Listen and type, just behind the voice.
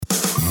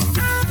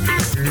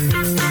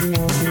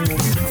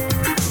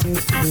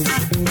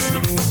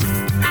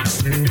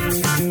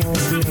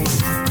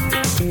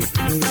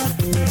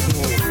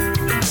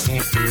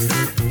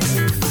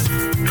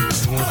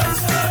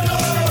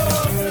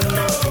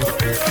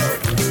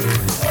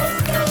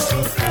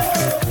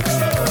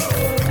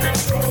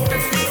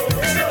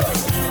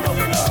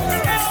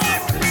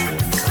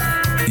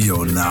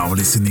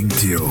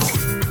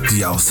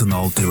the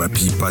Arsenal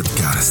Therapy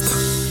Podcast.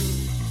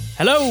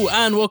 Hello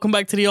and welcome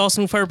back to the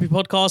Arsenal Therapy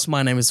Podcast.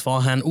 My name is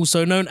Farhan,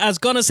 also known as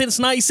Gunner since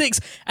 96,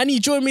 and you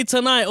join me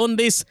tonight on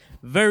this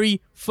very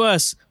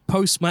first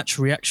post-match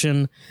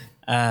reaction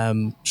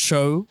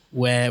show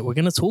where we're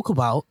going to talk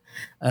about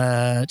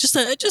just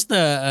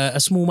a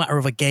small matter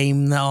of a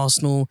game that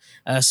Arsenal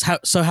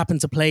so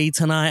happened to play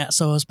tonight at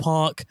Selhurst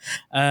Park.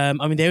 I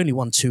mean, they only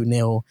won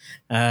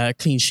 2-0,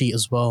 clean sheet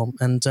as well,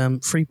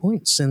 and 3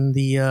 points in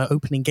the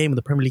opening game of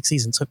the Premier League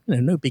season. So,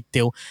 no big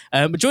deal.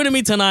 But joining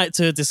me tonight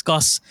to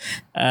discuss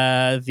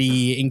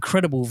the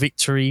incredible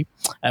victory,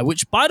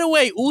 which, by the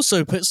way,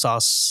 also puts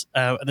us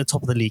at the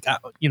top of the league.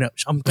 I'm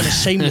going to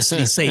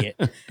shamelessly say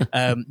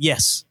it.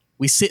 Yes.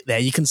 We sit there.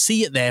 You can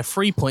see it there.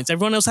 3 points.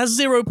 Everyone else has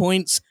 0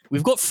 points.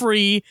 We've got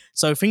 3.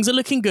 So things are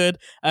looking good.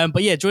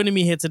 But yeah, joining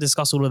me here to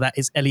discuss all of that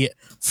is Elliot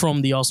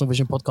from the Arsenal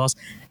Vision podcast.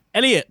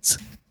 Elliot,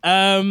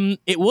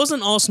 it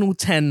wasn't Arsenal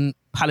 10,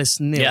 Palace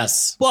 0.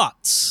 Yes.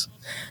 But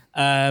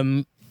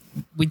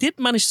we did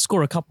manage to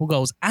score a couple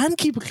goals and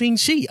keep a clean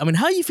sheet. I mean,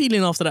 how are you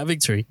feeling after that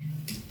victory?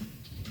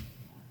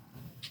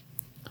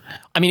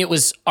 I mean, it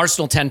was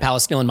Arsenal 10,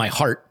 Palace 0 in my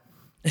heart.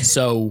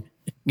 So...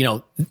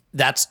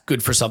 that's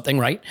good for something,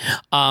 right?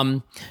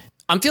 I'm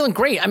feeling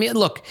great. I mean,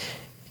 look,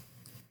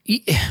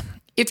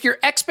 if your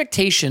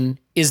expectation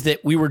is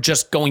that we were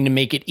just going to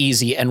make it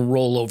easy and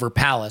roll over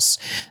Palace,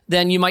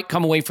 then you might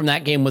come away from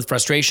that game with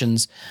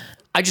frustrations.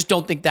 I just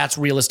don't think that's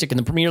realistic in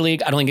the Premier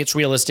League. I don't think it's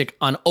realistic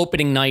on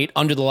opening night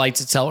under the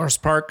lights at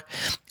Selhurst Park.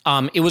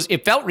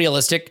 It felt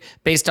realistic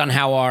based on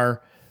how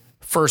our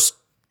first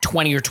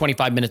 20 or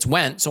 25 minutes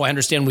went. So I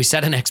understand we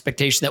set an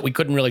expectation that we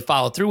couldn't really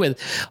follow through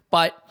with,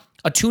 but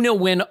a 2-0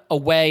 win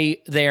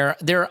away there,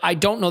 I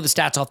don't know the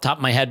stats off the top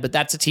of my head, but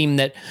that's a team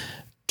that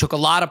took a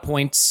lot of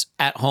points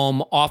at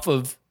home off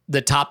of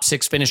the top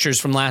 6 finishers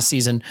from last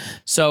season.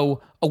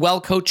 So a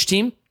well-coached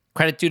team,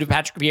 credit due to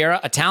Patrick Vieira,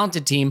 a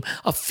talented team,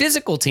 a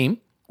physical team,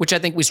 which I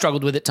think we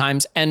struggled with at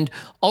times, and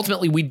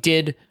ultimately we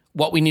did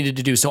what we needed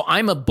to do. So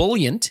I'm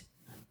ebullient,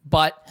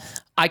 but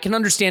I can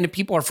understand if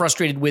people are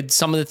frustrated with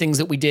some of the things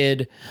that we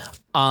did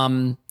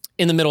in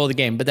the middle of the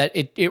game, but that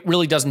it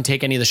really doesn't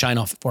take any of the shine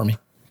off it for me.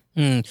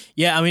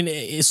 Yeah, I mean,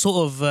 it sort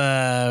of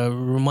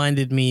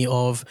reminded me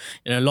of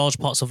large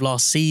parts of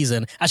last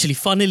season. Actually,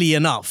 funnily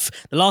enough,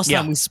 the last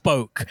time we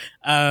spoke,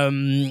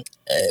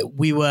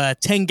 we were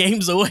 10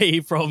 games away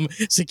from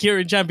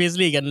securing Champions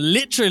League, and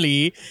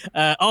literally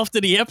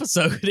after the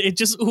episode, it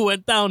just all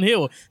went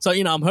downhill. So,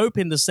 I'm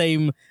hoping the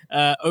same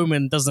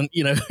omen doesn't,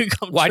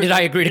 come Why true. did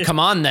I agree to come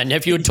on then?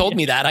 If you had told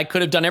me that, I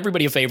could have done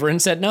everybody a favor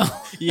and said no.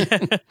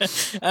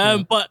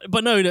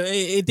 But no,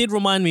 it did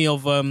remind me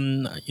of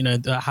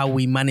how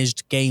we managed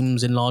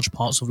games in large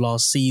parts of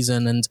last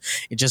season, and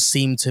it just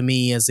seemed to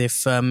me as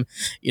if kind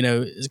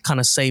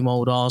of same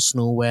old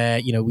Arsenal where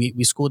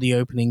we score the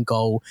opening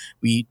goal,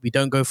 we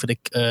don't go for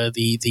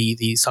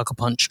the sucker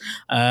punch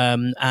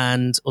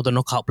or the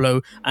knockout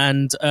blow,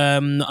 and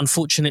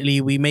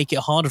unfortunately we make it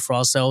harder for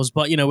ourselves.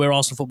 But we're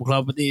Arsenal Football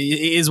Club.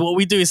 It is what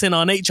we do. It's in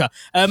our nature.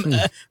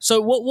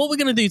 So what we're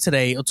going to do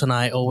today or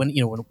tonight or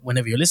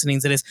whenever you're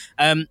listening to this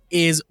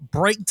is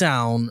break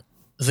down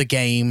the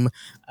game.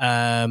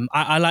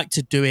 I like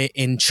to do it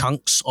in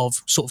chunks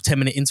of sort of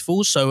 10-minute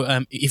intervals.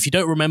 So if you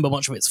don't remember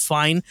much of it, it's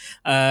fine.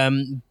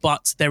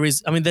 But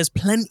there's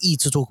plenty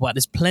to talk about.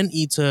 There's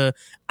plenty to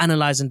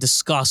analyze and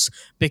discuss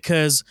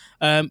because,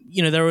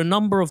 there are a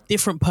number of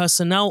different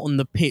personnel on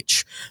the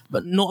pitch.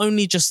 But not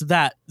only just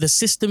that, the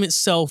system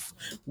itself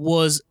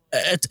was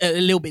a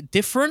little bit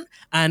different,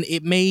 and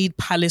it made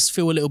Palace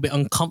feel a little bit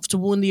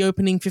uncomfortable in the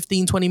opening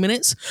 15-20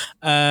 minutes.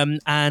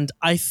 And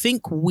I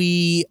think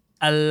we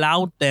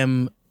allowed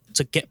them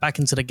to get back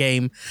into the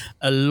game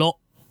a lot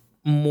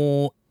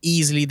more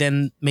easily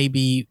than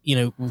maybe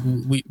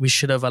we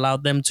should have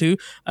allowed them to.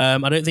 I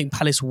don't think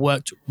Palace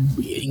worked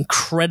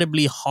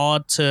incredibly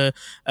hard to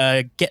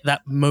get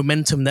that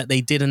momentum that they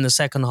did in the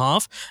second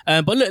half.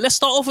 But look, let's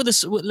start off with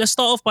this. Let's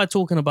start off by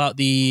talking about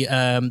the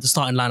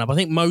starting lineup. I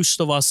think most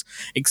of us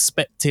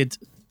expected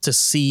to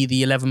see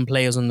the 11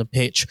 players on the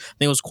pitch. I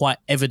think it was quite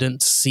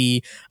evident to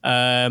see,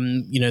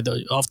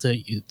 after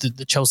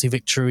the Chelsea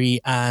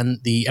victory and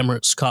the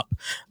Emirates Cup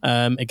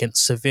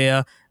against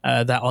Sevilla,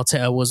 that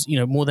Arteta was,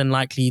 more than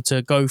likely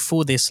to go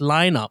for this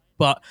lineup.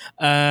 But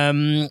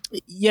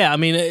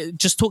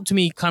just talk to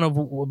me kind of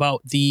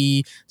about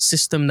the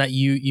system that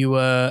you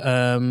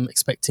were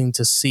expecting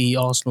to see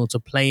Arsenal to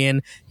play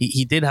in.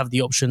 He did have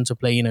the option to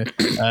play,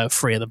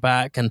 3 at the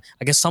back, and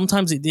I guess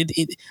sometimes it did.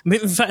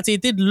 In fact,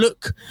 it did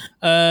look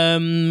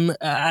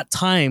at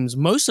times,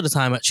 most of the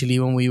time actually,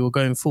 when we were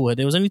going forward,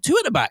 there was only 2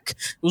 at the back.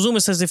 It was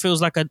almost as if it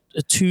was like a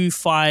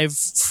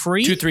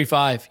 2-5-3,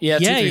 2-3-5,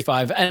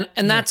 2-3-5,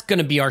 and that's going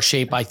to be our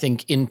shape, I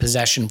think, in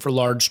possession for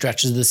large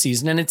stretches of the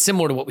season, and it's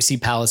similar to what we see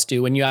Palace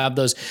do. And you have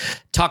those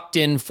tucked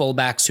in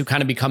fullbacks who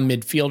kind of become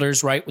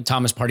midfielders, right? With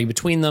Thomas Partey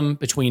between them,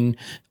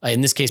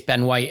 in this case,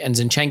 Ben White and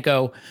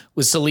Zinchenko,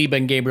 with Saliba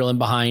and Gabriel in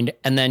behind.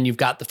 And then you've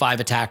got the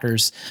 5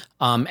 attackers.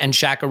 And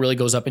Xhaka really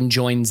goes up and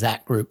joins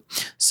that group.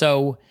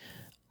 So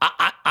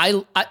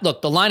I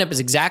look, the lineup is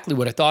exactly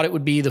what I thought it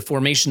would be. The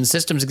formation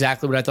system is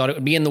exactly what I thought it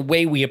would be. And the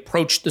way we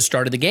approached the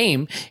start of the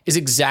game is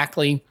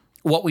exactly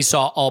what we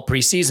saw all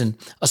preseason.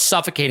 A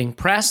suffocating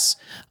press,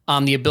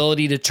 the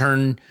ability to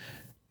turn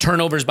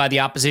turnovers by the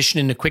opposition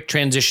into quick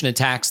transition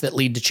attacks that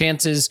lead to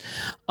chances.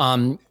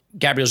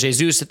 Gabriel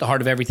Jesus at the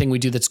heart of everything we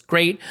do that's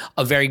great.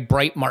 A very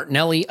bright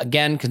Martinelli,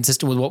 again,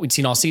 consistent with what we'd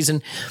seen all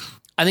season.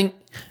 I think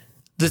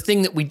the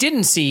thing that we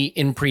didn't see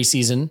in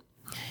preseason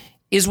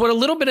is what a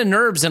little bit of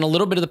nerves and a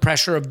little bit of the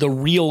pressure of the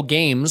real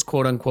games,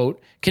 quote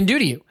unquote, can do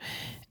to you.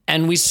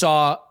 And we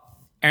saw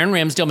Aaron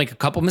Ramsdale make a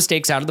couple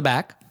mistakes out of the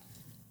back.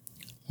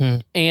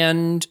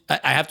 And I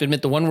have to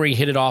admit, the one where he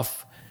hit it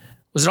off,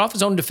 was it off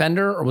his own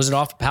defender or was it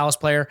off a Palace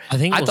player? I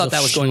thought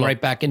that was going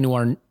right back into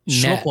our net.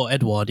 Schlupp or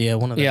Edward, yeah,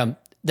 one of them. Yeah,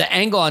 the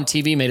angle on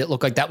TV made it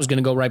look like that was going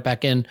to go right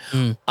back in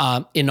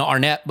our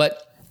net.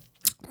 But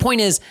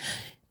point is,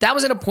 that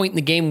was at a point in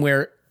the game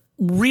where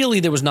really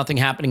there was nothing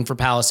happening for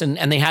Palace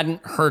and they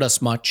hadn't hurt us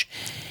much.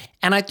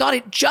 And I thought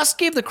it just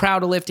gave the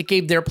crowd a lift. It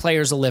gave their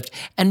players a lift.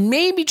 And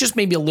maybe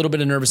a little bit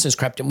of nervousness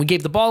crept in. We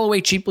gave the ball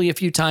away cheaply a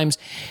few times.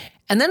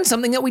 And then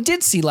something that we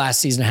did see last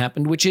season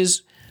happened, which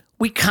is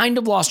we kind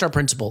of lost our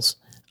principles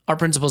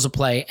of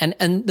play.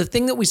 And the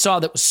thing that we saw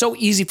that was so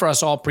easy for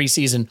us all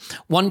preseason,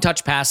 one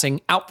touch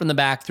passing, out from the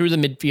back, through the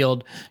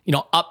midfield,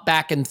 up,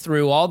 back, and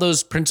through, all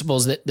those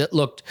principles that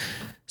looked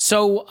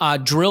so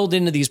drilled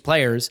into these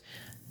players.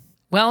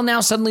 Well,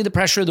 now suddenly the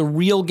pressure of the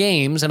real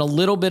games and a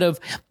little bit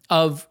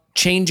of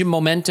change in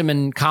momentum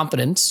and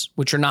confidence,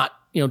 which are not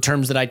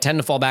terms that I tend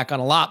to fall back on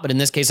a lot, but in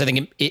this case, I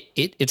think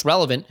it's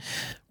relevant,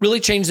 really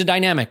changed the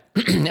dynamic.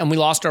 And we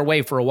lost our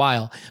way for a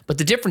while. But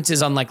the difference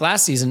is, unlike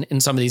last season in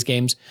some of these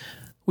games,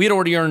 we had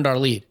already earned our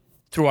lead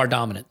through our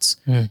dominance.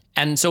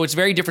 And so it's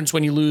very different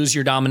when you lose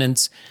your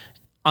dominance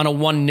on a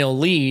 1-0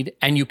 lead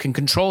and you can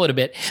control it a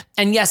bit.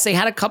 And yes, they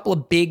had a couple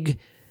of big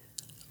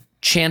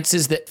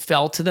chances that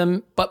fell to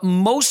them, but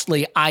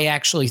mostly I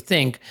actually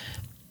think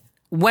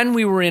when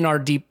we were in our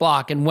deep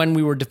block and when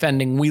we were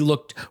defending, we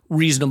looked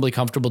reasonably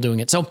comfortable doing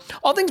it. So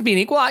all things being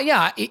equal,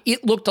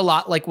 it looked a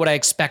lot like what I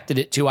expected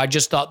it to. I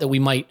just thought that we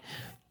might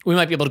be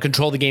able to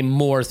control the game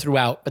more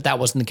throughout, but that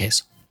wasn't the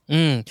case.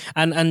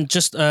 And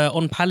just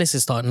on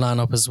Palace's starting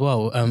lineup as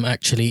well,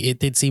 actually, it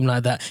did seem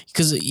like that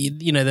because,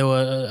 there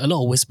were a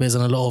lot of whispers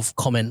and a lot of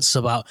comments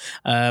about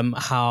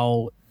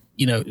how,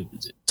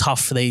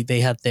 tough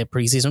they had their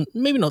preseason.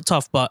 Maybe not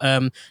tough, but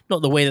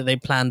not the way that they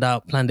planned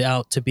it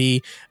out to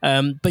be.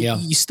 But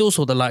you still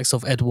saw the likes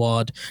of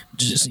Edward,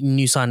 just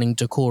new signing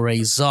Decore,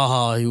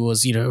 Zaha, who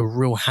was a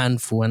real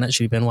handful, and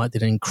actually Ben White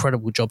did an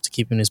incredible job to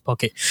keep him in his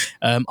pocket.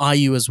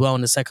 Ayew as well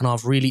in the second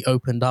half really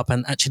opened up,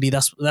 and actually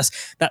that's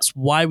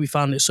why we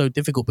found it so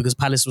difficult, because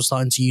Palace was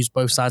starting to use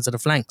both sides of the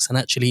flanks, and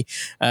actually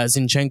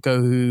Zinchenko,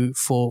 who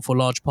for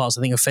large parts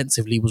I think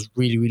offensively was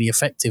really, really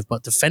effective,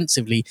 but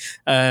defensively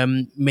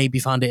maybe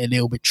found it a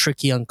little bit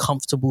tricky,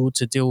 uncomfortable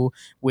to deal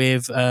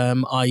with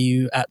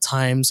Ayew at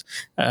times,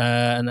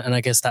 and I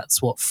guess that's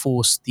what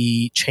forced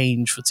the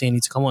change for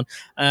Tierney to come on.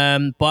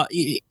 But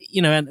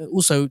and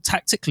also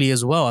tactically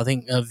as well, I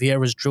think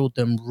Vieira's drilled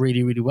them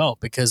really, really well,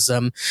 because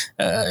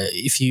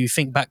if you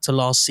think back to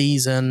last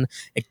season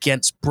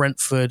against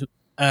Brentford,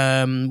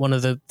 one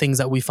of the things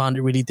that we found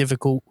it really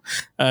difficult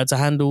to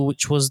handle,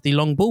 which was the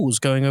long balls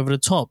going over the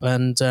top.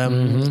 And,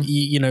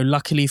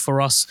 luckily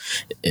for us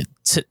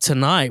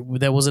tonight,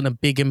 there wasn't a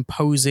big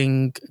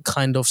imposing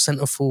kind of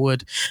centre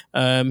forward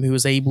who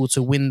was able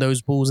to win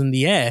those balls in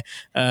the air,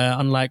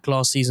 unlike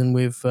last season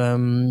with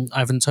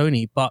Ivan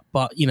Toney. But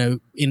in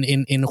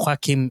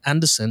Joachim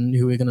Anderson,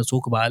 who we're going to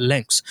talk about at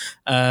length,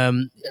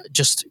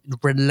 just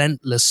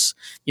relentless,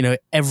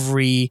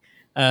 every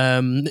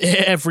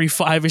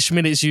 5-ish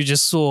minutes you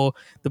just saw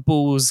the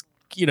balls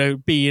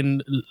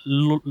being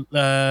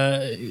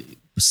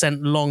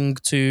sent long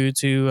to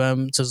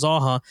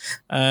Zaha,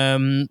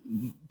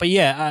 but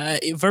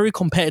very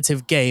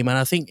competitive game, and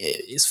I think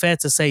it's fair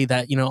to say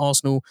that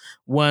Arsenal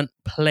weren't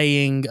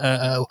playing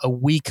a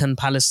weakened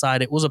Palace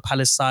side. It was a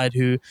Palace side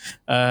who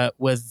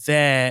were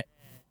there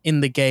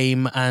in the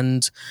game,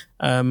 and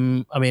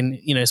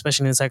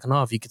especially in the second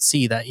half, you could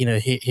see that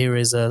here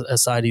is a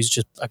side who's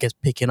just, I guess,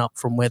 picking up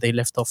from where they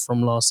left off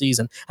from last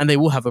season, and they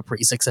will have a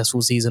pretty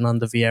successful season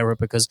under Vieira,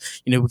 because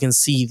we can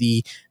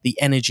see the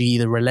energy,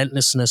 the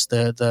relentlessness,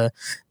 the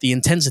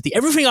intensity,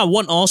 everything I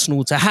want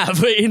Arsenal to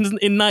have in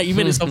 90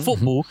 minutes of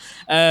football.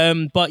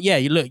 But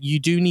you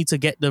do need to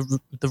get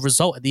the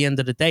result at the end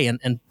of the day, and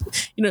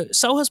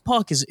Selhurst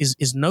Park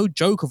is no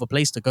joke of a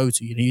place to go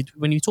to.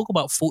 When you talk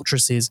about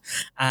fortresses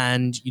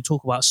and you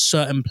talk about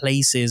certain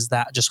places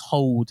that just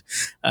hold,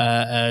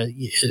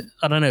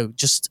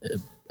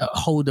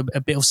 hold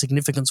a bit of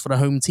significance for the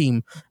home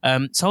team.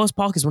 Selhurst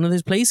Park is one of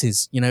those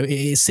places.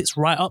 It sits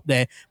right up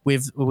there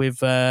with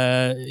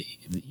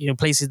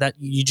places that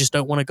you just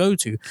don't want to go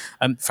to.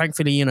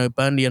 Thankfully,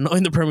 Burnley are not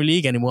in the Premier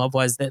League anymore.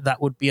 Otherwise,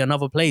 that would be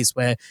another place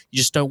where you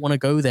just don't want to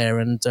go there,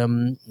 and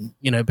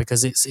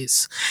because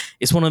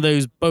it's one of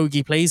those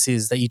bogey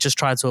places that you just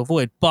try to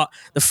avoid. But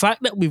the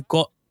fact that we've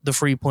got the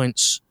 3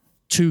 points,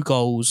 2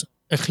 goals,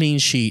 a clean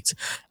sheet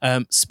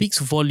speaks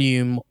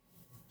volume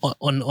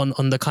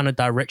on the kind of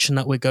direction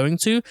that we're going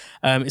to,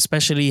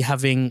 especially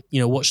having,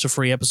 watched the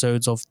 3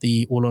 episodes of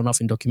the All or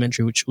Nothing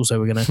documentary, which also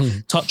we're going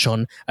to touch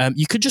on.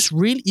 You could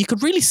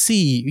really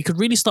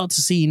start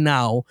to see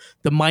now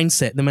the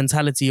mindset, the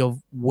mentality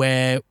of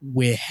where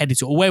we're headed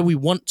to, or where we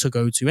want to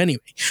go to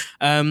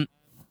anyway.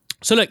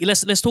 So look,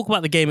 let's talk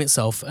about the game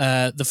itself.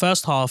 The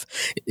first half,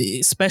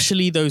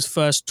 especially those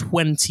first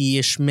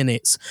 20-ish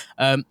minutes,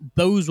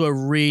 those were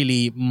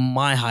really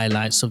my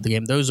highlights of the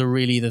game. Those are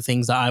really the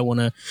things that I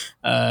want to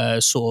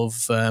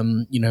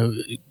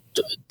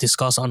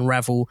discuss,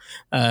 unravel,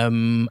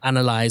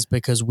 analyze,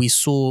 because we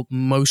saw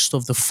most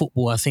of the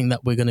football I think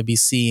that we're going to be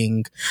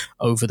seeing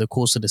over the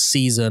course of the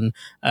season,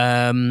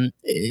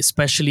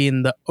 especially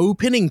in the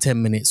opening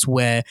 10 minutes,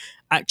 where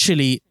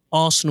actually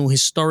Arsenal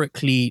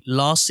historically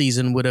last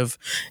season would have,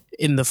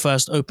 in the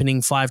first opening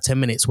 5-10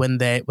 minutes, when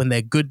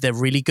they're good, they're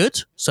really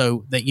good.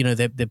 So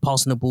that they're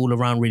passing the ball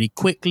around really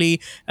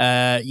quickly,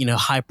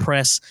 high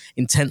press,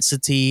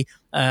 intensity,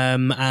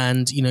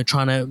 and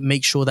trying to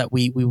make sure that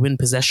we win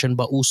possession,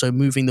 but also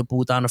moving the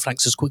ball down the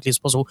flanks as quickly as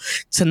possible.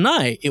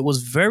 Tonight, it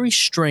was very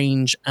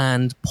strange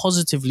and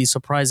positively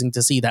surprising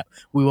to see that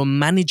we were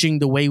managing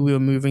the way we were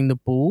moving the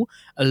ball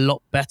a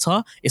lot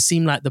better. It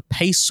seemed like the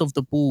pace of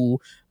the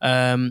ball,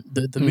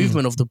 the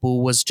movement of the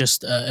ball was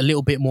just a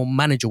little bit more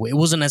manageable. It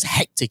wasn't as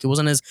hectic. It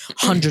wasn't as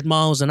 100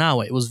 miles an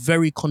hour. It was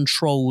very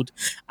controlled,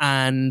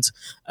 and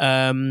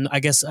I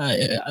guess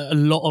a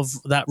lot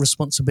of that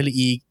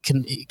responsibility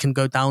can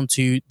go down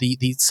to the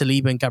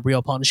Saliba and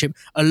Gabriel partnership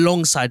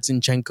alongside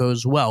Zinchenko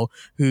as well,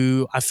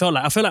 who I felt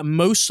like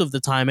most of the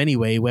time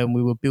anyway, when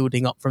we were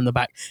building up from the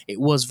back, it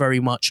was very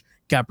much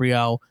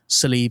Gabriel,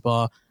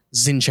 Saliba,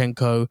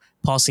 Zinchenko,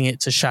 passing it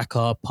to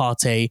Xhaka,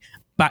 Partey,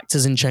 back to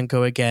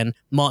Zinchenko again.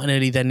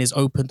 Martinelli then is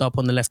opened up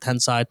on the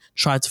left-hand side,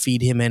 tried to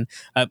feed him in.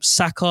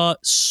 Saka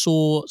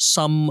saw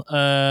some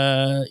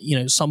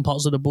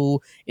parts of the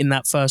ball in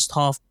that first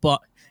half,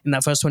 but in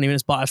that first 20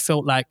 minutes, but I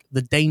felt like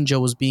the danger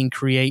was being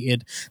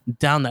created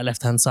down that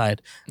left-hand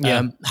side.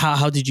 Yeah.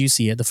 How did you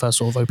see it, the first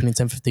sort of opening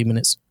 10-15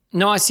 minutes?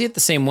 No, I see it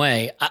the same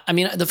way. I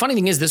mean, the funny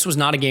thing is, this was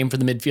not a game for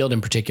the midfield in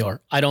particular.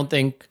 I don't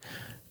think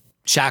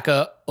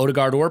Xhaka,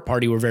 Odegaard, or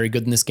Partey were very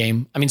good in this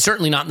game. I mean,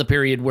 certainly not in the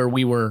period where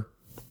we were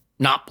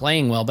not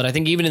playing well, but I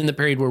think even in the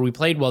period where we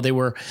played well, they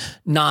were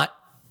not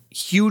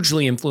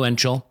hugely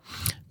influential,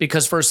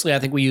 because firstly, I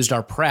think we used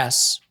our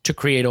press to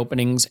create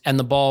openings, and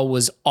the ball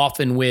was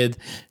often with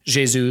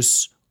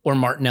Jesus or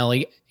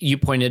Martinelli. You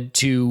pointed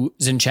to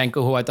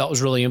Zinchenko, who I thought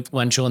was really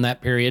influential in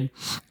that period.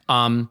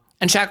 And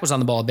Shaq was on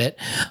the ball a bit,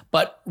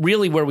 but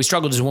really where we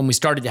struggled is when we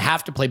started to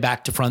have to play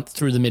back to front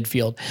through the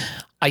midfield.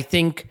 I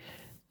think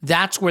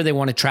that's where they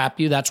want to trap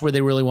you. That's where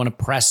they really want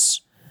to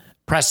press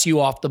you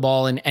off the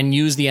ball and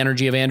use the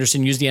energy of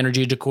Anderson, use the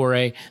energy of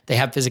Decore. They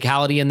have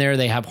physicality in there.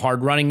 They have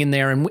hard running in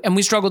there, and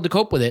we struggled to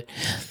cope with it.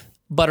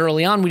 But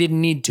early on, we didn't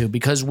need to,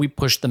 because we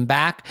pushed them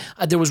back.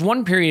 There was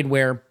one period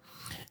where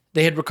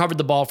they had recovered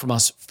the ball from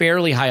us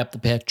fairly high up the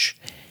pitch,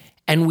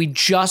 and we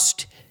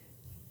just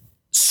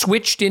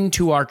switched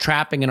into our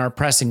trapping and our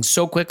pressing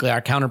so quickly, our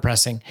counter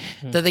pressing,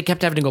 that they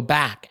kept having to go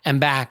back and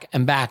back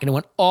and back. And it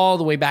went all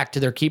the way back to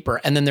their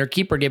keeper. And then their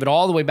keeper gave it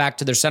all the way back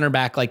to their center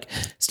back, like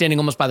standing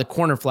almost by the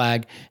corner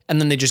flag.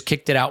 And then they just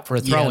kicked it out for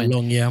a throw in.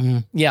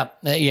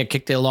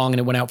 Kicked it along, and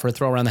it went out for a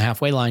throw around the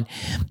halfway line.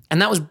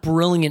 And that was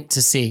brilliant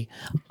to see.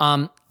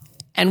 And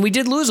we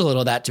did lose a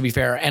little of that, to be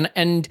fair.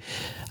 And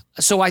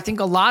so I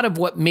think a lot of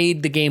what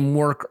made the game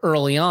work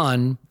early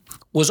on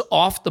was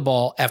off the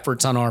ball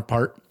efforts on our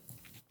part,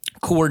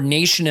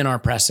 coordination in our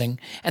pressing,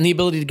 and the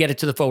ability to get it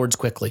to the forwards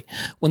quickly.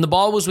 When the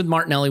ball was with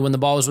Martinelli, when the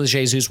ball was with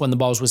Jesus, when the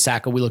ball was with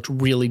Saka, we looked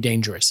really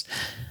dangerous.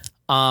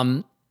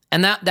 And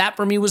that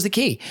for me was the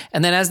key.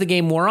 And then as the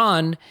game wore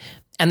on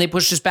and they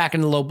pushed us back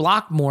into low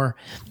block more,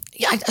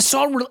 I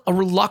saw a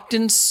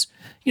reluctance.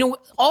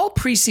 All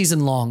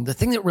preseason long, the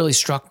thing that really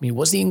struck me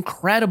was the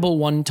incredible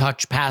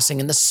one-touch passing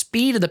and the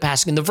speed of the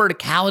passing and the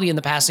verticality in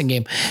the passing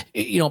game.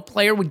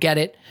 Player would get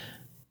it,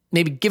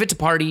 maybe give it to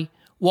Partey,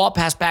 wall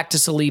pass back to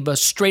Saliba,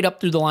 straight up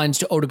through the lines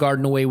to Odegaard,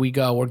 and away we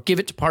go. Or give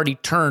it to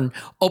Partey, turn,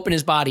 open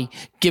his body,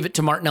 give it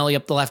to Martinelli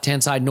up the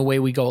left-hand side, and away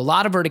we go. A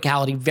lot of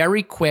verticality,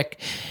 very quick,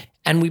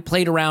 and we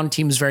played around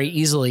teams very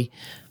easily.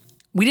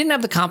 We didn't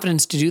have the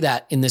confidence to do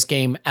that in this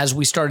game as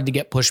we started to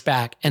get pushed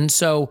back. And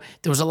so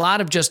there was a lot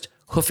of just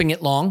hoofing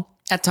it long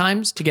at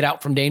times to get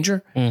out from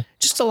danger.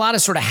 Just a lot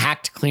of sort of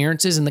hacked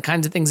clearances and the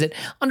kinds of things that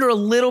under a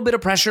little bit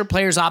of pressure,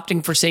 players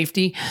opting for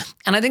safety.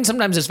 And I think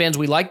sometimes as fans,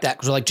 we like that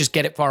because we're like, just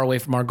get it far away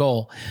from our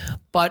goal.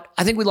 But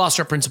I think we lost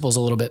our principles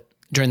a little bit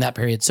during that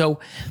period. So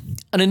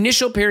an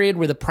initial period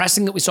where the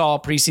pressing that we saw all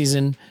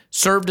preseason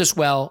served us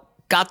well,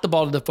 got the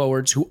ball to the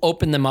forwards who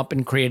opened them up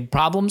and created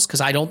problems,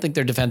 because I don't think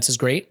their defense is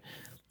great.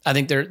 I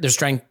think their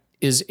strength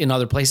is in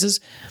other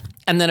places.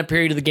 And then a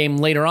period of the game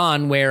later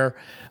on where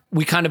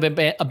we kind of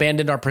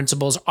abandoned our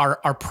principles,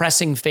 our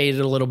pressing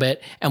faded a little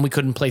bit, and we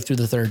couldn't play through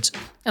the thirds.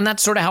 And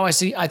that's sort of how I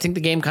think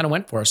the game kind of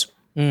went for us.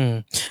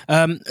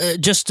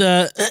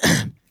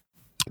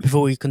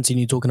 before we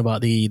continue talking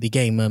about the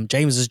game,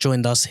 James has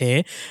joined us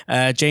here.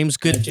 James,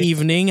 good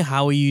evening.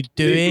 How are you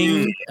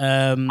doing?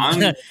 I'm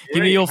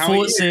Give me your How are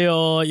thoughts you?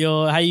 or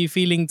your how are you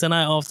feeling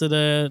tonight after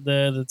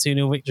the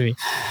 2-0 victory?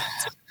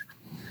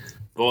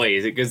 Boy,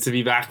 is it good to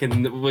be back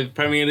with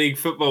Premier League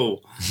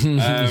football.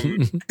 That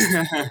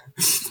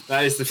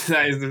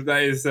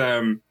is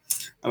an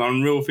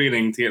unreal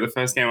feeling to get the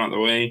first game out of the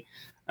way.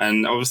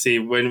 And obviously,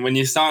 when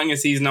you're starting a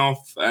season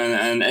off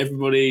and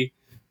everybody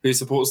who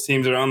supports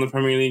teams around the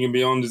Premier League and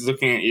beyond is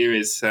looking at you,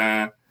 it's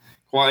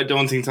quite a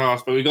daunting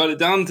task. But we got it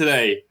done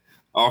today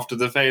after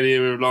the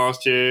failure of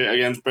last year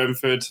against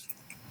Brentford,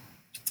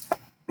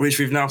 which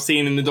we've now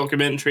seen in the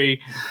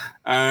documentary.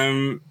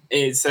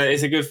 It's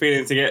a good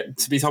feeling to get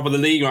to be top of the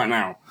league right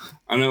now.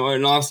 I know it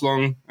won't last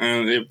long,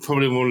 and it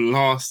probably will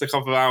last a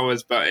couple of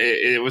hours, but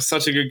it was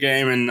such a good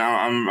game, and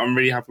I'm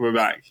really happy we're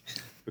back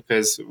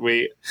because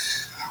it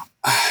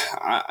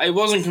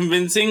wasn't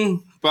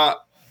convincing,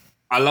 but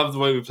I love the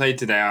way we played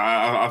today.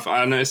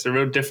 I noticed a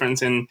real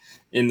difference in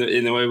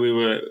the way we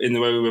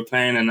were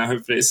playing, and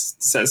hopefully it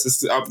sets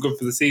us up good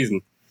for the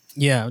season.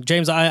 Yeah,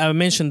 James, I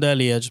mentioned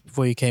earlier just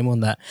before you came on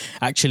that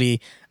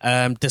actually,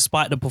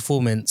 despite the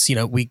performance,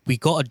 we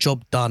got a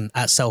job done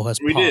at Selhurst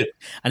Park. We did.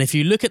 And if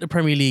you look at the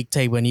Premier League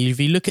table and if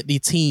you look at the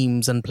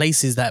teams and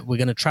places that we're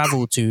going to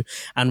travel to,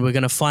 and we're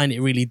going to find it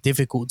really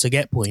difficult to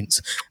get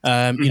points,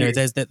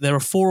 there are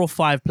 4 or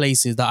 5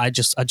 places that I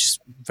just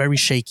very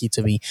shaky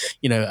to me.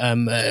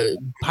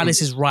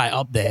 Palace is right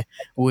up there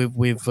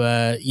with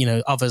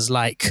others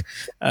like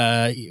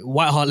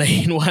White Hart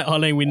Lane. White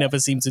Hart Lane we never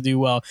seem to do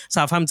well.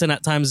 Southampton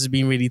at times has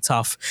been really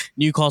tough.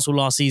 Newcastle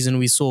last season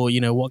we saw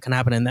what can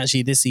happen, and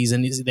actually this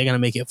season they're going to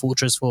make it a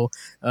fortress for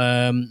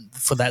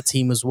that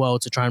team as well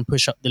to try and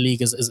push up the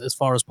league as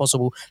far as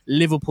possible.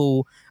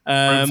 Liverpool,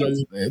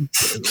 obviously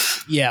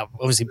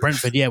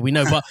Brentford, we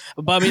know,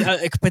 but I mean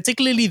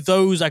particularly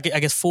those I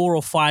guess 4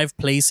 or 5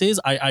 places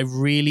I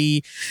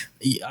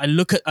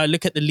look at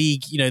the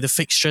league, the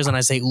fixtures, and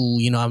I say,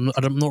 I'm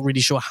not really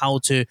sure how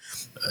to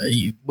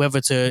whether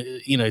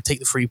to take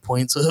the 3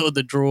 points or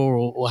the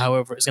draw or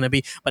however it's going to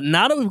be. But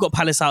now that we've got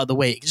Palace out of the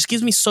way, it just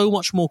gives me so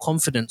much more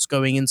confidence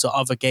going into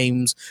other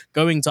games,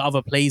 going to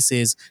other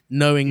places,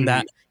 knowing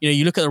that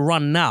you look at the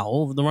run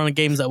now, the run of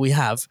games that we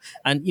have,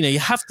 and you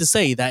have to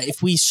say that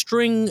if we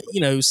string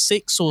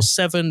 6 or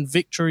 7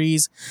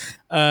 victories,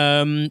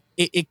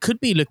 it could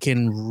be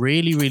looking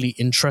really, really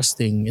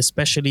interesting,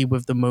 especially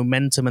with the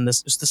momentum and the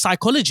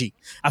psychology.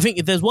 I think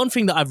if there's one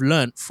thing that I've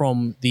learned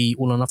from the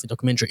All or Nothing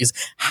documentary is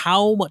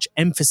how much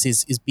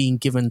emphasis is being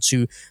given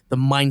to the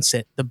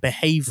mindset, the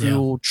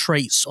behavioral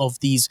traits of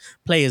these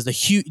players, the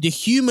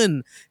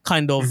human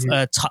kind of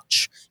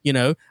touch.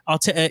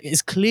 Arteta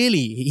is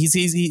clearly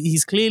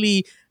he's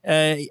clearly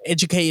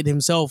educated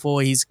himself,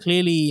 or he's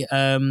clearly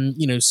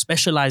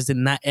specialized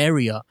in that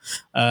area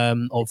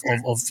of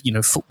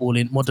football,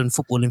 in modern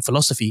football in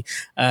philosophy,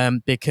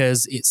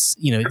 because it's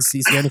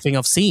the only thing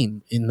I've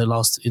seen in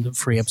the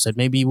 3 episodes.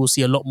 Maybe we'll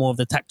see a lot more of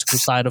the tactical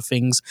side of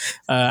things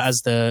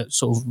as the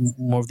sort of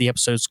more of the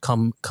episodes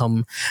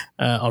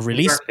are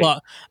released.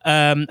 Exactly.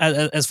 But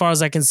as far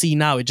as I can see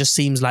now, it just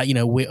seems like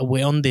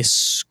we're on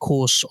this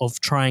course of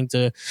trying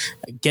to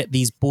get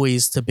these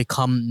boys to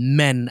become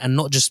men, and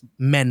not just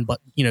men, but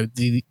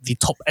the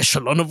top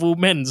echelon of all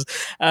men's,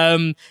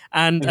 and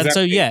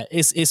so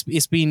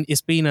it's been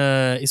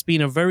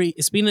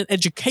an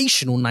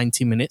educational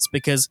 90 minutes,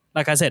 because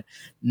like I said,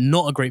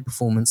 not a great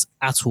performance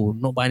at all,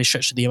 not by any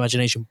stretch of the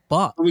imagination,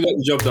 but we got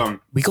the job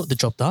done. We got the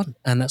job done,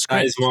 and that's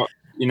great. That is what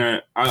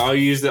I'll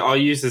use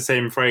the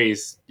same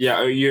phrase.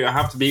 Yeah, you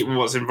have to beat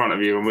what's in front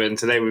of you, and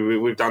today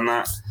we've done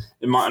that.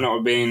 It might not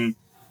have been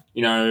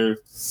the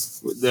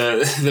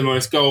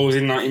most goals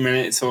in 90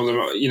 minutes, or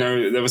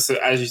there was,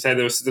 as you said,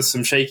 there's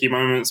some shaky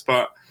moments,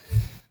 but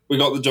we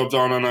got the job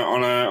done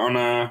on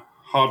a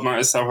hard night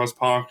at Selhurst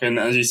Park. And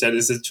as you said,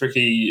 it's a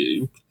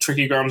tricky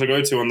ground to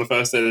go to on the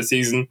first day of the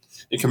season.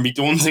 It can be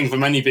daunting for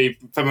many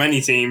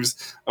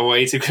teams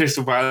away to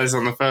Crystal Palace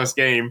on the first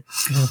game,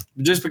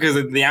 just because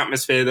of the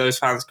atmosphere those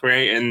fans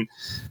create,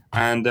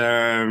 and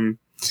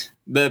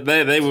they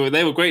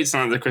were great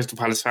tonight, the Crystal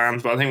Palace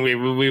fans. But I think we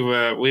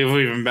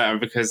were even better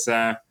because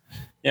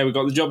we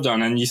got the job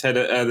done. And you said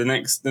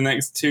the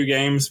next 2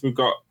 games we've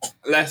got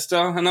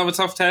Leicester, another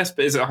tough test,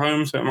 but it's at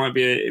home, so it might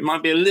be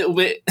a little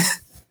bit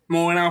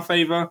more in our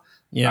favour.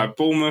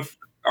 Bournemouth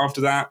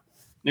after that,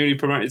 newly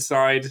promoted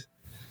side,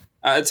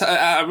 at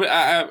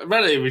a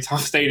relatively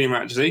tough stadium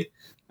actually.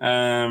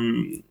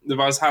 The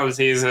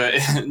Vitality is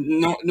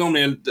not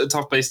normally a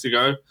tough place to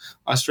go.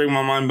 I string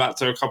my mind back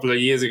to a couple of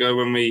years ago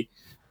when we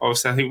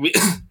obviously, I think we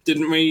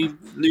didn't we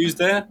lose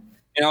there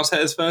in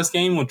Arteta's first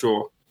game, or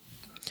draw?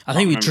 I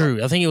think we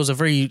drew. I think it was a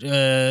very.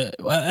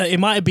 It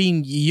might have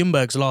been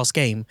Ljungberg's last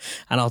game,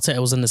 and Arteta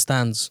was in the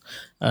stands.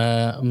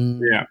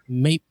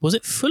 Was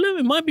it Fulham?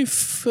 It might be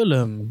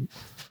Fulham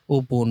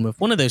or Bournemouth.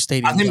 One of those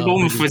stadiums. I think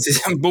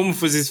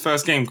Bournemouth was his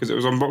first game because it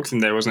was on Boxing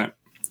Day, wasn't it?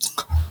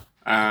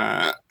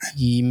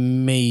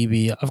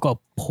 Maybe. I've got a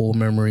poor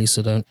memory,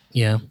 so don't.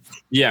 Yeah.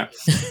 Yeah,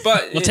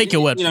 but I'll take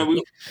your word.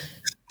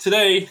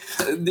 today,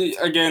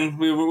 again,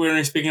 we're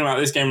only speaking about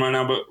this game right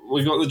now, but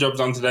we got the job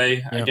done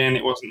today. Yeah. Again,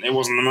 it wasn't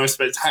the most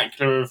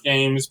spectacular of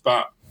games,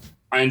 but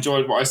I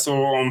enjoyed what I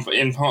saw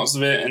in parts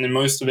of it and in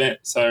most of it.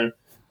 So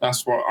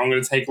that's what I'm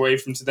going to take away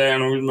from today,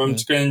 and I'm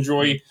just going to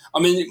enjoy.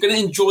 I'm going to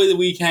enjoy the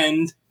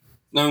weekend,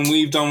 knowing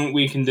we've done what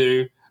we can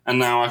do, and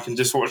now I can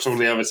just watch all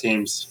the other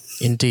teams.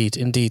 Indeed.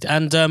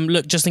 And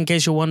look, just in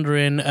case you're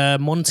wondering,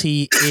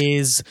 Monty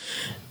is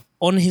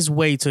on his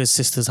way to his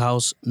sister's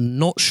house.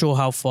 Not sure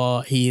how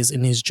far he is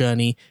in his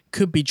journey.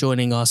 Could be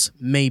joining us,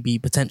 maybe,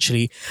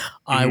 potentially.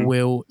 I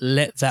will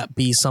let that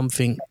be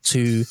something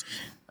to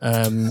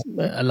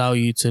allow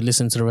you to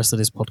listen to the rest of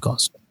this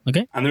podcast.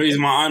 Okay? And the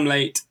reason why I'm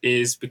late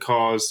is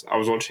because I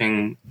was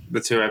watching the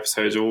 2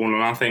 episodes of All or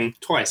Nothing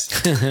twice.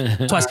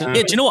 Twice. Yeah,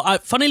 do you know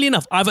what? Funnily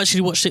enough, I've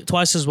actually watched it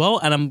twice as well,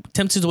 and I'm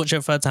tempted to watch it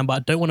a third time, but I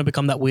don't want to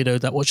become that weirdo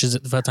that watches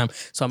it the third time.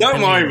 So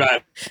don't worry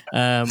about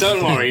it.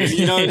 Don't worry.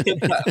 You know,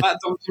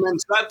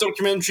 that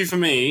documentary for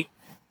me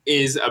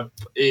is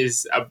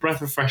a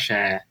breath of fresh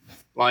air.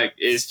 Like,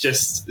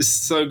 it's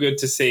so good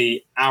to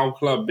see our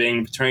club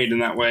being portrayed in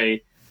that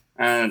way.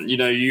 And, you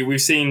know,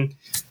 we've seen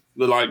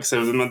the likes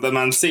of the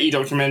Man City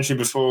documentary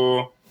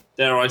before,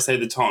 dare I say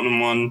the Tottenham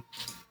one.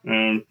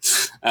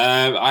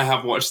 I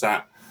have watched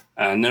that.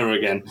 Never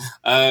again.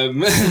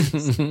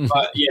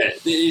 But yeah,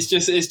 it's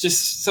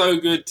just so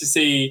good to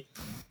see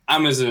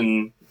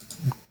Amazon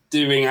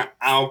doing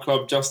our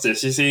club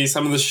justice. You see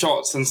some of the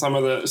shots and some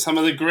of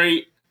the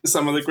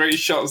great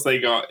shots they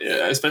got,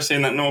 especially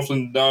in that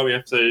Northland Derby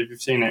episode. If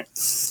you've seen it,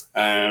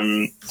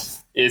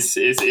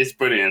 it's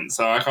brilliant.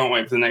 So I can't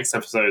wait for the next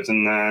episode,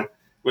 and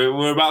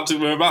we're about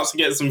to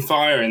get some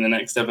fire in the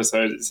next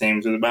episode. It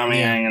seems, with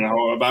Aubameyang and the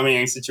whole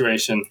Aubameyang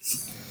situation.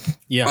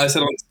 Yeah, I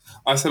said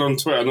on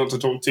Twitter, not to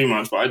talk too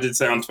much, but I did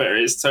say on Twitter,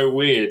 it's so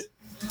weird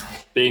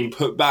being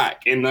put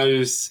back in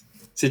those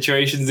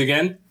situations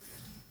again.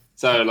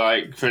 So,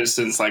 like, for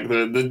instance, like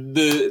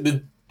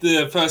the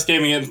first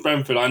game against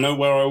Brentford, I know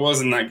where I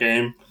was in that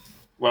game,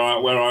 where I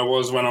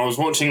was when I was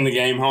watching the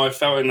game, how I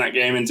felt in that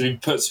game, and to be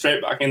put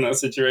straight back in that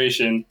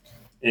situation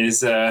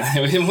is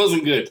it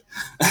wasn't good.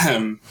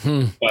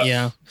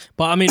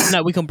 But I mean,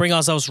 no, we can bring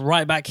ourselves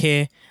right back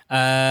here.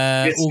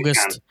 Yes,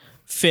 August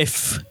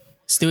 5th.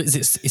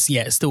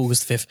 It's still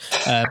August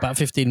 5th, about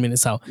 15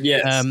 minutes out.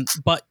 Yes.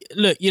 But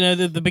look, you know,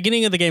 the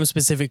beginning of the game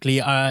specifically,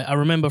 I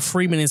remember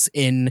 3 minutes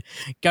in,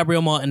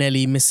 Gabriel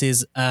Martinelli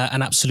misses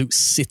an absolute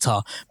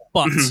sitter.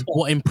 But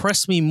what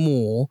impressed me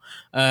more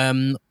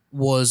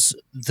was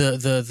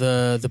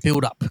the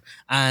build up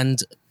and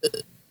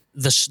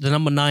the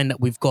number 9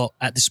 that we've got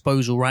at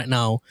disposal right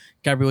now,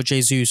 Gabriel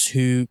Jesus,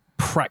 who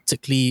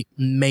practically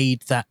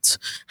made that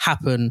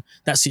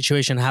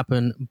situation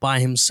happen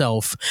by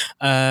himself.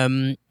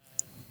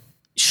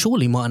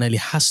 Surely Martinelli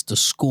has to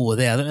score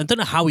there. I don't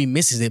know how he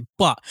misses it,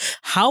 but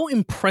how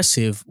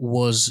impressive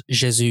was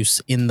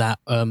Jesus in that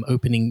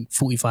opening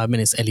 45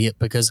 minutes, Elliot?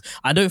 Because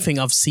I don't think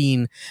I've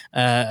seen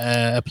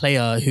a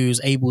player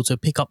who's able to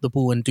pick up the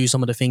ball and do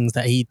some of the things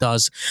that he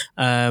does.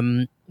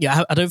 I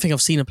don't think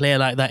I've seen a player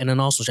like that in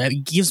an Arsenal shirt.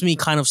 It gives me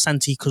kind of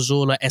Santi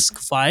Cazorla-esque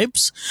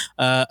vibes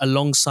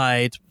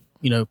alongside,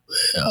 you know,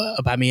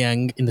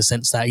 Aubameyang, in the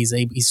sense that he's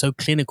so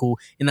clinical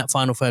in that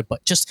final third. But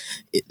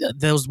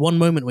there was one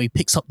moment where he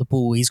picks up the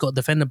ball, he's got a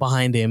defender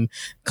behind him,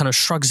 kind of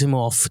shrugs him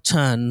off,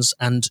 turns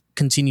and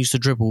continues to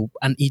dribble,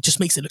 and he just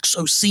makes it look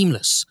so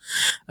seamless.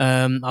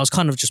 I was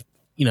kind of just,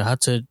 you know,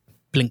 had to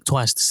blink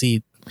twice to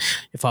see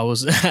if I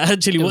was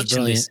actually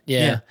watching this.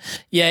 Yeah,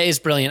 it's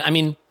brilliant. I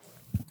mean,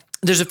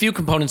 there's a few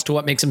components to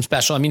what makes him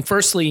special. I mean,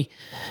 firstly,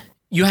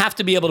 you have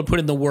to be able to put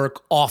in the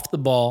work off the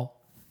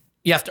ball.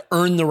 You have to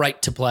earn the right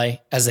to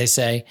play, as they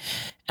say.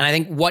 And I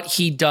think what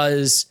he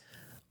does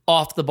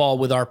off the ball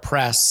with our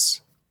press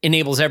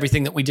enables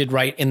everything that we did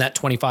right in that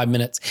 25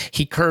 minutes.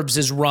 He curbs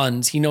his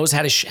runs. He knows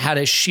how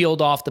to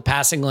shield off the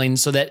passing lane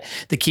so that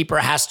the keeper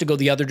has to go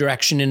the other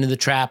direction into the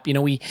trap. You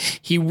know,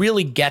 he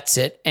really gets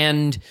it.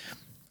 And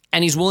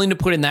he's willing to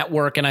put in that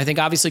work. And I think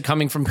obviously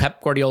coming from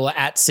Pep Guardiola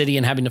at City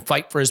and having to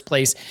fight for his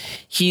place,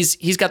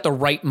 he's got the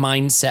right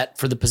mindset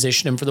for the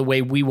position and for the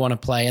way we want to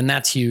play. And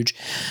that's huge.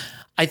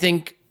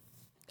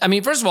 I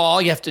mean, first of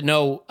all you have to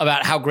know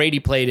about how great he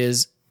played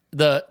is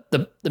the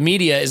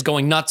media is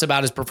going nuts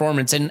about his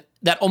performance. And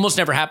that almost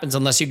never happens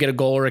unless you get a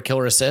goal or a kill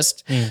or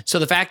assist. So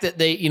the fact that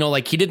they, you know,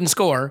 like, he didn't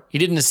score, he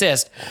didn't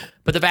assist,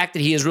 but the fact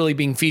that he is really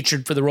being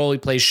featured for the role he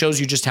plays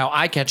shows you just how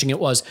eye-catching it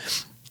was.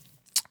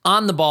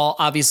 On the ball,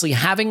 obviously,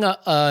 having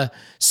a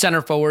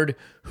center forward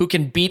who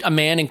can beat a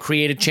man and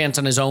create a chance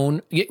on his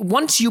own.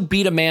 Once you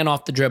beat a man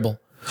off the dribble,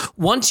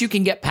 once you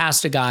can get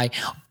past a guy,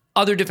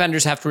 other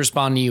defenders have to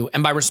respond to you.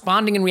 And by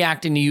responding and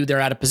reacting to you,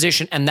 they're out of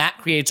position, and that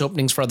creates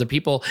openings for other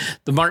people.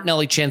 The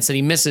Martinelli chance that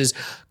he misses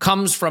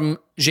comes from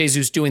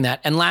Jesus doing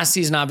that. And last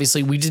season,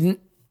 obviously,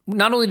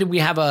 not only did we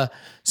have a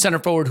center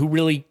forward who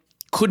really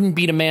couldn't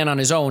beat a man on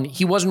his own,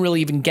 he wasn't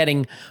really even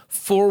getting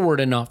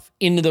forward enough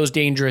into those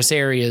dangerous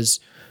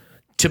areas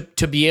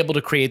to be able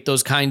to create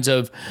those kinds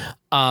of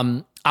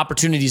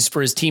opportunities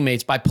for his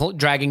teammates by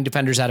dragging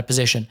defenders out of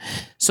position.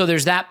 So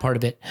there's that part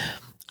of it.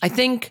 I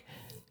think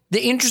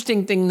the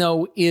interesting thing,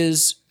 though,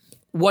 is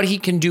what he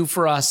can do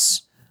for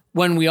us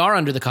when we are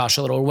under the cosh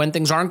a little, or when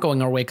things aren't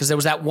going our way. Because there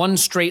was that one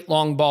straight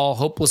long ball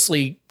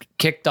hopelessly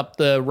kicked up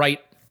the right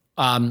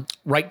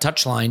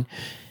touchline,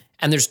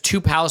 and there's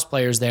two Palace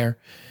players there,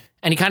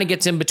 and he kind of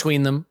gets in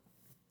between them,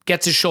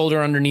 gets his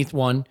shoulder underneath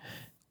one,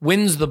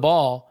 wins the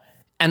ball,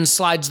 and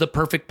slides the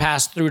perfect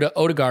pass through to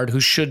Odegaard, who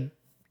should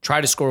try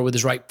to score with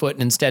his right foot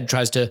and instead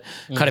tries to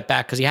cut it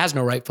back because he has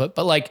no right foot,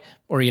 but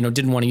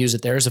didn't want to use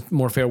it there is a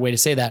more fair way to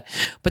say that.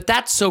 But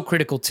that's so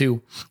critical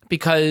too,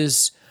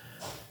 because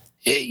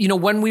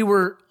when we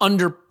were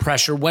under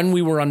pressure, when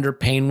we were under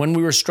pain, when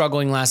we were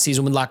struggling last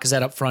season with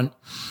Lacazette up front,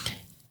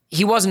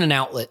 he wasn't an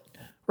outlet,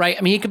 right?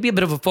 I mean, he could be a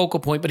bit of a focal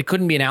point, but he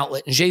couldn't be an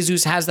outlet. And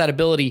Jesus has that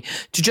ability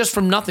to just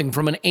from nothing,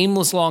 from an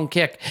aimless long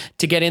kick,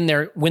 to get in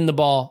there, win the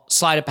ball,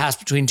 slide a pass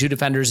between two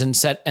defenders and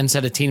set a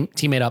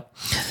teammate up.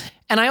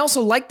 And I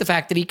also like the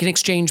fact that he can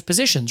exchange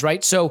positions,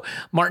 right? So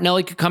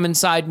Martinelli could come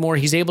inside more.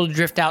 He's able to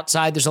drift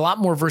outside. There's a lot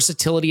more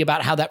versatility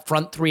about how that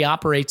front three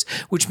operates,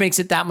 which makes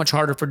it that much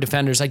harder for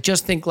defenders. I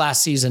just think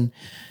last season,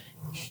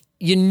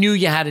 you knew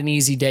you had an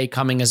easy day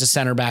coming as a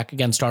center back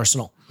against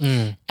Arsenal.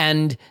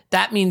 And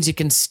that means you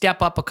can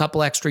step up a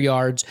couple extra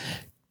yards,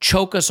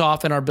 choke us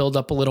off in our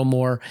build-up a little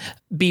more,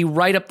 be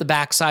right up the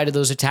backside of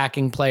those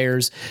attacking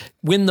players,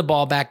 win the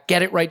ball back,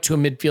 get it right to a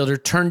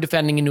midfielder, turn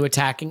defending into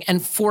attacking,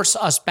 and force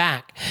us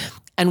back.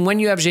 And when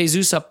you have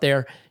Jesus up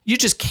there, you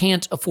just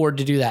can't afford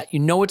to do that. You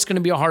know it's going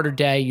to be a harder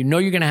day. You know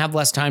you're going to have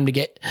less time to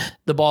get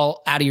the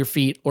ball out of your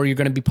feet, or you're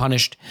going to be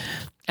punished.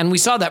 And we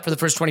saw that for the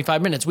first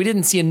 25 minutes. We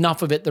didn't see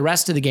enough of it the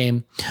rest of the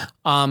game.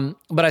 But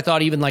I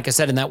thought, even like I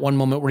said, in that one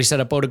moment where he set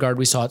up Odegaard,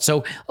 we saw it.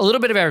 So a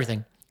little bit of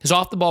everything. His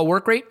off-the-ball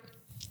work rate,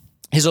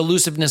 his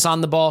elusiveness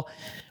on the ball.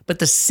 But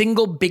the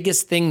single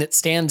biggest thing that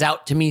stands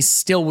out to me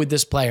still with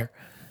this player,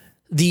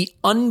 the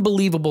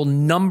unbelievable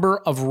number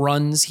of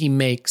runs he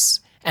makes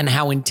and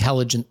how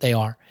intelligent they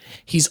are.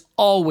 He's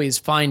always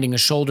finding a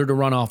shoulder to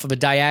run off of, a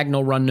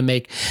diagonal run to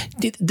make.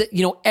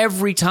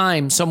 Every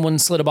time someone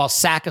slid a ball,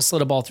 Saka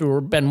slid a ball through, or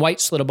Ben White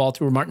slid a ball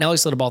through, or Martinelli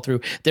slid a ball through,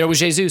 there was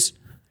Jesus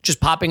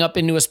just popping up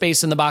into a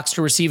space in the box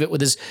to receive it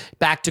with his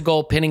back to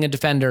goal, pinning a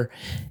defender.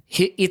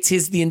 It's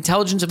the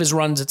intelligence of his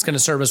runs that's going to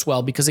serve us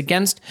well, because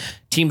against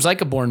teams like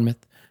a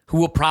Bournemouth, who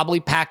will probably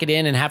pack it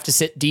in and have to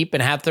sit deep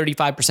and have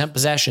 35%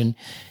 possession,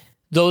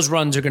 those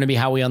runs are going to be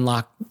how we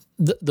unlock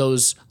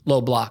those low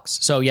blocks.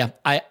 So yeah,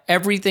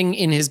 everything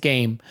in his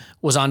game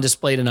was on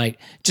display tonight.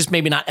 Just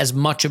maybe not as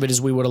much of it as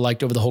we would have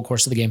liked over the whole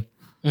course of the game.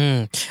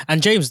 And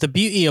James, the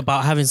beauty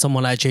about having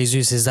someone like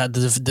Jesus is that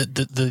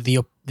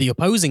the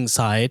opposing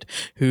side,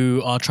 who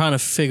are trying to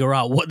figure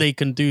out what they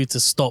can do to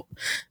stop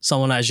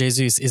someone like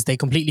Jesus, is they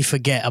completely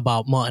forget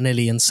about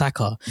Martinelli and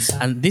Saka.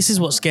 And this is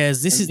what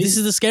scares. This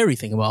is the scary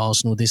thing about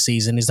Arsenal this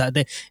season, is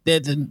that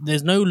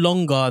there's no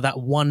longer that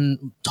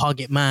one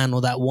target man,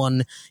 or that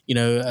one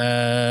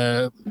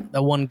that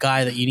one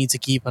guy that you need to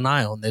keep an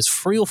eye on. There's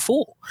three or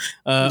four.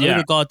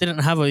 Odegaard didn't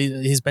have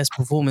his best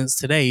performance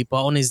today,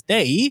 but on his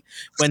day,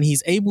 when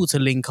he's able to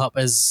link up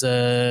as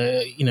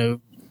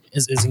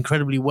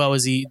incredibly well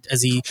as he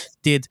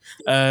did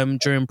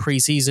during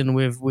pre-season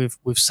with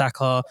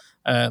Saka,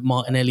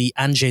 Martinelli,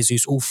 and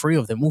Jesus, all four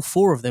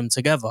of them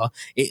together,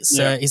 it's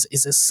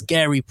a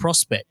scary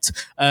prospect.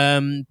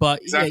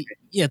 But exactly.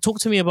 Talk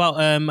to me about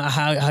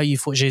how you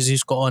thought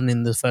Jesus got on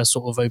in the first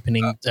sort of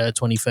opening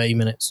 20-30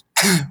 minutes.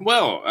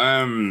 Well,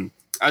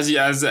 as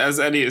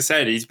Elliot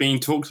said, he's being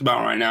talked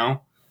about right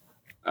now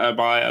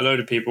by a load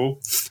of people,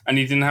 and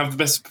he didn't have the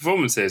best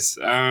performances.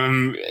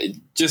 I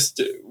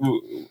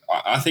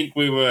think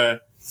we were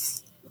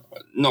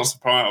not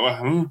surprised.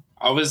 Well,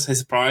 I was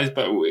surprised,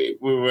 but we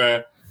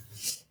were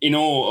in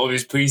awe of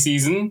his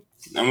preseason,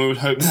 and we would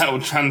hope that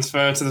would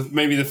transfer to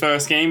maybe the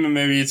first game, and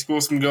maybe he'd score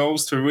some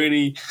goals to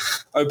really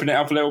open it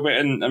up a little bit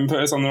and put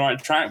us on the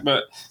right track.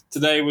 But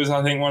today was,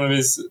 I think, one of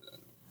his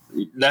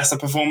lesser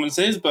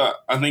performances, but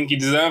I think he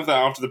deserved that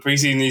after the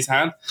preseason he's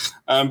had.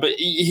 But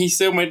he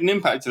still made an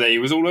impact today. He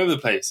was all over the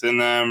place,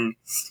 and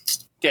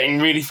getting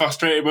really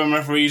frustrated when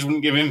referees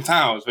wouldn't give him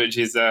fouls, which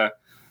is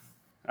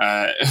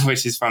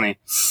funny.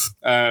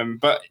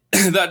 But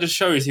that just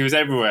shows he was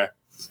everywhere,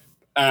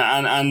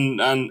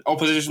 and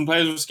opposition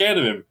players were scared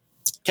of him.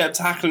 Kept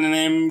tackling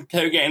him,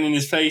 kept getting in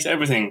his face,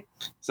 everything.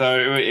 So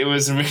it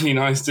was really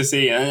nice to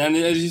see. And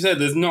as you said,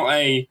 there's not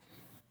a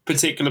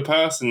particular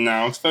person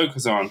now to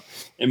focus on.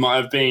 It might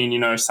have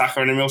been,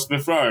 Saka and Emil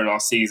Smith-Rowe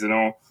last season,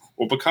 or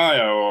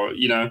Bukayo,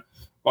 or,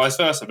 vice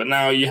versa. But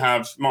now you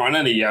have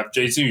Martinelli, you have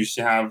Jesus,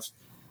 you have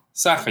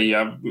Saka, you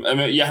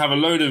have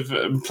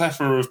a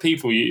plethora of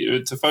people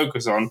to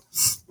focus on,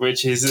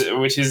 which is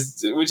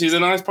a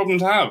nice problem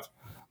to have.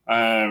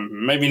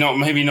 Maybe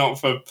not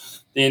for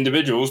the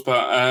individuals,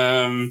 but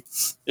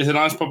it's a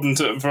nice problem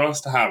for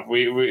us to have.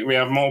 We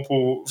have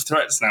multiple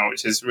threats now,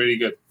 which is really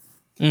good.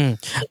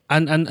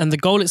 And the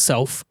goal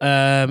itself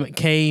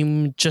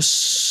came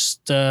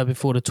just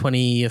before the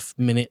 20th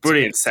minute.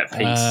 Brilliant set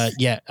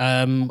piece.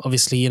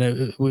 Obviously, you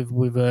know,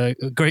 with a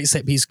great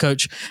set piece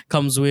coach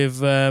comes with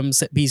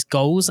set piece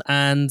goals,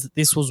 and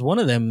this was one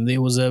of them.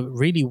 It was a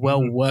really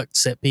well worked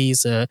set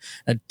piece, a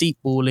deep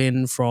ball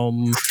in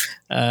from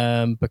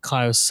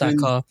Bukayo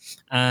Saka,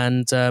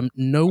 and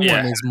no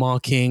one is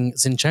marking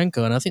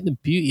Zinchenko. And I think the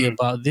beauty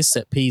about this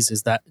set piece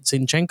is that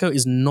Zinchenko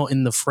is not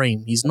in the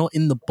frame; he's not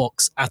in the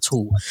box at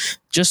all.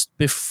 Just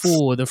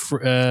before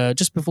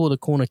the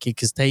corner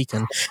kick is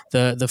taken,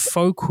 the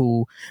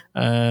focal,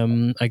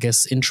 I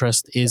guess,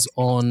 interest is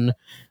on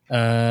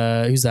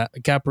who's that?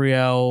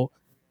 Gabriel,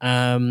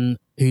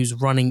 who's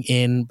running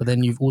in, but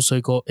then you've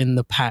also got in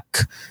the pack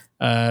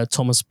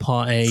Thomas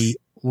Partey,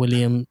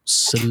 William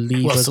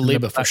Saliba. Well,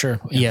 Saliba for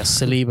sure.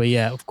 Yes, Saliba,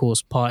 yeah, of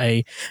course.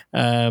 Partey,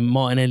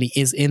 Martinelli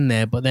is in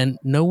there, but then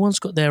no one's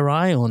got their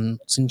eye on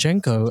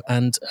Zinchenko,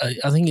 and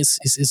I think it's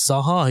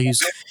Zaha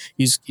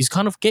who's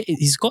kind of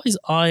he's got his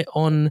eye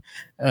on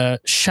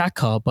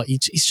Xhaka, but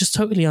he's just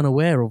totally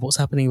unaware of what's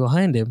happening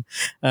behind him.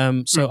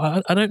 So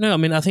I don't know. I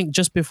mean, I think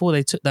just before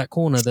they took that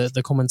corner,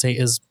 the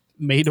commentators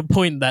made a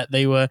point that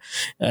they were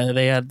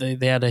they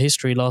had a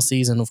history last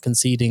season of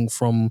conceding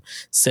from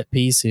set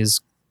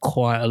pieces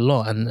quite a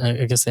lot, and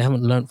I guess they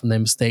haven't learned from their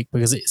mistake,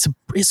 because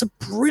it's a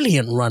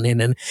brilliant run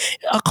in, and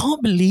I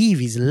can't believe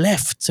he's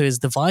left to his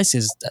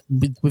devices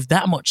with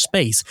that much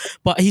space.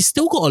 But he's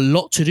still got a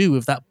lot to do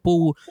with that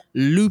ball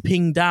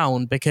looping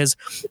down, because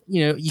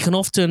you know you can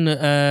often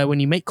when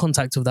you make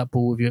contact with that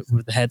ball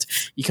with the head,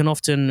 you can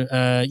often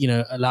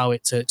allow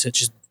it to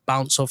just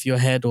bounce off your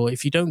head, or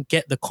if you don't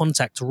get the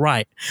contact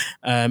right,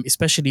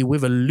 especially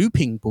with a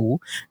looping ball,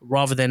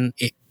 rather than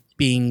it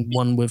being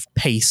one with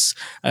pace,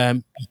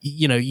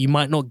 you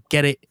might not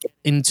get it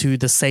into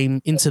the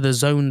zone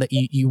that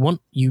you want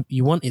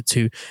it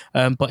to.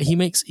 But he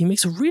makes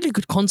a really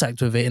good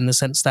contact with it, in the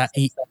sense that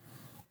he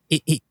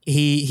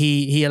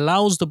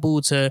allows the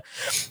ball to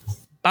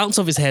bounce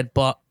off his head,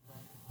 but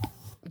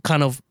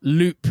kind of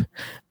loop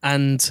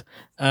and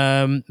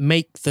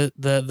make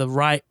the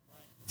right.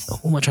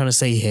 What am I trying to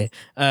say here?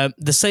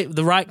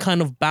 The right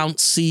kind of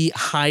bouncy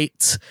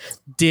height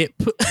dip.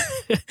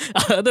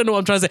 I don't know what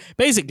I'm trying to say.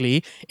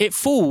 Basically, it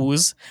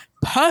falls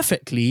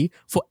perfectly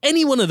for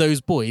any one of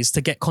those boys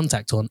to get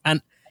contact on.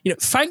 And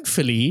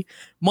thankfully,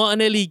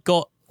 Martinelli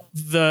got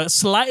the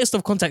slightest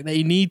of contact that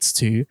he needs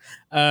to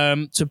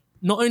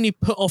not only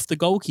put off the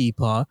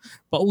goalkeeper,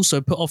 but also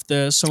put off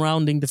the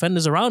surrounding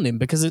defenders around him,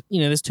 because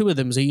there's two of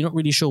them, so you're not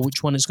really sure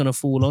which one it's going to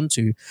fall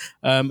onto.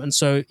 And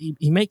so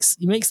he makes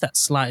that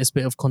slightest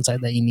bit of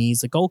contact that he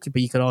needs. The goalkeeper,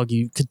 you could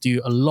argue, could do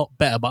a lot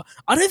better, but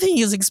I don't think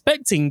he was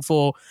expecting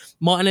for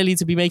Martinelli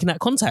to be making that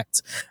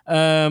contact.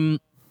 And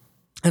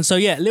so,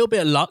 yeah, a little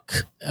bit of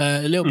luck,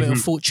 a little bit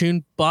of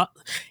fortune, but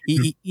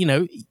you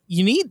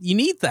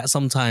need that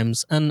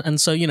sometimes.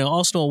 And so,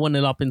 Arsenal are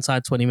 1-0 up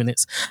inside 20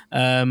 minutes,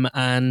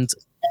 and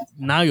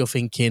now you're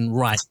thinking,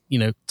 right,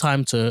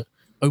 time to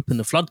open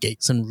the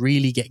floodgates and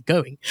really get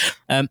going.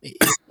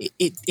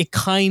 It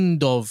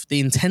kind of, the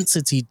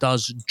intensity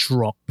does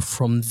drop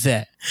from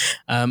there.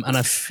 And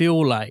I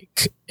feel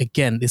like,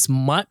 again, this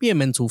might be a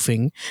mental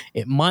thing.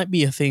 It might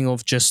be a thing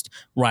of just,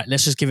 right,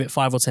 let's just give it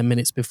 5 or 10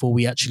 minutes before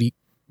we actually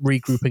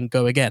regroup and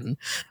go again.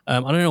 I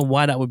don't know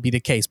why that would be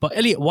the case, but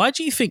Elliot, why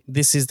do you think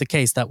this is the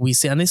case that we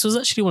see? And this was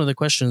actually one of the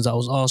questions that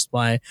was asked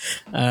by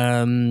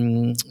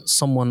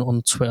someone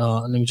on Twitter.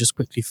 Let me just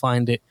quickly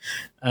find it.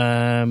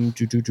 By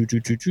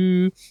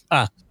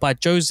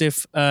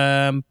Joseph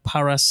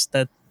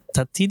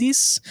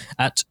Parastatidis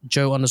at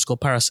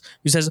Joe_Paras,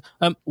 who says,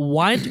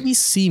 why do we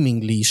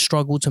seemingly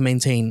struggle to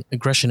maintain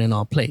aggression in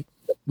our play?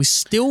 We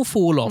still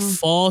fall off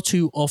far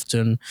too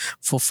often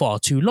for far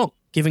too long,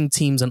 giving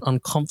teams an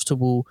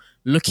uncomfortable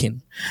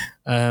look-in.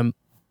 So,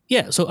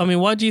 I mean,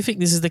 why do you think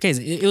this is the case?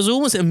 It was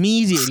almost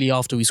immediately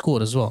after we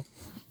scored as well.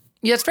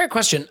 Yeah, it's a fair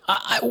question.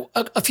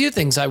 A few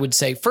things I would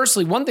say.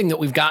 Firstly, one thing that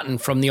we've gotten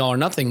from the All or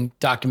Nothing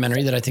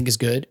documentary that I think is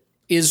good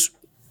is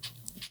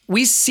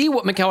we see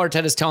what Mikel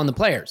Arteta is telling the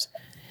players.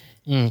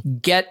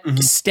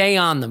 Stay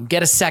on them,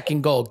 get a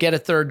second goal, get a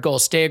third goal,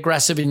 stay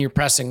aggressive in your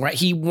pressing, right?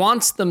 He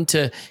wants them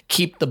to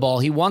keep the ball.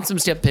 He wants them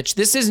to step pitch.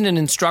 This isn't an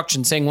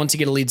instruction saying once you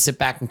get a lead, sit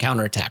back and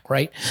counterattack,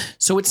 right?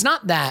 So it's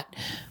not that.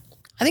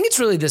 I think it's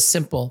really this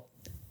simple.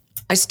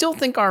 I still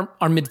think our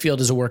midfield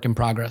is a work in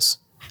progress.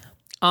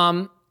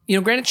 Granit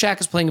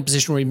Xhaka is playing a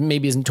position where he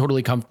maybe isn't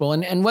totally comfortable.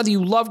 And whether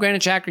you love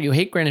Granit Xhaka or you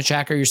hate Granit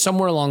Xhaka, or you're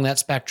somewhere along that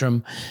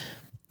spectrum,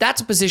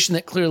 that's a position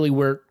that clearly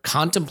we're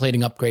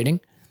contemplating upgrading.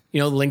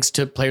 Links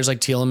to players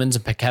like Tielemans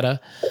and Paqueta.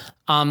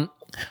 I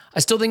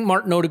still think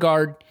Martin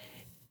Odegaard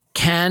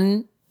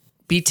can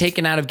be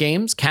taken out of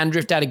games, can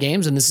drift out of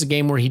games, and this is a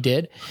game where he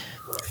did.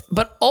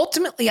 But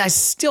ultimately, I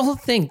still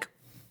think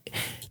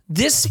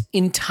this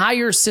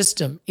entire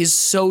system is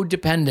so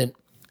dependent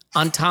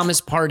on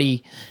Thomas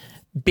Partey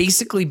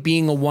basically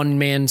being a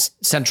one-man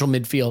central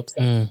midfield,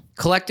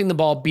 collecting the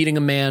ball, beating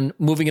a man,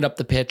 moving it up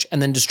the pitch,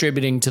 and then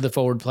distributing to the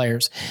forward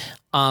players.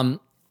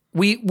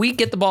 We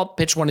get the ball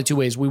pitched one of two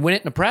ways. We win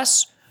it in a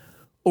press,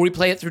 or we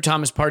play it through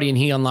Thomas Partey and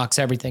he unlocks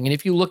everything. And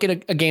if you look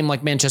at a game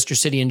like Manchester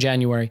City in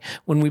January,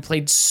 when we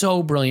played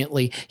so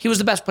brilliantly, he was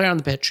the best player on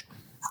the pitch.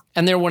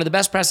 And they're one of the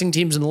best pressing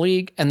teams in the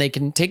league, and they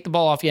can take the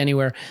ball off you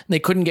anywhere. And they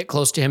couldn't get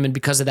close to him, and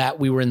because of that,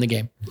 we were in the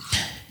game.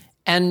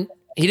 And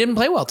he didn't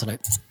play well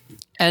tonight.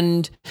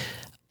 And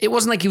it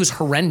wasn't like he was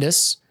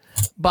horrendous,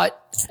 but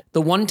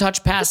the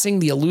one-touch passing,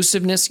 the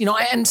elusiveness,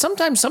 and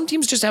sometimes some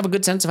teams just have a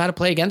good sense of how to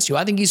play against you.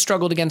 I think he's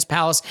struggled against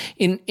Palace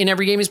in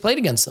every game he's played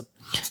against them.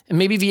 And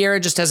maybe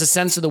Vieira just has a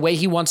sense of the way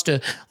he wants to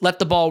let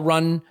the ball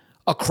run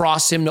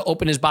across him to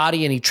open his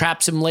body, and he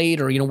traps him late,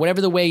 or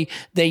whatever the way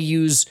they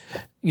use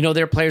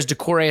their players.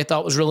 Decore, I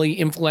thought, was really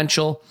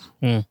influential.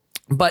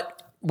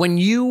 But when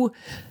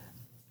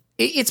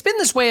it's been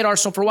this way at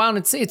Arsenal for a while, and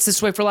it's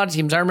this way for a lot of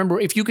teams. I remember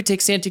if you could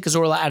take Santi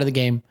Cazorla out of the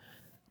game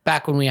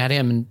back when we had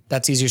him, and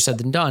that's easier said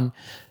than done,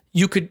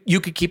 you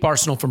could keep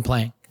Arsenal from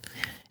playing.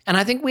 And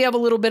I think we have a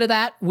little bit of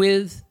that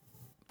with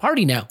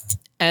Partey now.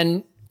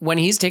 And when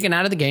he's taken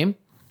out of the game,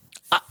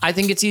 I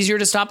think it's easier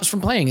to stop us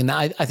from playing. And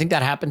I think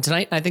that happened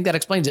tonight, and I think that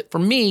explains it. For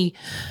me,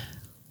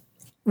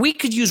 we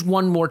could use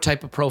one more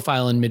type of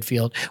profile in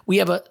midfield. We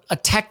have a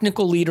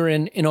technical leader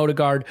in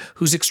Odegaard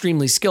who's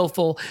extremely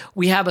skillful.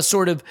 We have a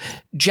sort of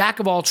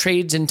jack of all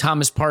trades in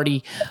Thomas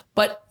Partey.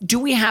 But do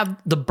we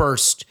have the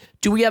burst?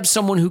 Do we have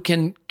someone who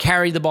can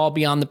carry the ball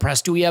beyond the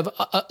press? Do we have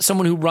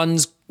someone who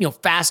runs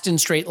fast in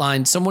straight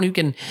lines? Someone who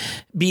can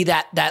be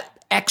that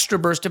extra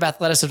burst of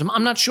athleticism?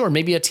 I'm not sure.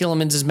 Maybe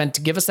Tielemans is meant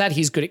to give us that.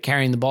 He's good at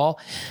carrying the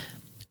ball.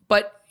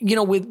 But,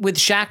 with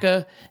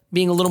Xhaka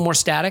being a little more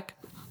static,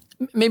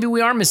 maybe we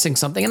are missing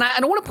something. And I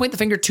don't want to point the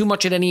finger too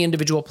much at any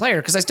individual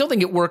player, because I still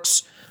think it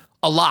works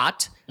a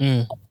lot.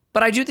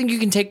 But I do think you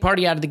can take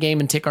Partey out of the game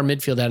and take our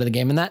midfield out of the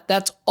game. And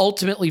that's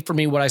ultimately, for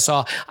me, what I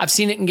saw. I've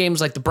seen it in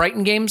games like the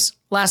Brighton games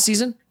last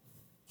season,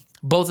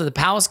 both of the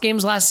Palace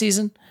games last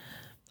season.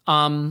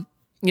 And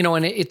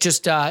it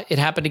just it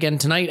happened again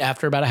tonight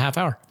after about a half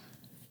hour.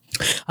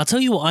 I'll tell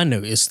you what I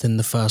noticed in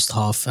the first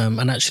half,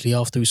 and actually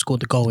after we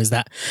scored the goal, is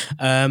that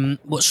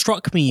what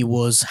struck me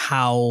was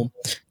how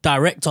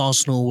direct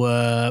Arsenal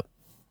were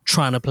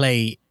trying to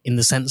play, in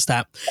the sense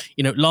that,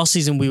 last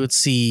season we would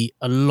see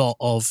a lot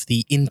of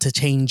the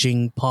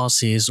interchanging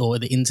passes or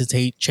the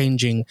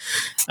interchanging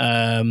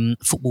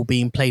football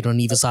being played on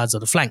either sides of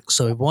the flank.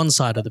 So if one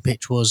side of the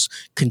pitch was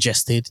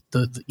congested,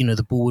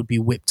 the ball would be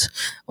whipped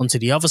onto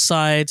the other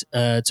side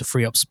to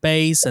free up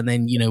space, and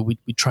then we'd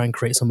try and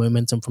create some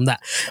momentum from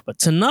that. But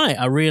tonight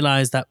I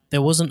realized that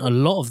there wasn't a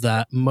lot of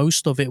that.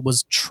 Most of it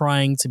was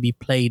trying to be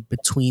played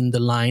between the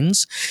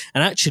lines,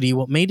 and actually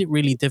what made it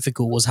really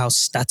difficult was how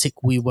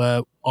static we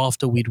were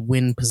after we'd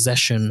win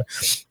possession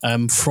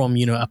from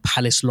a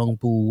Palace long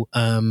ball,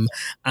 and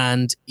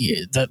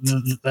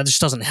that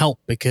just doesn't help,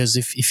 because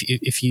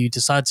if you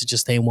decide to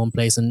just stay in one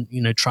place and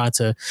try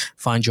to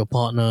find your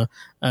partner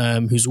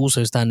who's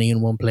also standing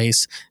in one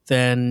place,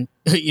 then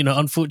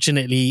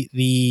unfortunately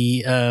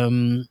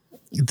the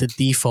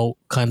default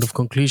kind of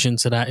conclusion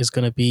to that is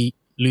going to be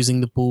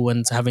losing the ball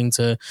and having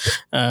to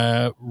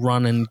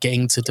run and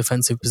getting to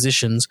defensive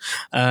positions.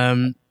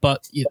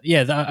 But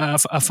yeah,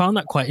 I found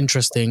that quite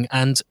interesting,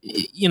 and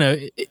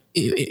it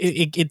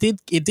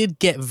did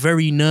get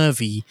very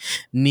nervy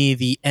near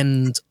the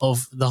end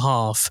of the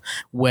half,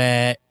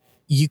 where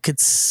you could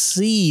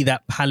see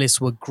that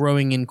Palace were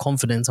growing in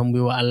confidence, and we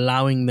were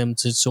allowing them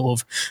to sort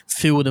of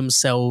feel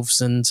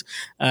themselves and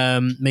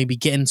maybe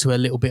get into a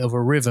little bit of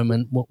a rhythm.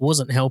 And what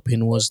wasn't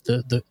helping was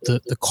the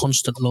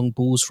constant long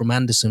balls from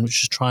Anderson,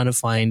 which was trying to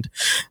find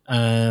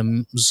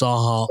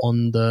Zaha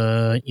on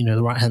the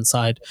the right hand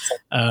side.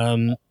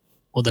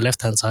 Or the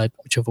left hand side,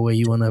 whichever way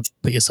you want to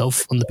put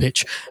yourself on the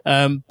pitch.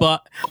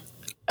 But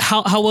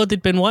how well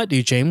did Ben White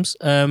do, James?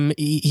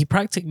 He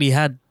practically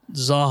had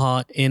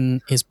Zaha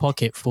in his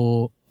pocket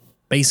for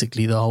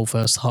basically the whole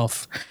first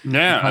half.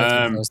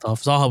 Yeah. First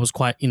half. Zaha was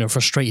quite,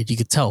 frustrated. You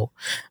could tell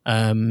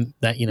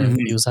that,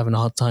 he was having a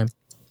hard time.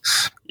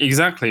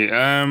 Exactly.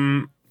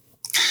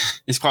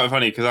 It's quite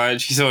funny because I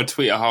actually saw a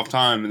tweet at half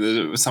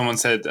time. Someone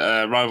said,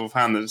 a rival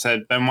fan that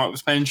said Ben White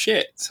was playing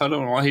shit. So I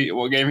don't know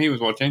what game he was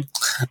watching.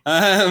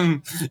 I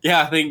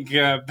think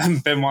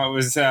Ben White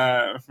was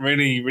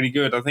really, really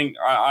good. I think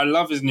I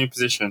love his new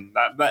position,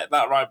 that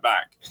right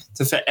back,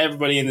 to fit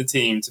everybody in the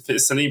team, to fit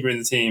Saliba in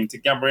the team, to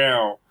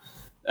Gabriel,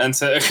 and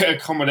to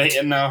accommodate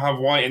and now have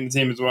White in the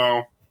team as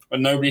well.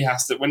 When nobody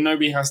has to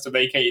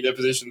vacate their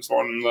positions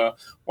for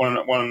one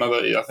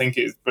another, I think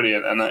it's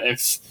brilliant. And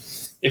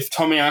if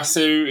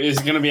Tomiyasu is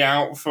going to be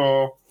out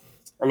for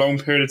a long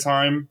period of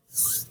time,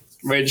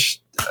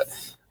 which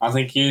I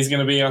think he is going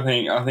to be, I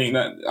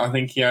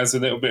think he has a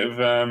little bit of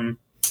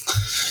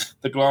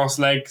the glass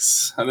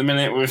legs at the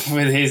minute with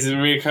his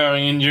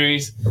reoccurring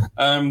injuries.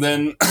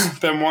 Then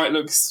Ben White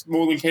looks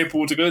more than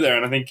capable to go there,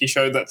 and I think he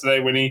showed that today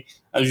when he,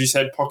 as you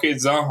said, pocketed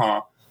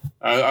Zaha.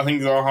 I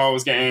think Zaha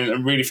was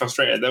getting really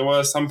frustrated. There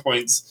were some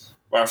points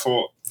where I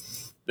thought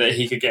that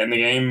he could get in the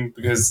game,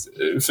 because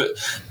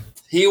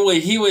he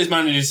always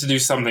manages to do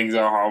something,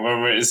 Zaha,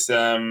 whether it's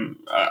a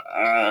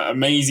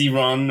mazy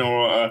run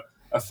or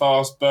a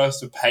fast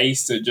burst of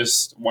pace that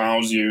just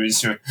wows you.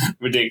 It's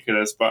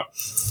ridiculous. But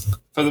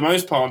for the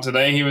most part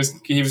today, he was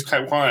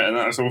kept quiet, and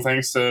that's all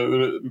thanks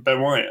to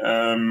Ben White,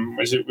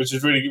 which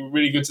is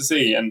really good to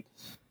see, and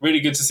really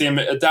good to see him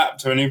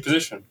adapt to a new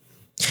position.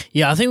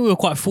 Yeah, I think we were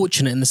quite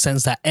fortunate in the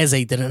sense that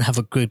Eze didn't have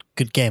a good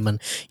game. And,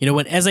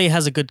 when Eze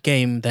has a good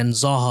game, then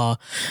Zaha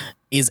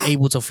is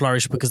able to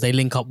flourish because they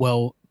link up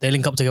well. They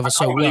link up together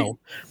so well.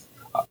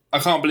 I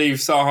can't believe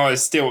Zaha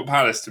is still at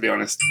Palace, to be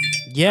honest.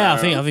 Yeah, I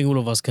think all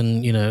of us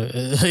can,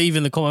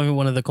 even I think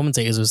one of the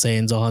commentators was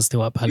saying Zaha's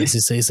still at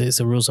Palace. It's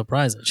a real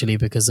surprise, actually,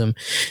 because,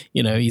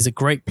 he's a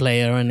great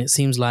player and it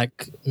seems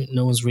like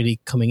no one's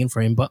really coming in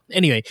for him. But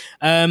anyway,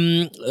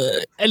 Elliot,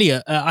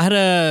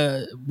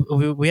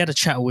 we had a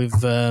chat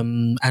with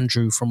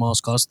Andrew from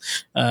Arscast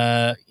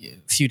a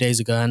few days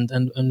ago,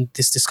 and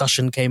this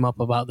discussion came up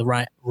about the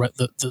right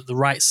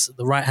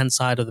hand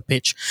side of the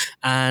pitch,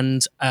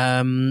 and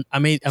I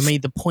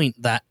made the point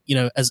that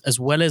as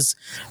well as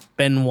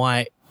Ben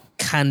White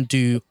can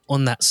do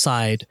on that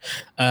side,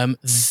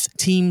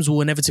 teams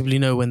will inevitably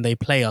know when they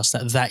play us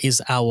that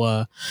is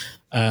our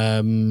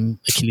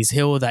Achilles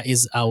heel, that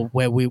is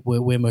where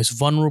we're most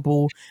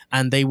vulnerable,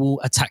 and they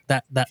will attack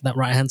that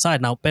right hand side.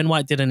 Now Ben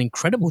White did an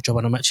incredible job,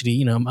 and I'm actually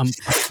I'm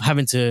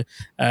having to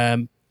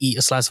eat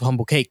a slice of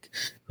humble cake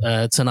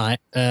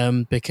tonight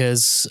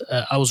because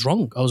I was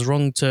wrong. I was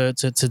wrong to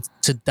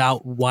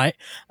doubt White.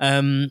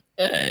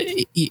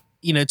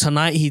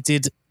 Tonight he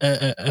did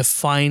a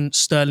fine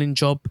sterling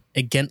job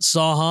against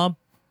Zaha,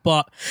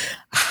 but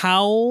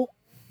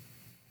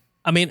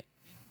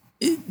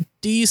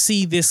do you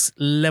see this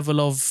level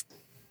of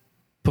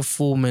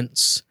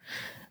performance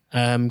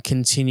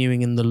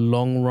continuing in the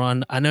long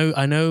run? I know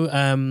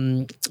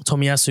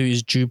Tomiyasu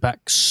is due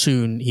back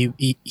soon.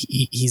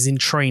 He's in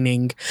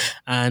training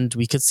and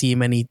we could see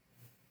him any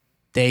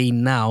day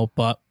now,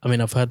 but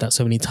I've heard that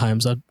so many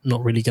times, I'm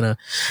not really gonna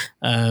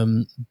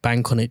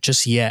bank on it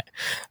just yet.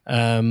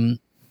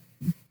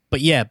 But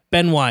yeah,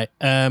 Ben White,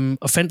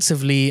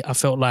 offensively I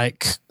felt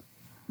like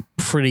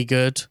pretty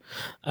good.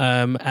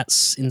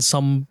 In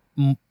some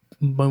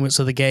moments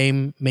of the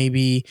game,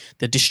 maybe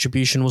the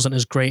distribution wasn't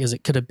as great as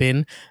it could have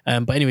been,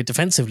 but anyway,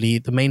 defensively,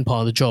 the main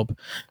part of the job,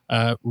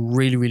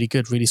 really, really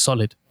good, really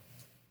solid.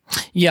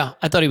 Yeah,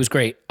 I thought he was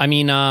great.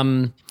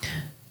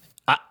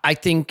 I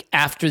think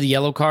after the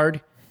yellow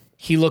card,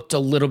 he looked a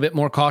little bit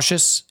more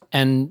cautious,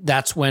 and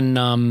that's when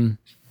I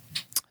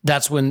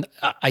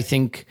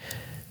think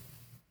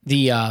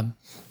the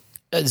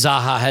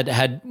Zaha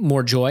had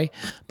more joy.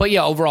 But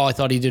yeah, overall, I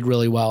thought he did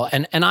really well,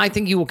 and I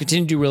think he will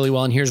continue to do really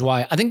well. And here's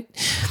why: I think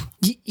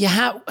you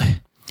have.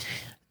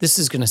 This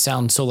is going to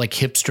sound so like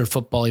hipster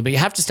football-y, but you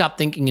have to stop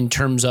thinking in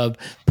terms of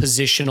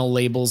positional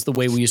labels the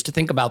way we used to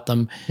think about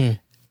them.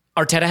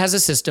 Arteta has a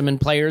system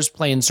and players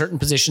play in certain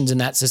positions in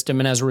that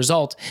system. And as a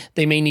result,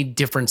 they may need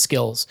different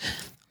skills.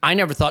 I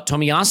never thought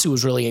Tomiyasu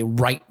was really a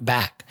right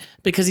back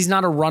because he's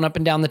not a run up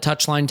and down the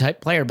touchline type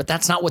player, but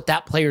that's not what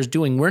that player is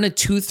doing. We're in a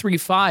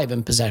 2-3-5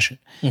 in possession.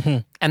 Mm-hmm.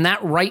 And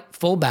that right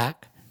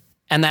fullback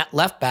and that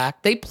left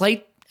back, they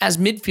play as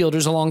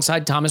midfielders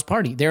alongside Thomas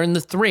Partey. They're in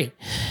the 3.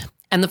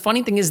 And the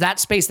funny thing is that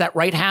space, that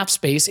right half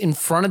space in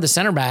front of the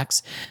center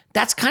backs,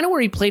 that's kind of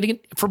where he played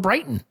for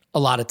Brighton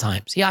a lot of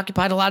times. He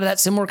occupied a lot of that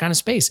similar kind of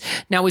space.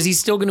 Now, is he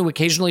still going to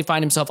occasionally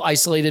find himself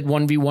isolated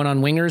 1v1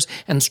 on wingers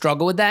and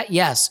struggle with that?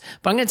 Yes.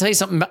 But I'm going to tell you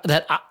something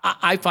that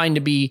I find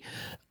to be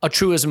a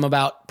truism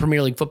about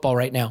Premier League football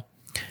right now.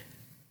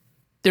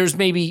 There's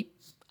maybe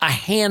a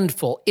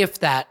handful, if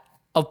that,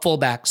 of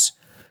fullbacks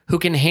who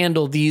can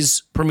handle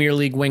these Premier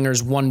League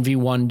wingers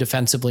 1v1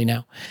 defensively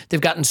now. They've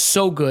gotten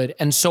so good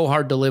and so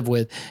hard to live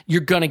with.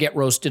 You're going to get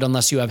roasted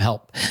unless you have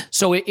help.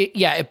 So,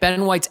 if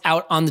Ben White's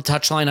out on the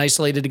touchline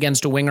isolated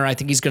against a winger, I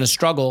think he's going to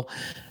struggle.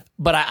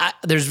 But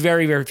there's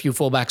very, very few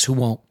fullbacks who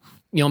won't.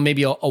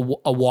 Maybe a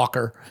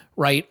Walker,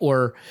 right?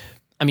 Or,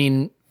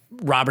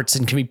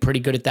 Robertson can be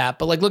pretty good at that.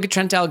 But look at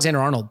Trent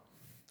Alexander-Arnold.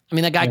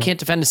 That guy can't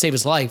defend to save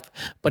his life,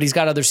 but he's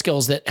got other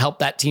skills that help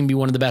that team be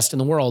one of the best in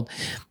the world.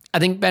 I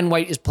think Ben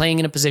White is playing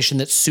in a position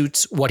that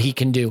suits what he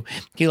can do.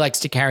 He likes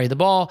to carry the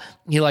ball.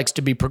 He likes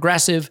to be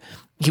progressive.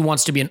 He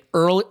wants to be an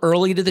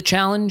early to the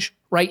challenge,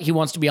 right? He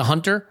wants to be a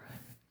hunter,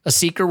 a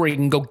seeker where he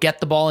can go get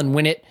the ball and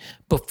win it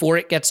before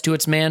it gets to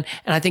its man.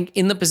 And I think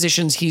in the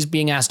positions he's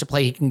being asked to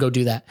play, he can go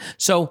do that.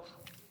 So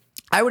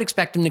I would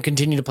expect him to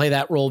continue to play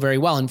that role very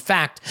well. In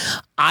fact,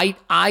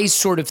 I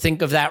sort of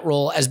think of that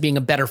role as being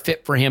a better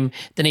fit for him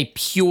than a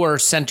pure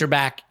center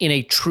back in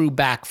a true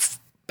back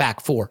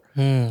four.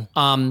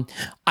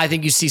 I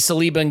think you see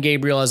Saliba and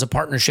Gabriel as a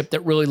partnership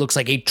that really looks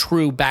like a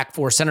true back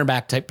four center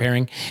back type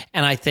pairing.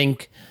 And I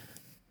think,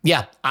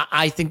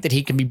 I think that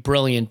he can be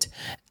brilliant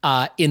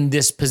in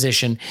this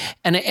position.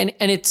 And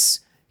it's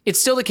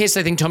still the case.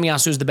 I think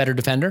Tomiyasu is the better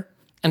defender,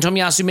 and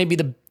Tomiyasu may be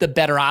the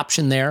better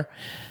option there,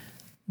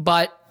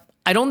 but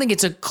I don't think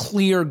it's a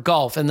clear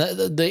gulf. And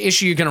the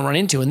issue you're going to run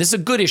into, and this is a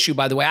good issue,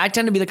 by the way, I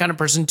tend to be the kind of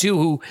person too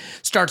who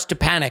starts to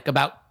panic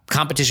about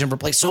competition for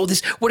place. So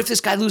what if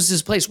this guy loses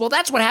his place? Well,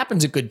 that's what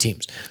happens at good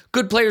teams.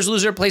 Good players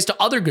lose their place to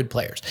other good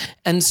players.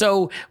 And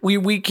so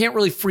we can't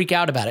really freak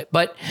out about it.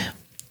 But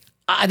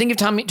I think if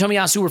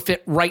Tomiyasu were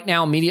fit right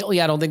now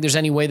immediately, I don't think there's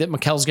any way that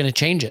Mikel's going to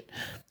change it.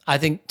 I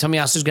think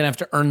Tomiyasu's going to have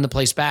to earn the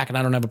place back, and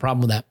I don't have a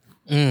problem with that.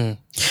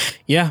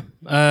 Yeah,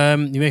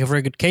 you make a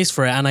very good case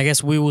for it, and I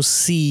guess we will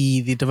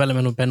see the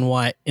development of Ben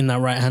White on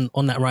that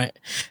right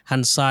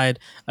hand side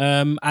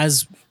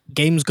as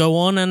games go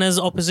on and as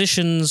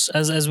oppositions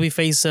as we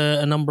face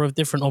a number of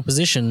different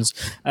oppositions.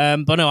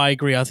 But no, I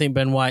agree. I think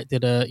Ben White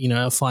did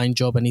a fine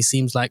job, and he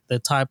seems like the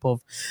type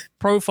of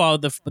profile,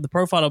 the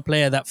profile of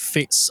player that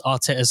fits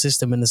Arteta's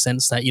system in the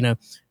sense that,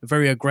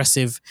 very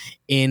aggressive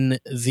in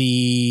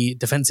the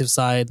defensive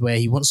side where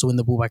he wants to win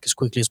the ball back as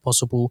quickly as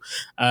possible,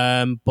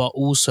 but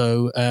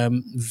also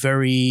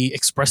very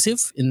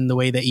expressive in the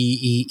way that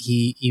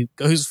he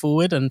goes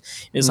forward, and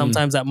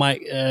sometimes that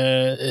might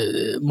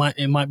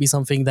be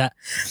something that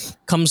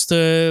comes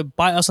to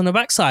bite us on the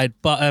backside.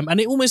 But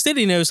and it almost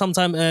did,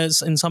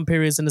 sometimes in some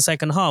periods in the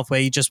second half where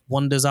he just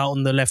wanders out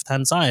on the left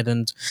hand side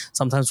and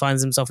sometimes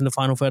finds himself in the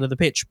final third of the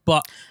pitch.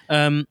 But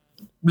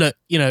look,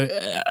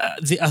 I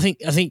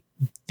think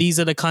these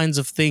are the kinds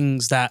of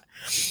things that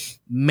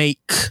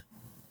make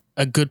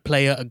a good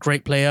player a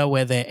great player,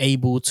 where they're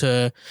able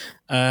to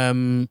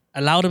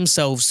allow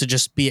themselves to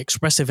just be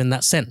expressive in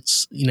that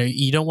sense.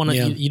 You don't want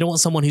you don't want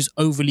someone who's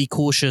overly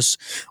cautious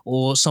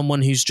or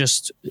someone who's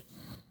just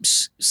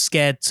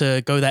scared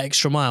to go that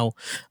extra mile.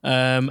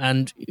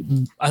 And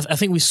I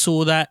think we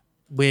saw that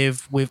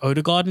with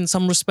Odegaard in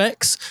some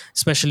respects,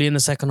 especially in the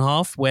second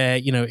half, where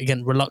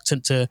again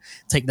reluctant to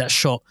take that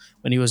shot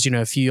when he was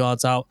a few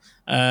yards out,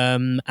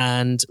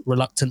 and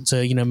reluctant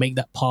to make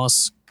that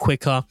pass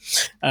quicker.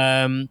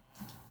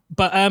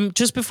 But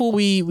just before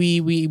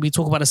we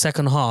talk about the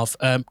second half,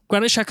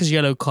 Granit Xhaka's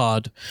yellow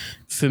card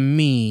for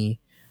me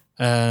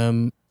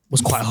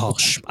was quite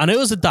harsh. I know it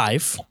was a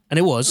dive, and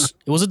it was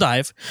a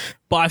dive,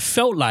 but I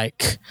felt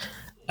like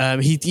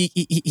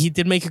he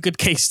did make a good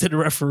case to the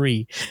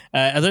referee.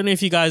 I don't know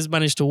if you guys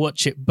managed to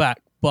watch it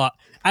back, but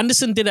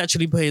Anderson did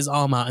actually put his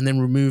arm out and then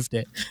removed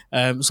it.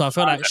 So I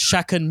felt like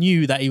Xhaka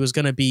knew that he was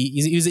going to be.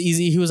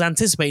 He was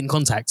anticipating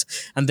contact,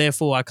 and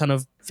therefore I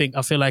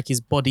feel like his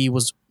body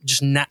was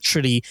just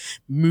naturally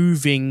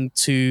moving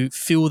to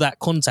feel that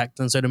contact,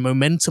 and so the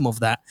momentum of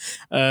that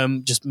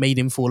just made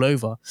him fall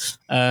over.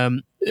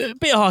 A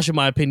bit harsh in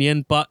my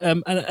opinion, but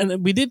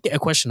and we did get a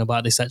question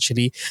about this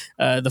actually.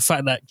 The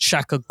fact that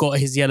Xhaka got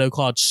his yellow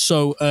card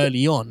so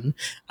early on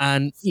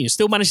and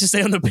still managed to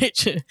stay on the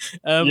pitch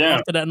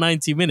after that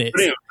 90 minutes.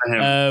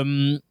 How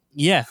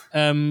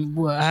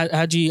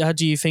do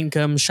you think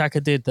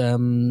Xhaka did,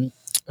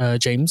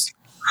 James?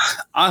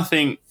 I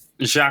think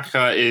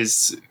Xhaka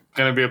is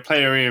going to be a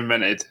player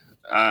reinvented.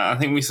 I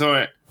think we saw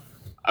it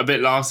a bit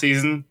last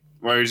season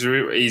where he's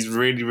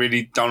really,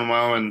 really done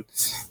well, and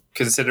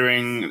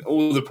considering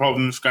all the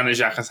problems Granit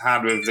Xhaka's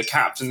had with the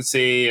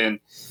captaincy and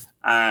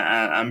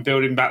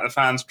building back the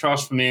fans'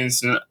 trust from the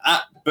incident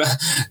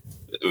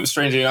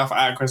strangely enough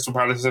at Crystal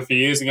Palace a few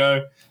years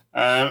ago, or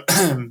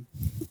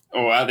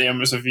at the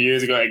Emirates a few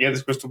years ago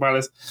against Crystal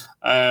Palace,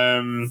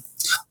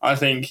 I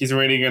think he's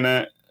really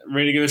gonna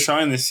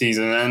shine this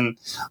season. And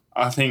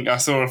I think I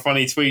saw a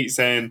funny tweet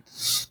saying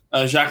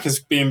Xhaka's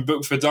being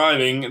booked for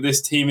diving,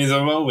 this team is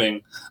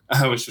evolving,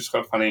 which was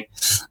quite funny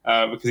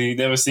because he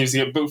never seems to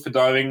get booked for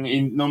diving.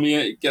 He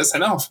normally gets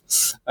sent off,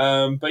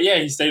 but yeah,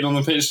 he stayed on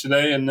the pitch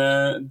today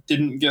and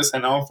didn't get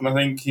sent off, and I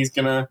think he's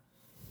gonna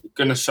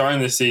shine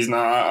this season.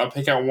 I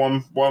pick out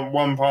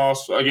one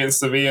pass against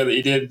Sevilla that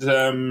he did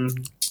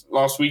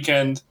last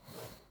weekend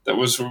that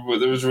was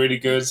really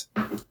good,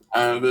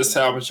 and that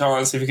set up a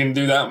chance. If he can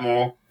do that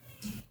more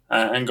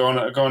and go on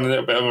a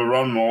little bit of a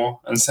run more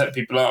and set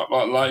people up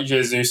like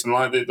Jesus and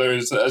like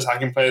those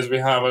attacking players we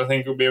have, I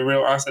think it'll be a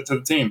real asset to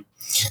the team.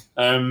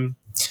 Can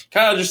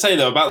I just say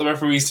though about the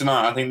referees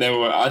tonight?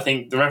 I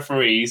think the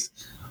referees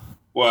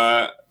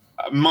were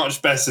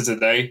much better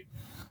today.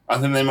 I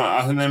think they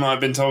might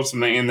have been told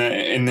something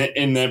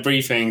in their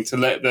briefing to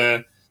let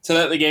the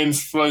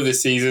games flow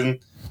this season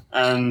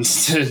and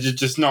to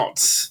just not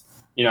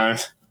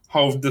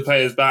hold the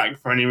players back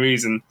for any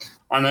reason.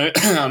 I know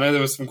there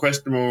was some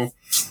questionable,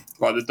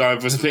 like the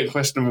dive was a bit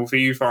questionable for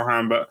you,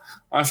 Farhan, but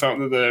I felt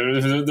that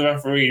the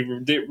referee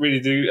did really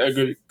do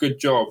a good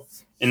job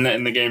in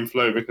letting the game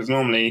flow, because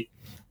normally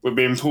we're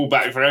being pulled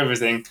back for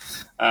everything.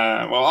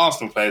 Well,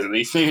 Arsenal players at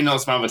least, maybe not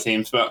some other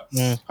teams, but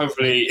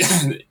hopefully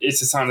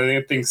it's a sign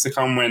of things to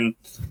come when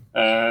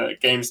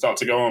games start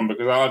to go on,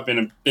 because I've been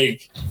a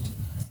big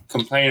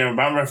complainer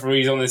about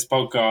referees on this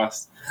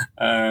podcast.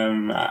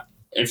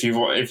 If you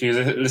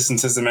listen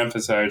to some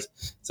episodes,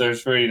 so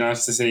it's really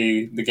nice to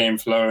see the game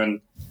flow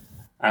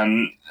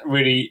and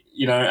really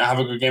have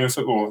a good game of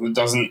football that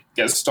doesn't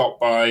get stopped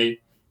by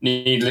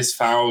needless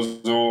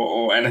fouls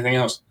or anything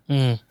else.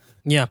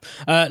 Yeah.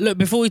 Look,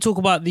 before we talk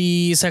about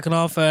the second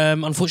half,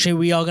 unfortunately,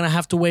 we are going to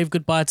have to wave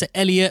goodbye to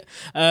Elliot.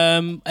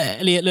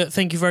 Elliot, look,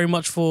 thank you very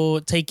much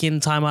for taking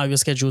time out of your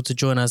schedule to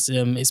join us.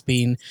 It's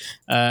been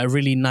a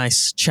really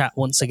nice chat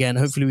once again.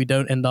 Hopefully, we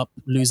don't end up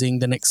losing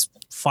the next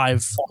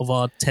 5 of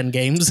our 10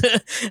 games.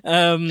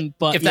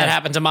 But if that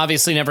happens, I'm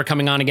obviously never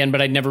coming on again,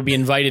 but I'd never be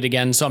invited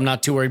again, so I'm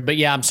not too worried. But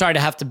yeah, I'm sorry to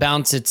have to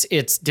bounce.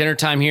 It's dinner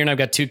time here, and I've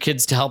got 2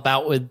 kids to help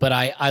out with. But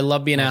I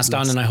love being asked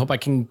on, and I hope I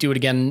can do it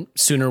again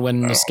sooner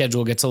when the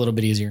schedule gets a little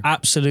bit easier.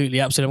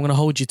 Absolutely. I'm going to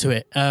hold you to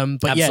it.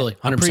 But absolutely, 100%.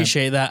 I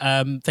appreciate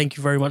that. Thank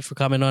you very much for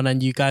coming on,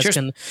 and you guys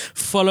can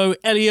follow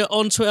Elliot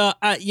on Twitter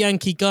at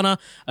Yankee Gunner.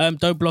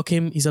 Don't block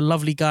him. He's a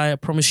lovely guy, I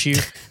promise you.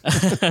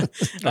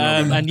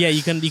 And yeah,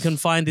 you can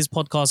find his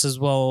podcast as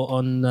well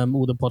on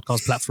all the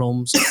podcast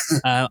platforms.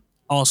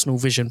 Arsenal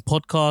Vision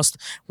podcast,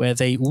 where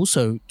they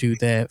also do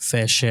their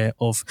fair share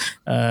of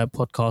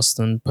podcasts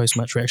and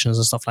post-match reactions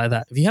and stuff like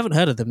that. If you haven't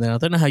heard of them, then I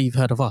don't know how you've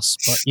heard of us,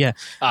 but yeah.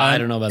 I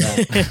don't know about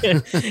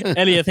that.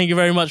 Elliot, thank you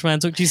very much, man.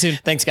 Talk to you soon.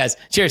 Thanks, guys.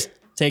 Cheers.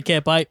 Take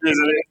care. Bye. Cheers,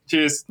 Elliot.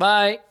 Cheers.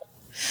 Bye.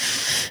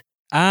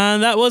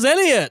 And that was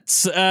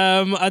Elliot.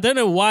 I don't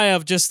know why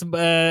I've just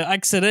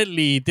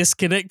accidentally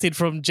disconnected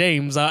from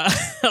James. I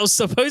was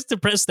supposed to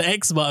press the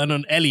X button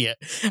on Elliot,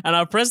 and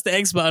I pressed the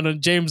X button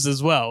on James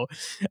as well.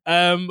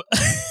 I'm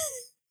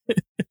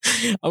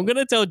going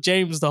to tell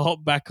James to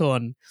hop back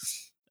on.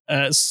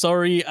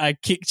 Sorry, I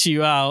kicked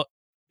you out.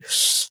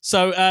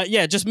 So,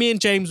 yeah, just me and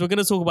James, we're going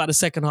to talk about the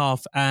second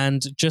half.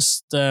 And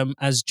just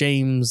as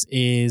James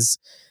is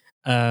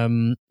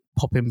popping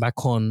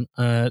back on,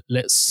 let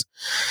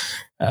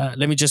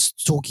me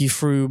just talk you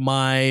through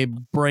my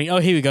brain. Oh,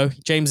 here we go.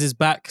 James is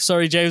back.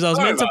 Sorry, James. I was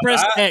meant to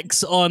press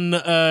X on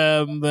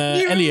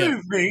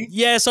Elliot. Me?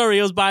 Yeah, sorry,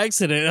 it was by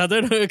accident. I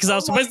don't know because I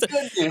was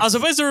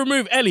supposed to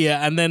remove Elliot,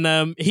 and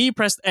then he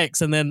pressed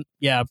X, and then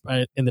I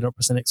ended up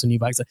pressing X on you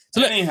by accident.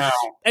 So look, anyhow,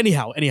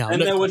 and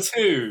look, there were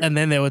 2. and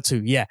then there were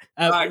 2. Yeah,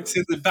 back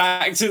to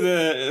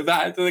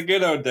the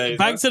good old days.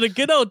 Back to the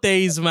good old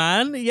days,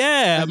 man.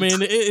 Yeah, I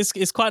mean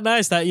it's quite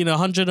nice that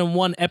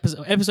 101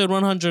 episode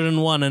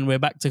 101, and we're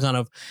back to kind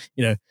of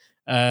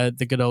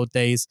the good old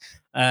days.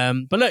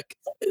 But look,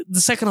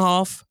 the second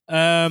half.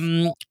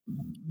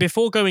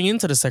 Before going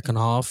into the second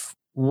half,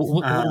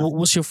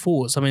 what's your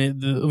thoughts? I mean,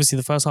 obviously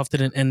the first half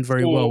didn't end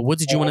very well. What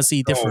did you want to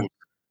see different?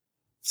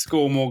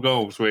 Score more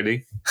goals,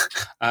 really.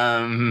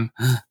 In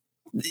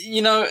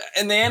the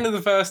end of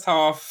the first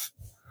half,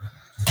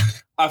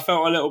 I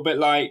felt a little bit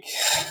like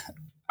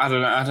I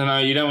don't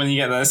know. When you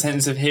get that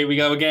sense of here we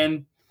go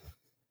again.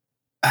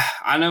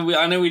 I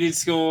know we did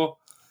score,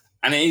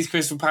 and it is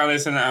Crystal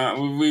Palace,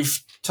 and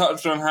we've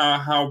touched on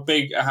how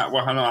big,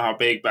 not how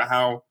big, but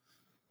how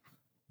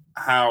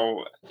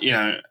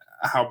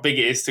big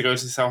it is to go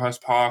to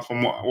Selhurst Park,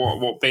 and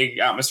what big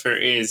atmosphere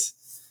it is.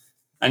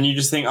 And you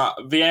just think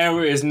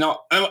Vieira is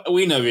not.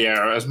 We know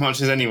Vieira as much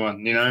as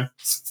anyone,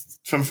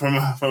 from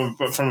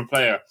a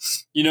player.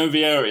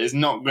 Vieira is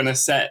not going to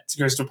set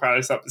Crystal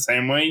Palace up the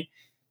same way.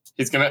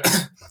 He's gonna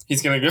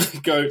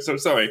go. So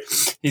sorry,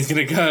 he's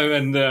gonna go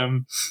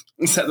and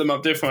set them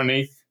up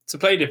differently to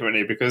play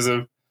differently because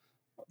of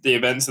the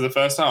events of the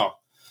first half.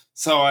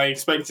 So I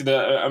expected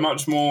a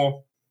much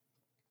more,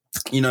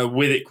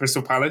 with it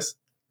Crystal Palace,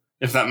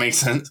 if that makes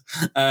sense.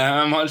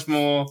 A much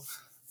more,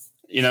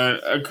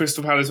 a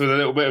Crystal Palace with a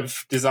little bit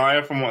of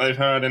desire from what they've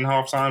heard in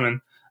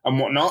halftime and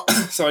whatnot.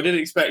 So I did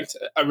expect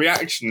a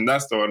reaction.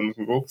 That's the word I'm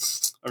looking for.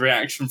 A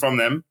reaction from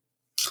them.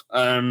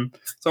 So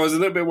I was a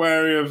little bit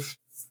wary of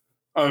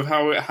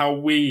how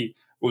we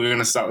were going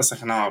to start the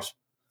second half.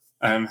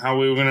 How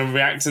we were going to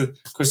react to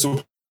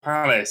Crystal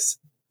Palace,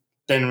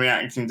 then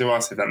reacting to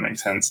us, if that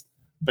makes sense,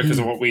 because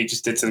of what we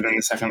just did to them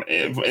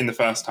in the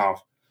first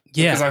half.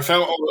 Yeah, because I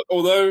felt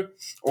although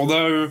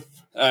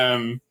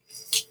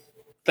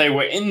they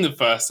were in the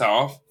first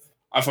half,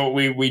 I thought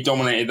we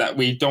dominated that.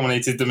 We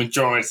dominated the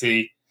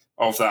majority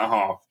of that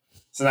half.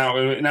 So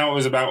now it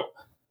was about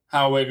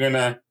how we're going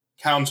to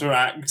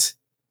counteract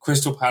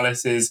Crystal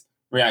Palace's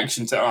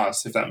reaction to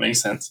us, if that makes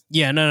sense.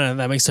 Yeah, no,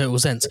 that makes total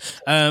sense.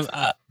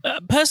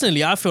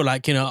 Personally, I feel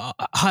like,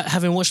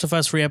 having watched the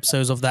first 3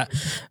 episodes of that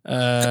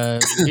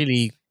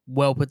really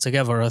well put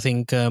together, I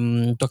think,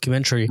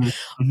 documentary,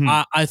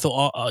 I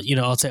thought,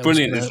 Arteta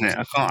brilliant, isn't it?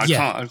 I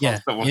can't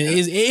stop watching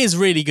it. It is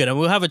really good, and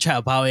we'll have a chat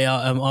about it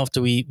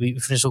after we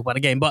finish talking about the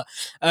game. But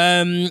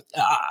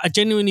I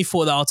genuinely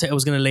thought that Arteta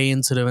was going to lay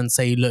into them and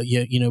say, look,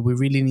 we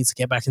really need to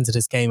get back into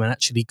this game and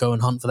actually go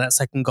and hunt for that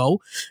second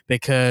goal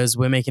because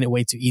we're making it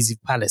way too easy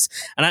for Palace.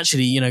 And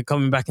actually,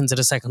 coming back into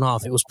the second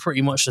half, it was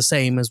pretty much the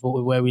same as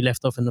where we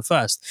left off in the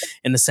first,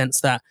 in the sense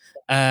that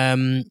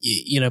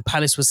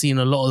Palace was seeing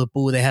a lot of the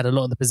ball. They had a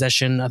lot of the possession.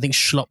 I think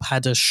Schlopp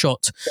had a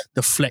shot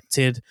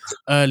deflected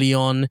early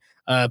on.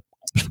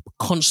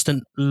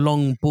 Constant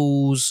long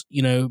balls,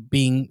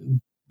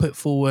 being put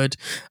forward.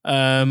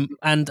 And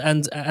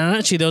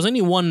actually, there was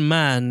only one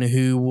man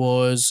who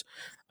was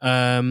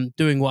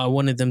doing what I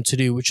wanted them to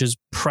do, which is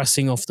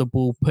pressing off the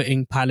ball,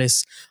 putting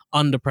Palace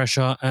under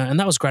pressure. And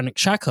that was Granit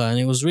Xhaka. And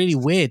it was really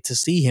weird to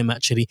see him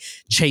actually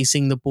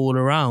chasing the ball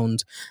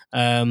around,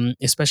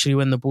 especially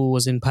when the ball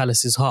was in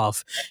Palace's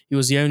half. He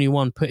was the only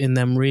one putting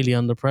them really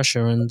under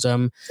pressure. And,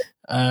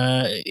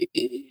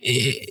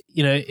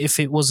 if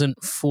it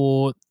wasn't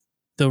for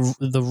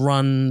the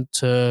run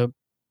to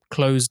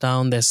close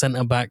down their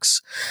centre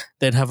backs,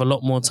 they'd have a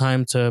lot more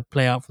time to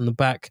play out from the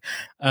back.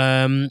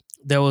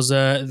 There was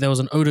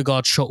an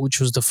Odegaard shot which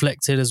was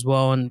deflected as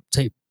well and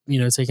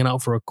taken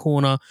out for a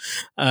corner.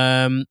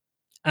 And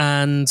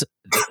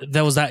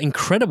there was that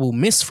incredible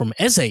miss from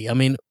Eze. I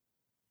mean,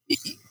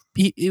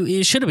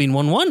 it should have been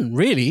 1-1,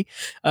 really.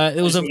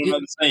 It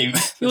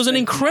was an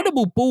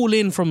incredible ball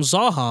in from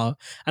Zaha.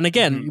 And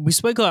again, we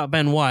spoke about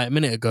Ben White a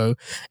minute ago.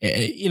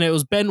 It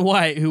was Ben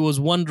White who was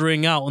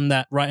wandering out on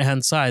that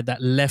right-hand side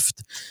that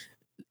left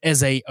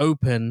Eze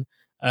open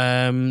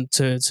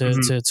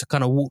to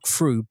kind of walk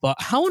through. But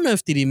how on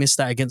earth did he miss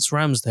that against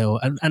Ramsdale?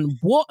 And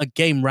what a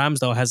game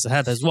Ramsdale has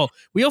had as well.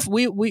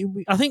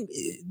 I think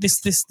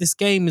this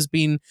game has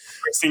been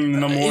the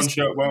number one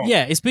shot. Well,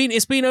 yeah,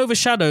 it's been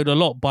overshadowed a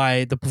lot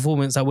by the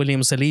performance that William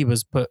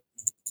Saliba's put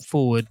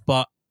forward.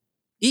 But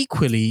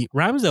equally,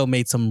 Ramsdale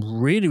made some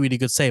really, really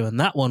good save, and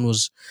that one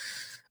was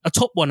a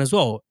top one as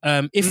well.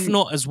 If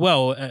not as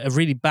well, a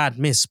really bad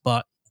miss,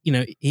 but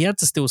he had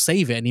to still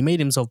save it, and he made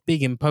himself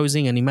big,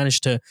 imposing, and he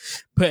managed to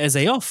put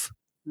Eze off.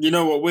 You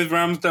know what? With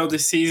Ramsdale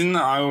this season,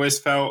 I always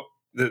felt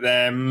that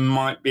there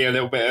might be a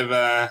little bit of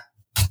a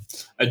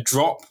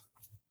drop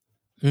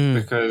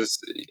because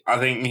I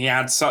think he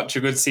had such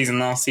a good season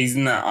last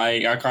season that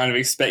I kind of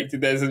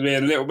expected there to be a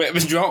little bit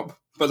of a drop.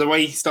 But the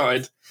way he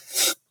started,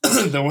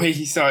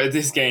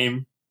 this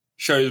game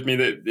shows me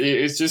that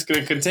it's just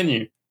going to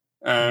continue.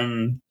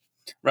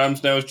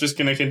 Ramsdale is just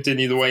going to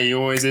continue the way he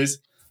always is.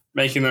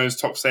 Making those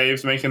top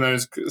saves, making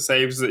those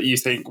saves that you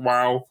think,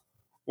 wow,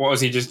 what has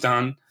he just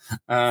done?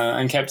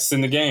 And kept us in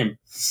the game.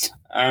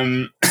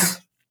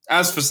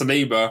 As for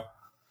Saliba,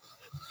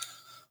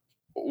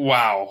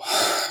 wow,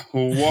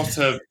 what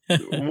a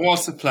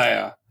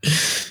player!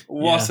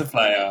 What a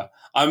player!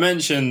 I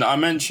mentioned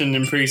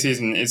in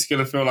preseason, it's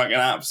going to feel like an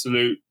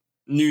absolute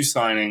new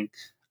signing,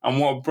 and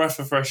what a breath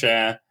of fresh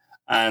air.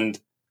 And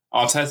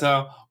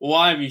Arteta,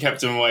 why have you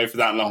kept him away for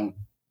that long?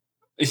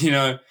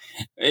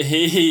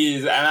 He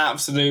is an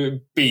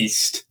absolute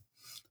beast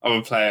of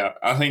a player.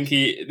 I think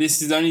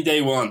this is only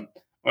day one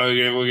where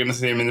we're going to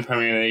see him in the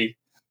Premier League.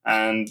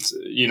 And,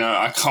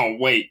 I can't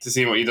wait to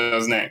see what he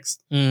does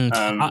next.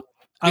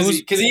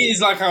 Because he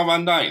is like our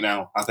Van Dijk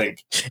now, I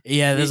think.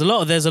 Yeah, there's a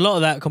lot of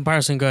that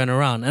comparison going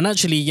around. And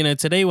actually,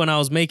 today when I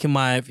was making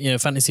my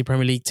fantasy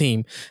Premier League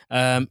team,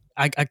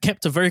 I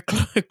kept a very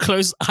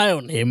close eye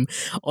on him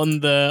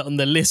on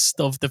the list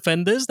of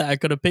defenders that I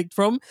could have picked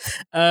from.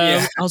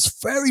 I was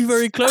very,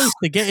 very close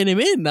to getting him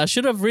in. I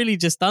should have really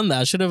just done that.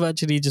 I should have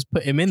actually just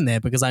put him in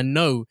there because I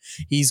know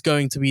he's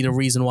going to be the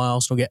reason why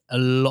Arsenal get a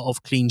lot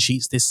of clean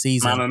sheets this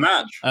season. Man of the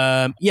match.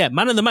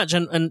 Man of the match,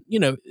 and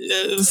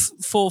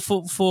for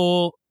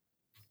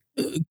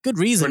good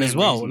reason as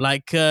well.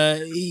 Like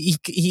he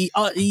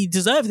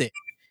deserved it.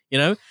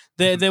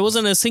 There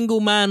wasn't a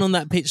single man on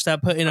that pitch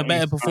that put in a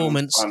better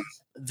performance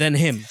than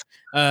him.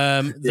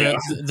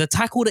 The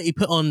tackle that he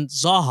put on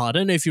Zaha, I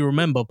don't know if you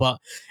remember, but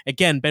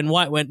again, Ben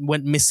White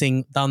went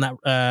missing down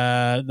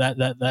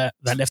that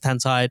left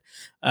hand side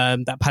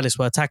that Palace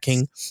were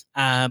attacking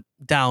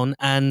down,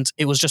 and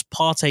it was just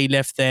Partey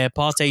left there.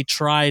 Partey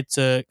tried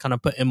to kind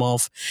of put him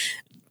off,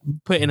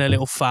 put in a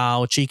little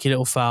foul, cheeky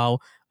little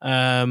foul.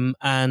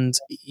 And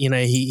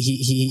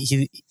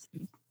he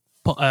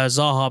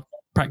Zaha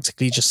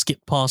practically just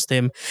skipped past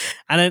him,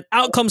 and then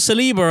out comes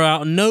Saliba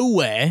out of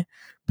nowhere,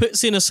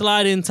 puts in a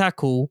sliding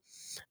tackle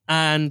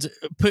and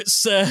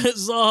puts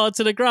Zaha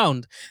to the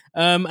ground.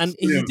 And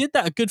he did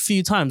that a good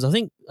few times. I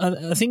think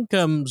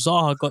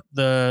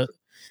Zaha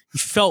he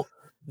felt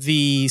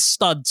the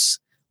studs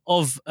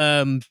of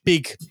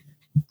big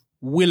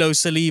Willow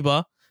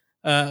Saliba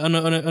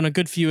on a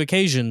good few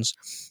occasions.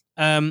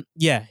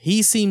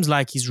 He seems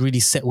like he's really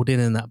settled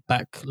in that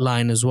back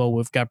line as well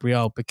with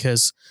Gabriel,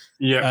 because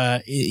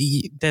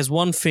there's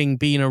one thing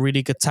being a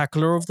really good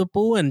tackler of the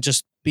ball and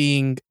just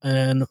being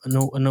an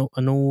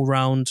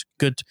all-round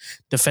good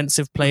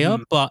defensive player,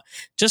 but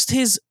just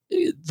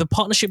the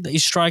partnership that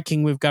he's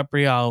striking with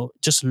Gabriel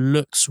just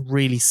looks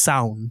really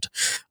sound.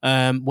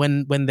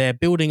 When they're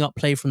building up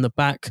play from the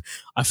back,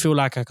 I feel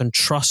like I can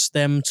trust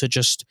them to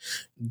just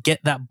get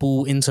that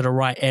ball into the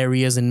right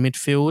areas in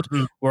midfield.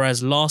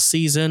 Whereas last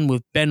season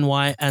with Ben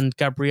White and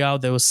Gabriel,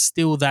 there was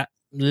still that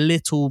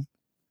little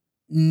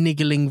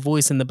niggling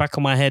voice in the back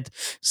of my head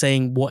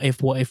saying, what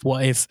if, or,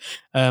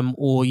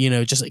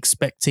 just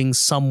expecting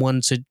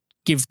someone to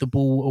give the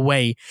ball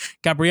away.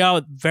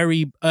 Gabriel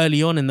very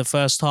early on in the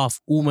first half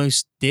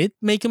almost did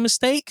make a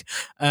mistake,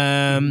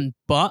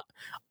 but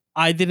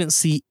I didn't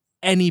see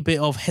any bit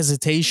of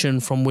hesitation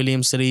from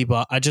William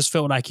Saliba. I just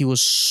felt like he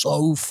was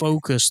so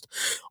focused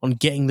on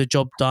getting the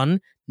job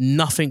done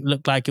nothing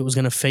looked like it was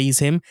going to phase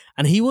him.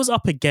 And he was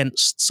up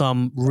against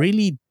some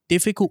really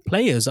difficult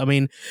players. I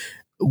mean,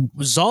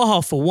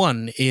 Zaha, for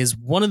one, is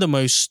one of the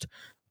most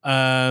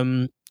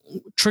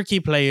tricky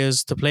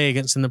players to play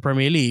against in the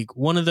Premier League.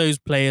 One of those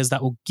players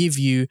that will give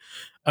you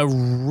a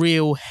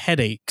real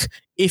headache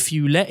if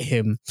you let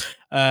him.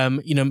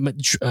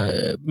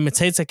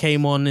 Mateta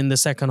came on in the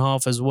second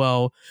half as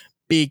well.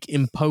 Big,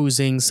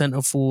 imposing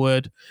centre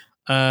forward.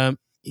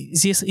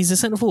 He's a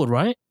centre forward,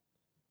 right?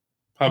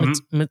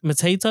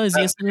 Mateta, is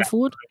he a centre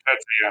forward?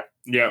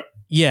 Yeah.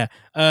 Yeah.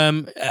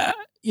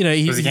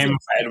 Because he came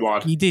off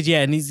Edouard. He did,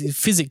 yeah, and he's a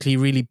physically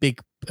really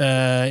big,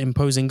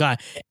 imposing guy.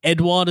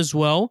 Edouard as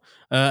well,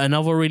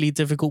 another really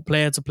difficult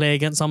player to play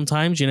against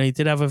sometimes. He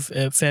did have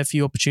a fair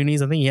few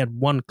opportunities. I think he had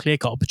one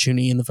clear-cut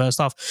opportunity in the first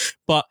half.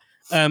 But,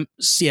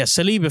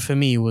 Saliba for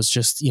me was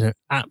just,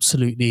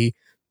 absolutely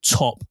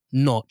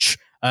top-notch.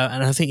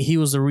 And I think he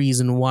was the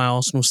reason why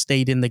Arsenal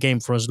stayed in the game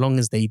for as long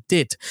as they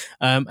did.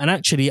 And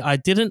actually, I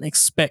didn't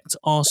expect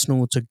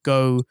Arsenal to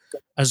go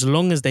as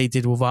long as they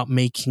did without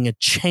making a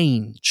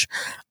change.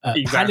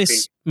 Exactly.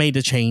 Palace made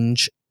a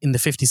change in the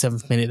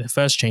 57th minute, their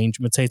first change,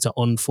 Mateta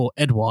on for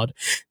Edouard.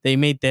 They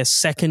made their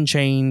second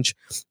change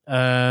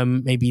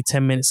maybe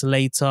 10 minutes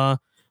later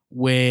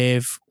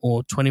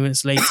or 20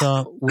 minutes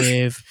later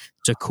with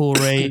Decore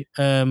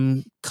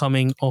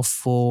coming off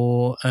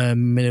for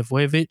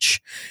Milivojevic.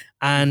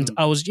 And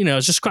I was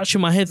just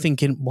scratching my head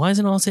thinking, why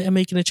isn't Arteta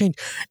making a change?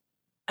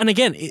 And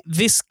again,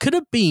 this could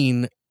have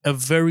been a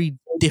very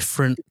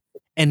different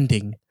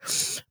ending.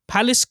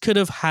 Palace could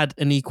have had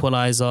an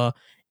equaliser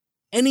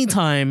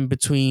anytime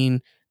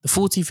between the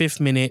 45th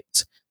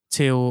minute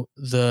till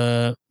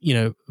the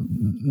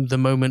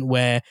moment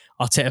where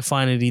Arteta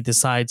finally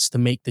decides to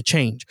make the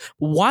change.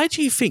 Why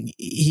do you think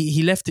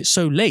he left it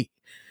so late?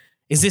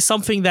 Is this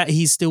something that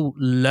he's still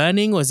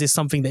learning, or is this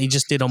something that he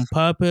just did on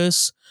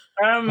purpose?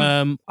 I don't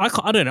know. I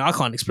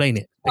can't explain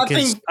it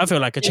because I feel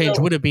like a change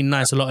would have been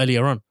nice a lot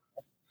earlier on.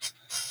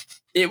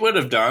 It would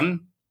have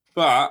done,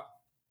 but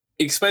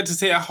expect to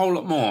see a whole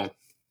lot more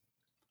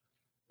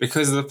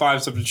because of the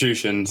 5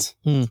 substitutions.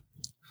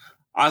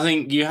 I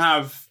think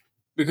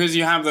because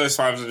you have those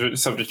 5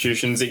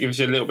 substitutions, it gives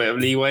you a little bit of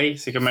leeway,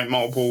 so you can make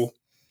multiple.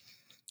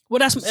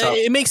 Well,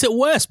 it makes it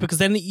worse because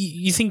then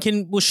you're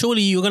thinking, well,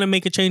 surely you're going to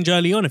make a change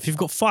early on. If you've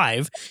got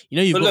 5,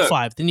 you've got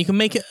 5, then you can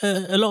make it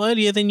a lot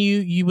earlier than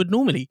you would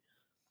normally.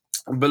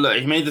 But look,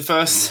 he made the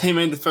first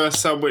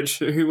sub.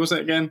 Who was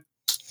it again?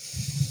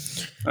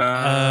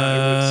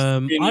 I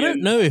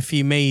don't know if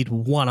he made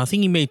 1. I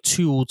think he made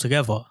 2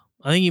 altogether.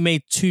 I think he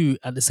made 2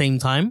 at the same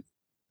time,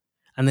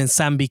 and then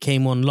Sambi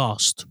came on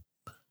last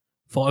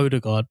for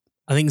Odegaard.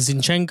 I think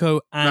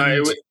Zinchenko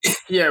and...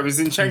 it was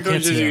Zinchenko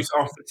and Jesus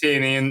off for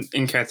Tierney and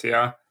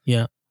Nketiah.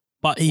 Yeah.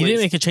 But he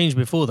didn't make a change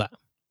before that.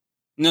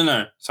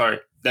 No, sorry.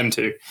 Them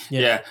 2.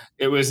 Yeah.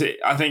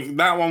 I think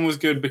that one was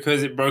good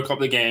because it broke up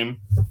the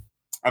game.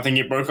 I think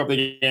it broke up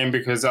the game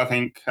because I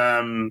think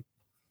Palace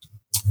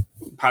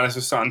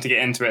was starting to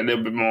get into it a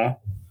little bit more.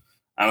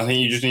 And I think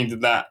you just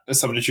needed that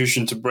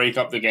substitution to break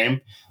up the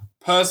game.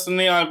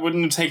 Personally, I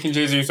wouldn't have taken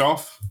Jesus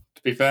off,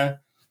 to be fair.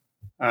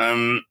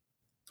 I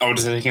would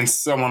have taken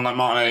someone like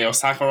Martinelli or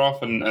Saka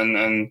off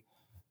and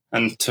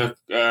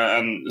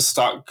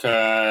stuck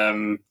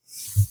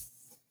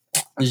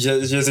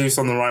Jesus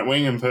on the right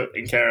wing and put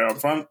Nketiah up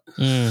front.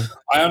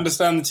 I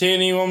understand the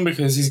Tierney one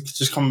because he's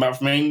just come back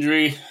from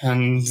injury,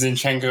 and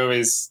Zinchenko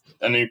is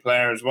a new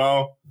player as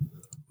well.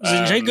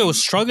 Zinchenko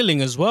was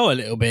struggling as well a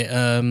little bit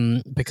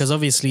because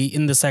obviously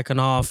in the second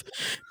half,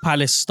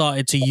 Palace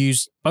started to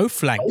use both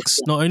flanks.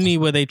 Not only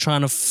were they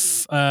trying to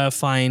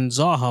find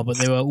Zaha, but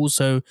they were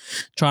also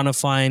trying to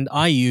find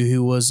Ayew,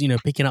 who was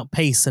picking up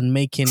pace and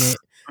making it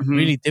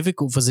really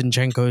difficult for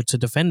Zinchenko to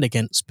defend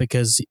against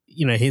because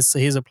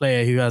he's a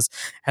player who has a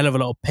hell of a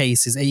lot of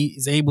pace.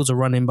 He's able to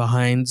run in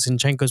behind.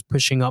 Zinchenko's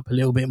pushing up a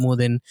little bit more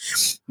than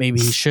maybe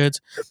he should.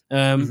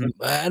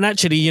 And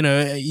actually,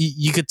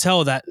 you could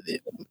tell that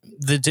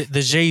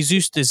the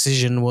Jesus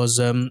decision was,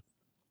 I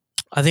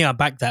think I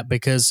backed that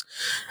because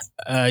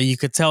you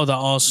could tell that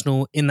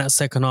Arsenal in that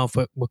second half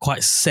were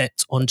quite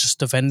set on just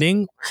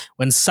defending.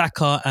 When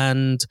Saka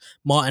and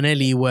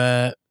Martinelli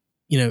were,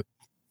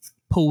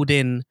 pulled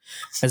in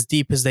as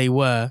deep as they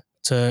were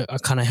to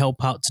kind of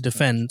help out to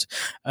defend,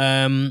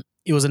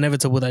 it was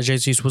inevitable that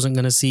Jesus wasn't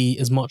going to see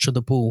as much of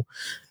the ball.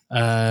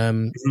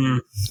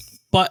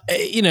 But,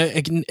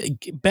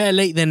 better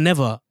late than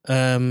never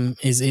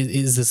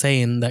is the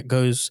saying that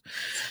goes.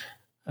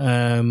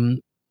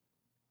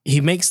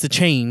 He makes the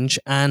change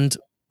and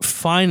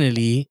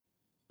finally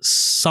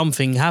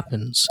something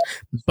happens.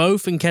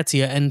 Both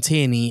Nketiah and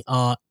Tierney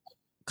are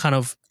kind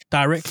of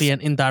directly and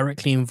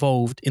indirectly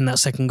involved in that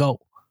second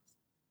goal.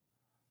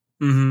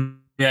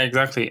 Yeah,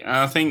 exactly. And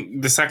I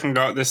think the second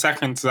sub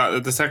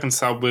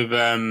with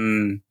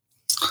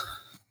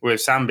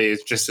Sambi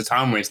is just a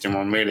time wasting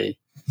one, really.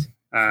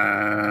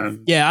 I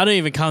don't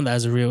even count that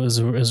as a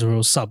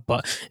real sub.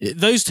 But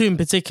those 2 in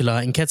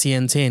particular, Nketiah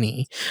and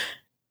Tierney,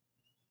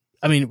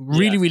 I mean,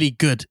 really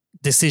good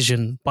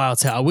decision by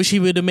Arteta. I wish he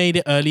would have made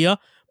it earlier,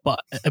 but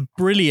a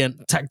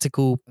brilliant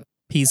tactical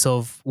piece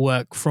of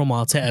work from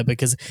Arteta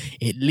because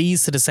it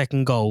leads to the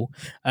second goal.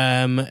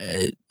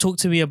 Talk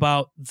to me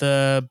about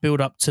the build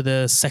up to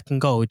the second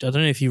goal. I don't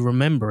know if you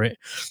remember it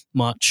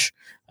much.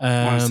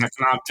 1 second,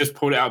 I've just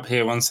pulled it up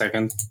here. 1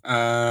 second.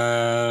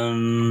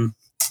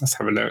 Let's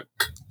have a look.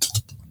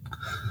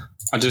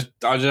 I just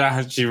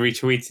actually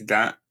retweeted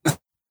that.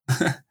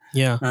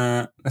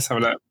 Yeah. Let's have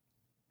a look.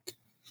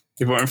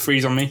 You put a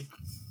freeze on me.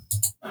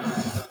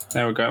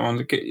 There we go. All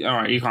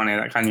right, you can't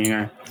hear that, can you?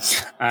 No.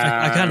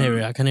 I can hear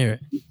it. Can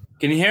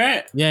you hear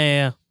it?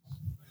 Yeah.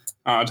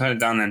 Oh, I'll turn it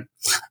down then.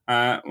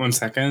 1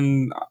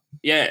 second.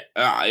 Yeah,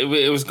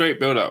 it was great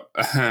build up.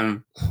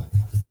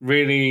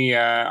 Really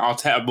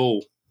Arteta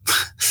ball,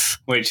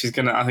 which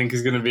I think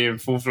is gonna be in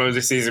full flow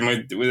this season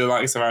with the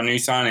likes of our new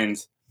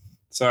signings.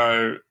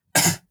 So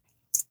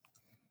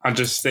I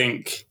just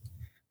think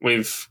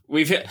we've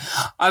hit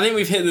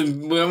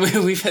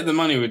the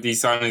money with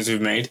these signings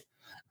we've made.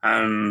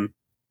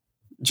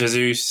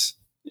 Jesus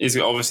is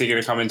obviously going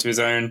to come into his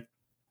own.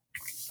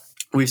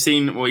 We've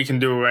seen what he can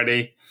do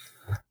already.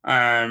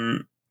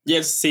 To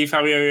see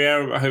Fabio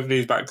Vieira, but hopefully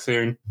he's back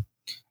soon.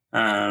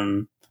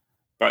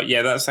 But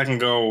yeah, that second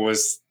goal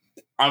was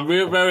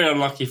very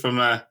unlucky from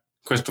a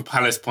Crystal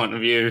Palace point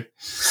of view,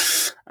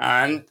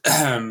 and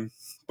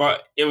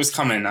but it was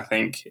coming. I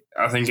think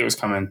it was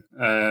coming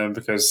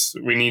because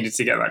we needed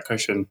to get that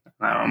cushion,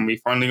 and we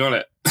finally got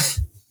it.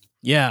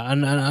 Yeah,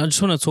 and I just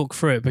want to talk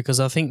through it because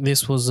I think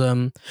this was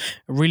a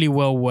really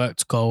well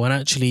worked goal, and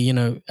actually,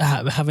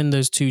 having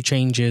those two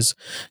changes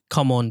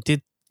come on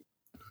did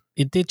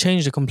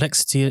change the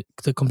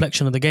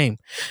complexion of the game.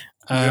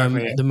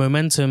 Exactly. The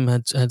momentum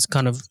had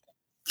kind of.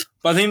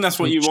 But I think that's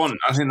what you want.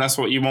 I think that's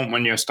what you want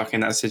when you're stuck in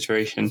that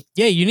situation.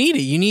 Yeah, you need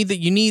it. You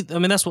need. I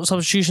mean, that's what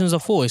substitutions are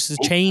for. It's to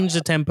change the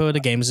tempo of the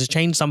game. It's to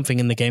change something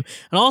in the game.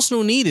 And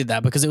Arsenal needed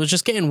that because it was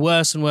just getting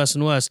worse and worse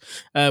and worse.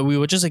 We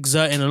were just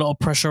exerting a lot of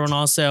pressure on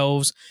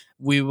ourselves.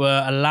 We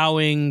were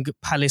allowing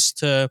Palace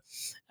to,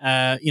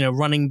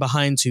 running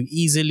behind too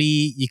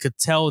easily. You could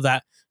tell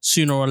that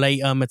sooner or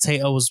later,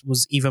 Mateta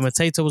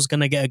was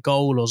going to get a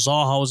goal or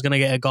Zaha was going to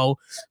get a goal.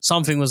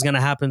 Something was going to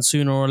happen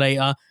sooner or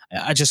later.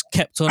 I just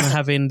kept on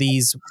having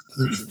these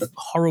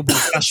horrible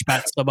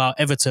flashbacks about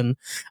Everton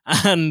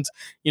and,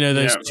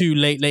 those two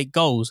late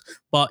goals.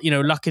 But,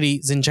 luckily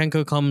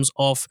Zinchenko comes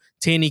off,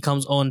 Tierney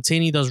comes on.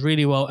 Tierney does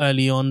really well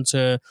early on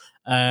to,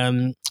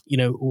 win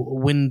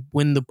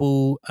the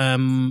ball.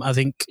 I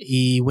think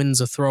he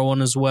wins a throw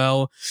on as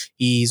well.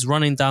 He's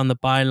running down the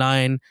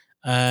byline.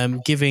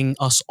 Giving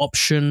us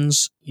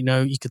options,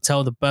 you could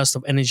tell the burst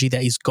of energy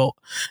that he's got,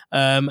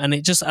 and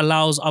it just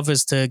allows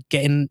others to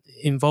get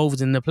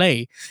involved in the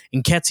play.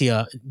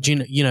 Nketiah,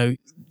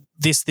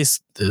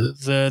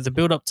 the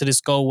build up to this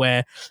goal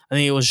where I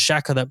think it was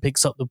Xhaka that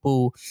picks up the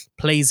ball,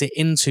 plays it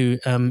into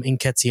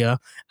Nketiah,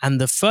 and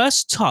the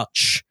first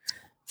touch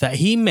that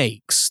he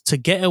makes to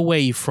get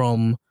away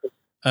from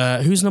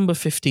who's number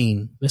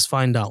 15? Let's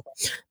find out.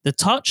 The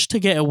touch to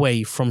get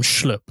away from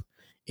Schlupp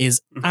is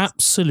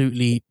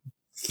absolutely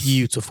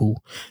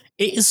beautiful.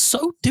 It is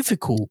so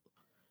difficult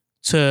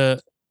to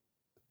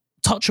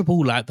touch a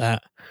ball like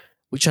that,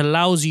 which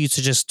allows you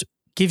to just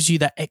gives you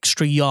that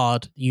extra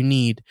yard you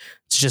need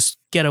to just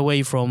get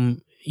away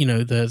from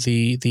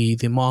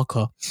the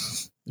marker,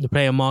 the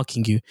player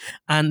marking you,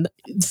 and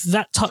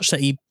that touch that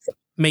he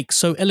makes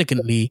so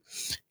elegantly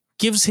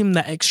gives him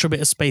that extra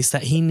bit of space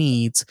that he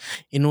needs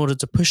in order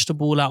to push the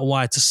ball out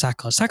wide to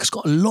Saka. Saka's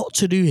got a lot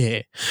to do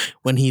here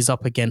when he's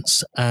up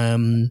against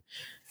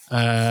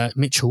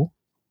Mitchell.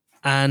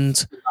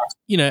 And,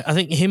 I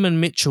think him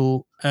and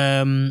Mitchell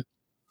that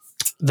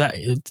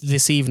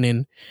this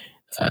evening,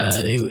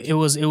 it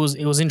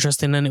was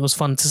interesting and it was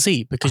fun to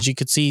see because you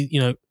could see,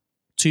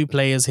 two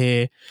players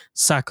here,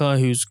 Saka,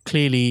 who's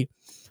clearly,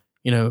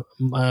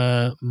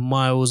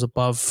 miles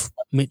above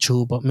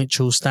Mitchell, but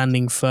Mitchell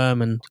standing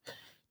firm and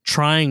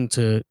trying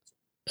to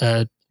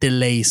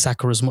delay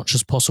Saka as much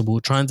as possible,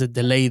 trying to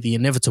delay the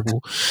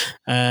inevitable.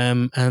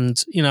 And,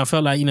 I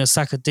felt like,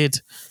 Saka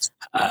did.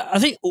 I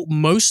think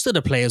most of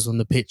the players on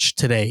the pitch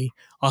today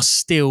are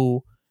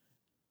still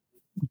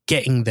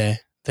getting there.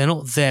 They're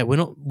not there.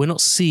 We're not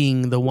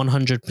seeing the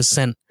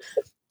 100%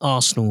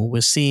 Arsenal.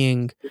 We're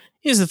seeing.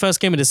 It's the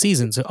first game of the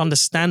season, so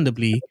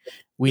understandably,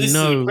 this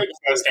know. Is the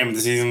first game of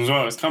the season as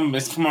well. It's come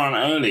on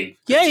early.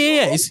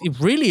 Yeah. It's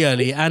really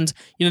early, and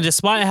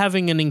despite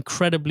having an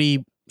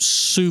incredibly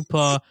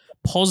super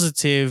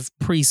positive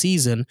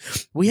pre-season,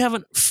 we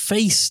haven't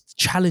faced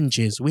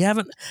challenges. We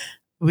haven't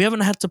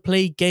had to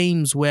play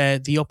games where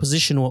the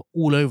opposition were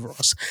all over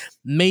us.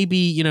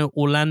 Maybe,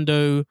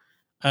 Orlando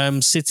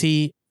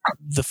City,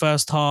 the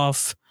first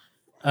half,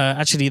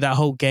 actually that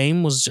whole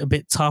game was a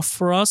bit tough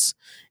for us,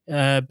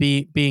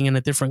 being in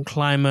a different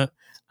climate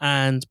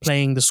and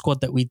playing the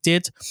squad that we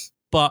did.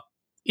 But,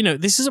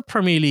 this is a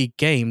Premier League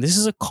game. This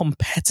is a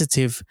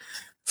competitive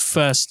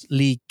first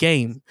league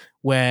game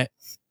where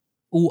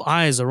all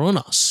eyes are on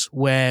us,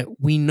 where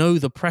we know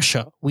the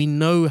pressure, we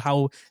know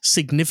how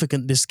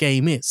significant this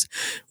game is.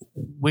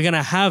 We're going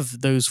to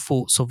have those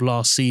thoughts of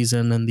last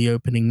season and the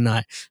opening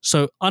night.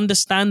 So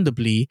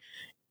understandably,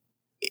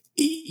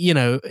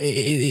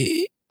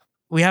 we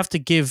have to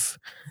give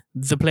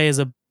the players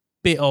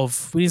we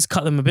need to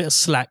cut them a bit of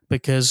slack,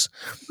 because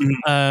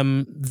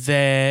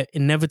they're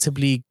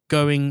inevitably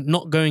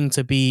not going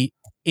to be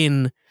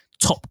in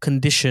top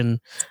condition,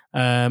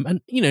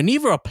 and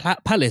neither are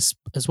Palace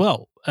as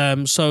well.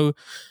 I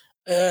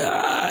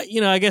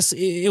guess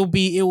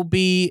it'll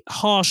be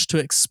harsh to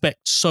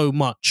expect so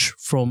much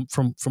from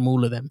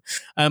all of them.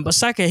 But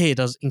Saka here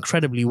does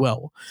incredibly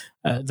well.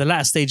 The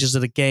latter stages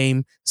of the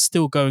game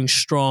still going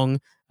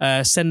strong.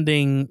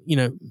 Sending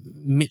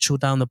Mitchell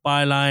down the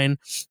byline,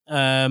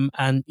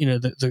 and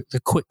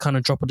the quick kind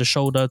of drop of the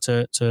shoulder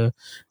to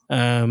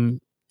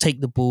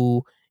take the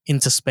ball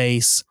into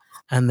space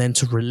and then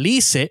to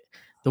release it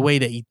the way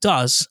that he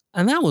does,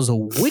 and that was a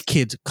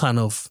wicked kind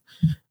of.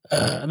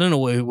 I don't know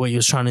what he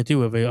was trying to do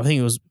with it. I think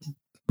it was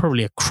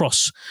probably a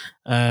cross,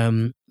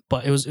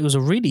 but it was a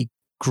really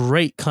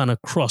great kind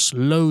of cross,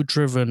 low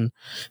driven,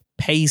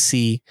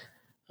 pacey,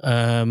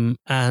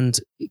 and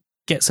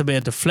gets a bit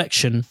of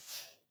deflection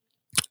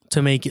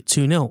to make it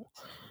 2-0.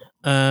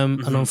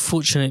 And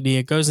unfortunately,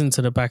 it goes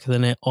into the back of the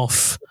net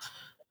off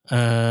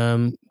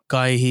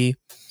Guehi.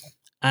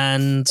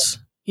 And,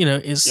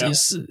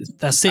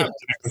 that's it.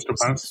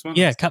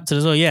 Yeah, captain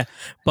as well, yeah.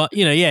 But,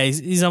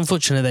 he's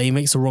unfortunate that he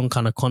makes the wrong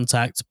kind of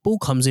contact. Ball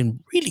comes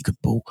in, really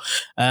good ball.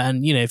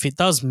 And, if it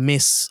does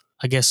miss,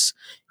 I guess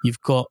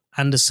you've got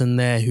Anderson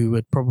there who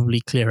would probably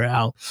clear it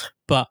out.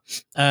 But,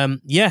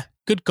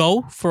 good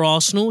goal for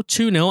Arsenal,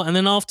 2-0, and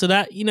then after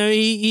that,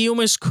 he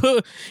almost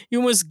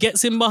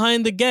gets in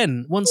behind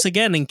once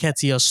again,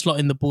 Nketiah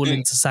slotting the ball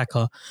into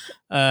Saka.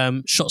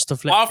 Shots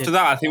deflected. After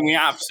that, I think we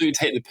absolutely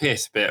take the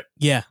piss a bit.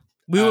 Yeah,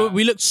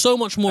 we looked so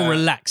much more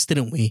relaxed,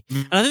 didn't we?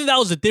 And I think that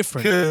was the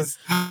difference.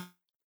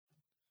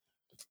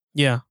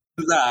 Yeah.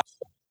 That.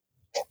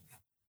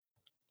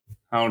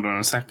 Hold on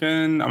a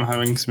second. I'm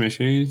having some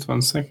issues.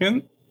 1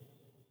 second.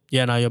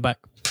 Yeah, now you're back.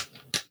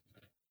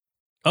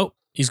 Oh,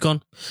 he's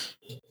gone.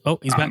 Oh,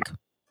 he's back.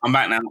 I'm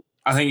back now.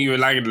 I think you were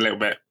lagging a little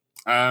bit.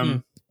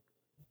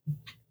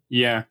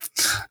 Yeah.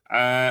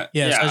 I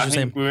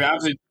think we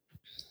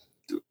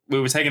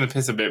were taking the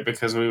piss a bit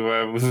because we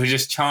were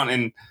just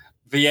chanting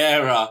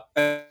Vieira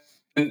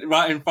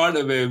right in front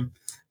of him,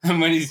 and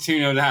when he's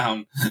 2-0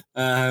 down,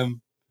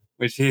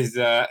 which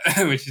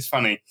is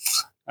funny.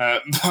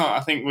 But I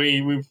think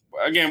we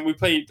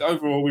played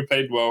overall. We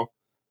played well.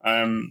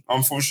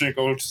 Unfortunate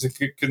goal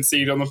to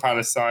concede on the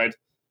Palace side,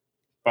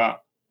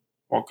 but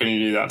what can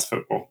you do? That's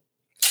football.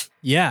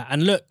 Yeah,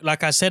 and look,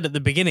 like I said at the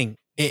beginning,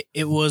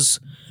 it was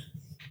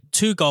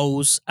 2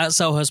 goals at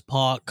Selhurst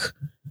Park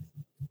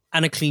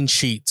and a clean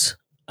sheet.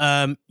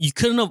 You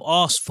couldn't have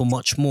asked for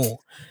much more,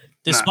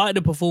 despite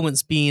the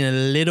performance being a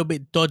little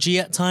bit dodgy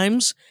at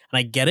times, and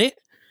I get it.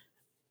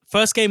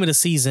 First game of the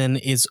season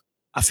is,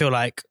 I feel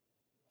like,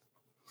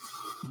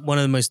 one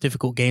of the most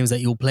difficult games that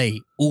you'll play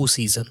all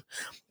season,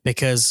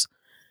 because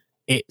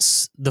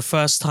it's the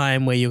first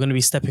time where you're going to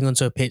be stepping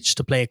onto a pitch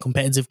to play a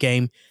competitive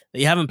game that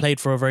you haven't played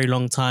for a very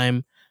long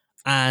time,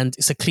 and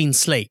it's a clean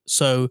slate.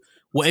 So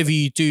whatever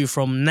you do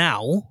from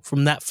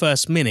that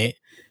first minute,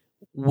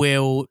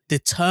 will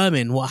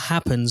determine what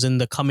happens in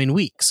the coming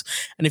weeks.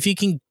 And if you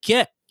can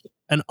get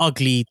an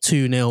ugly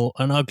 2-0,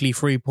 an ugly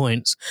 3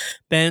 points,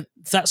 then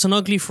that's an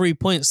ugly 3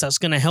 points that's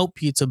going to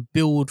help you to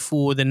build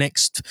for the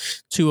next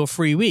 2 or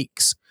 3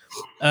 weeks.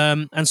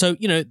 And so,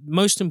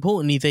 most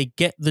importantly, they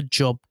get the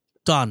job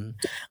done.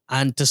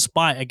 And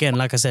despite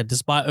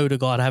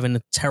Odegaard having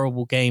a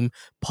terrible game,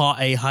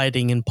 Partey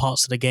hiding in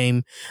parts of the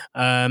game,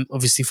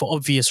 obviously for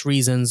obvious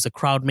reasons, the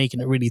crowd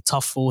making it really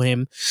tough for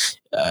him,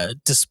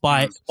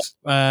 despite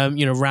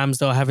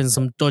Ramsdale having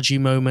some dodgy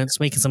moments,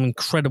 making some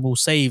incredible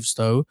saves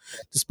though,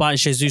 despite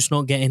Jesus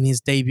not getting his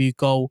debut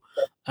goal,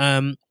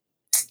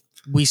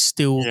 we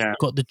still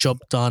got the job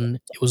done.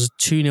 It was a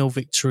 2-0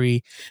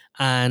 victory,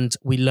 and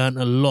we learned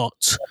a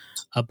lot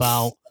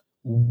about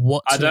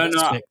what to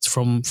expect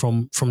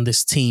from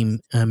this team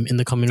in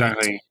the coming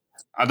weeks.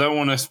 I don't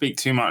want to speak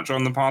too much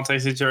on the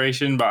Partey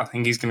situation, but I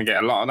think he's going to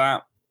get a lot of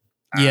that.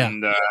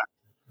 And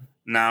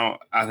now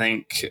I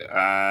think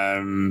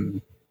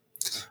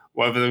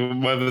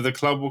whether the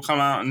club will come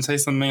out and say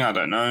something, I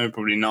don't know.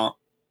 Probably not.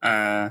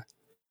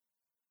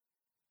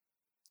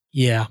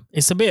 Yeah,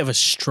 it's a bit of a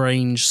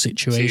strange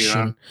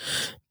situation,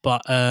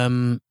 but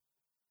I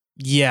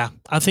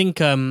think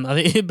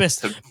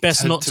best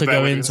not to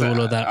go into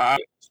all of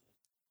that.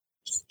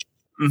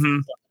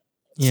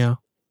 Yeah.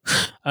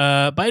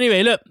 But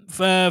anyway, look,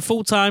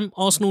 full time,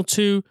 Arsenal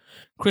 2,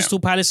 Crystal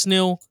Palace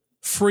 0,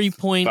 3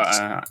 points,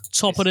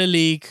 top of the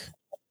league,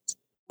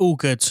 all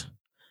good.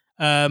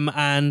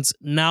 And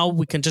now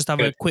we can just have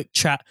a quick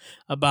chat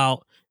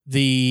about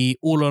the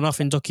All or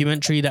Nothing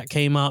documentary that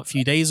came out a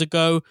few days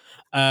ago.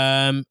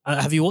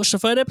 Have you watched the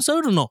 3rd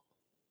episode or not?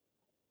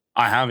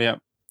 I have, yeah.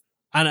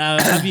 And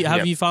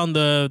have you found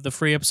the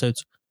 3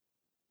 episodes?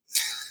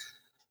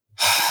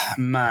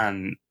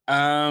 Man,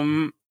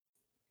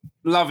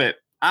 love it.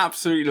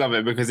 Absolutely love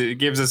it, because it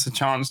gives us a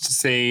chance to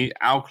see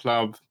our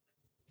club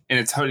in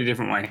a totally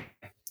different way.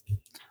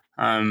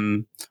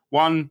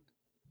 One,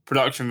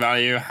 production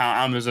value,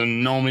 how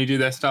Amazon normally do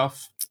their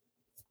stuff,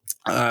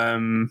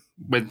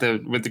 with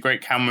the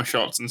great camera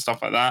shots and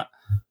stuff like that.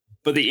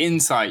 But the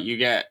insight you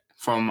get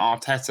from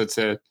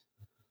Arteta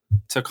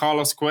to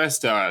Carlos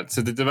Cuesta,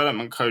 to the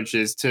development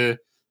coaches, to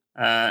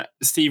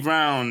Steve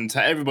Round,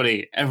 to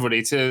everybody,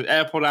 to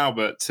Airport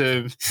Albert,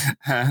 to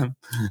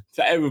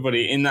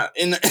everybody in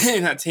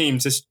that team,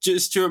 to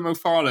Stuart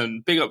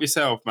McFarlane. Big up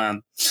yourself,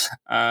 man.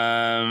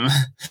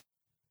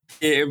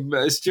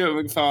 Stuart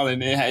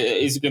McFarlane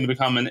is going to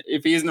become,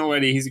 if he isn't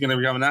already, he's going to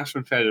become a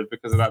national treasure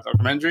because of that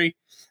documentary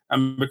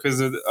and because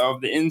of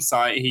the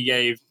insight he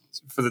gave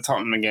for the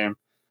Tottenham game,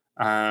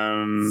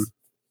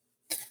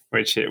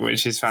 which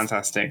is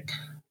fantastic.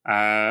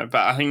 But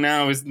I think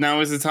now is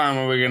the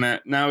time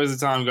where now is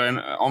the time going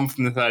on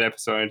from the third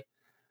episode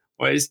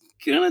where it's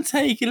gonna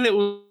take a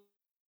little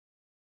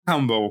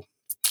humble,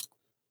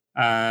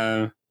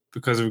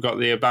 because we've got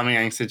the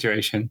Aubameyang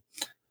situation,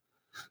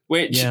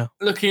 which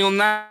looking on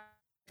that,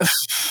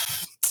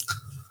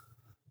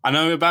 I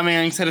know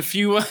Aubameyang said a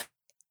few words.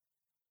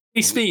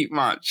 He speak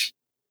much.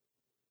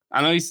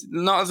 I know he's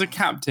not as a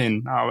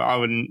captain, I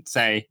wouldn't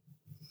say,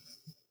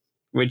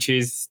 which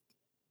is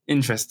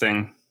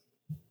interesting.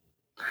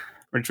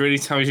 Which really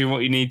tells you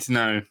what you need to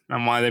know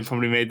and why they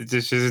probably made the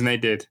decision they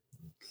did.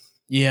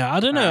 Yeah, I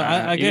don't know.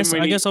 I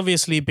guess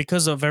obviously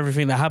because of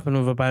everything that happened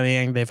with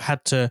Aubameyang, they've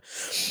had to,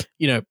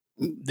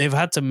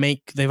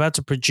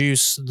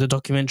 produce the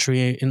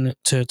documentary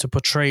to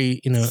portray,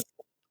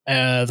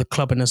 the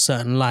club in a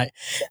certain light.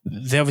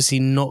 They're obviously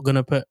not going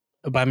to put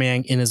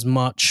Aubameyang in as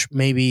much.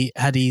 Maybe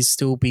had he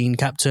still been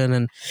captain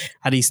and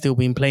had he still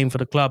been playing for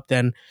the club,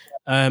 then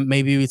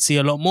maybe we'd see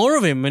a lot more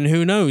of him, and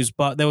who knows.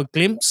 But there were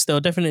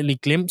definitely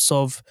glimpses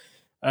of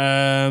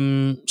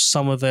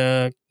some of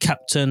the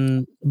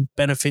captain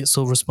benefits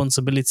or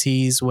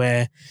responsibilities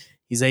where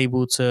he's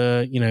able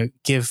to,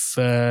 give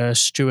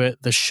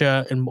Stuart the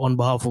shirt on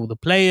behalf of all the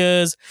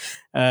players,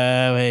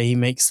 where he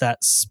makes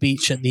that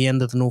speech at the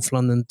end of the North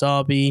London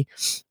derby.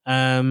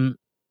 I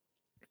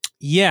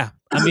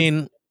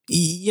mean,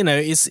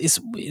 it's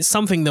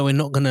something that we're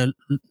not going to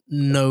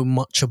know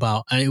much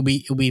about, and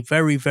it'll be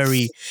very,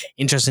 very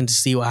interesting to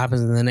see what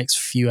happens in the next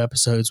few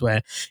episodes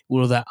where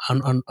all of that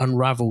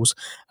unravels.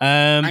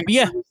 Can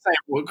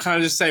I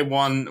just say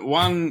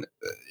one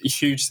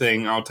huge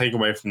thing I'll take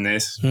away from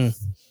this?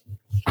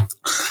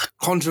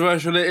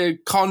 Controversial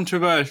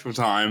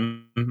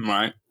time,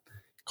 right?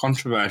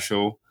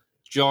 Controversial.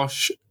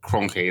 Josh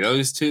Kroenke.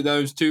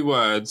 Those two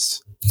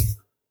words.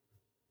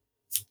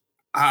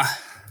 I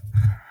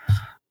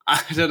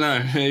don't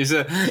know.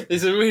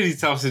 It's a really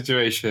tough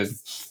situation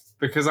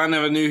because I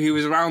never knew he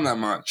was around that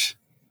much.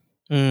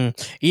 Yeah,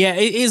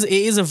 it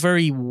is a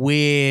very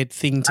weird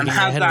thing to get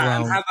your head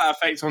around. And had that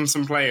effect on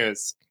some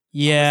players.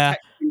 Yeah,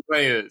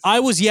 I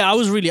was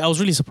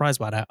really surprised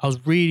by that. I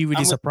was really,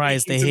 really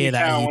surprised to hear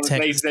that he texted on a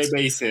day-to-day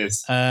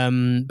basis.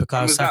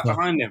 Because was that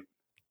behind him?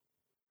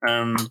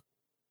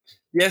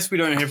 Yes, we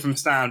don't hear from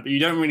Stan, but you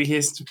don't really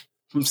hear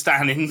from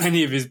Stan in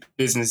many of his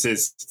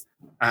businesses.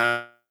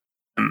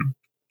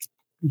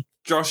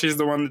 Josh is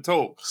the one that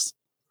talks,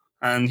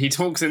 and he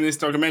talks in this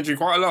documentary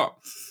quite a lot.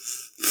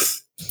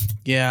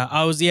 Yeah,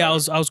 I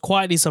was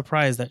quietly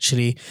surprised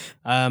actually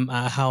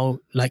at how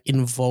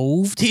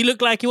involved he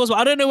looked like he was. But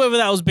I don't know whether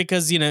that was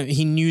because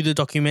he knew the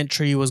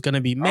documentary was going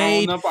to be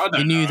made.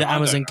 He knew the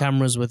Amazon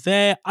cameras were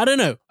there. I don't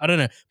know.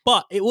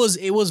 But it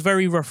was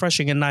very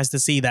refreshing and nice to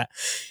see that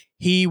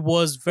he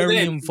was very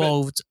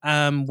involved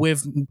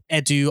with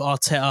Edu,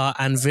 Arteta,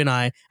 and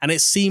Vinay, and it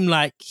seemed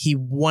like he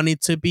wanted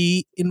to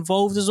be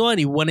involved as well, and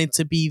he wanted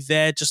to be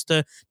there just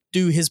to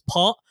do his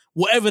part,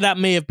 whatever that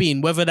may have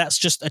been, whether that's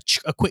just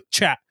a quick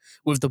chat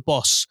with the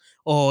boss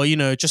or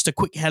just a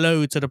quick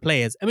hello to the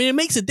players. I mean, it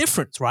makes a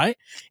difference, right?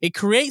 It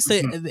creates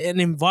an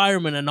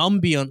environment, an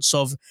ambience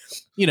of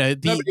he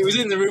was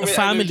in the room with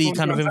family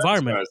kind of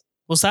environment. Transfers.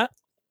 What's that?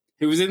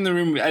 He was in the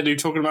room with Edu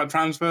talking about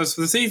transfers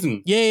for the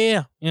season.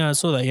 Yeah, I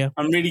saw that. Yeah,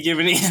 I'm really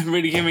giving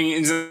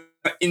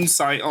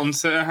insight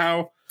onto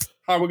how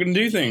we're going to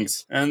do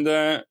things, and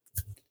I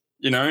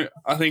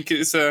think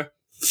it's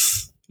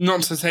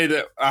not to say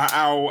that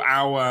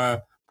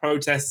our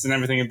protests and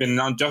everything have been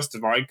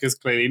unjustified, because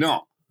clearly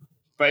not.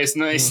 But it's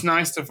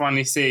nice to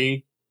finally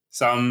see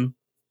some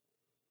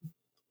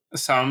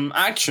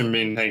action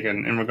being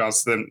taken in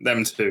regards to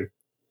them two.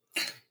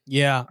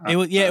 Yeah,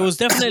 it was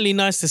definitely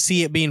nice to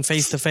see it being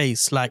face to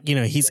face.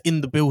 He's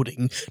in the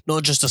building,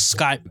 not just a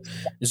Skype,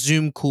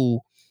 Zoom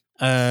call.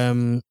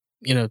 Talking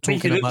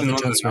about the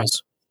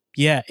transfers.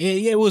 Yeah,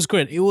 it was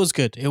good. It was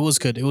good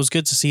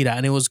to see that,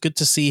 and it was good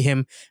to see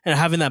him and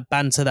having that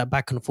banter, that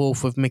back and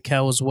forth with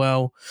Mikel as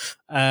well.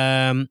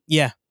 I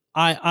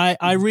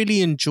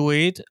really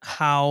enjoyed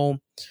how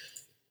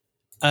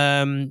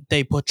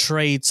they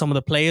portrayed some of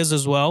the players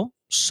as well.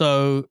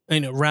 So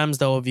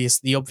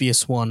Ramsdale, the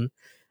obvious one.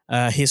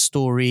 his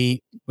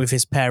story with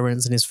his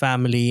parents and his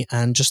family,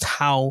 and just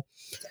how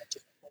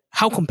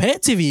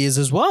competitive he is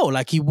as well.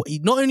 Like he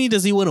not only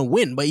does he want to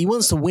win, but he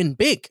wants to win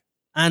big.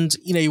 And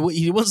he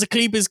wants to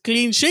keep his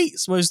clean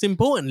sheets, most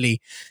importantly.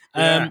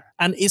 And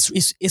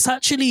it's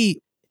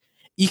actually,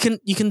 you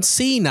can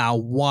see now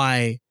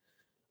why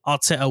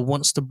Arteta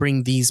wants to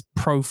bring these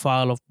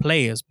profile of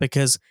players,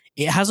 because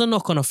it has a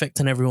knock-on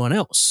effect on everyone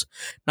else.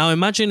 Now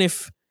imagine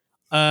if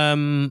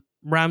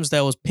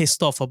Ramsdale was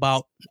pissed off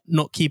about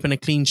not keeping a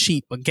clean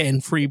sheet but getting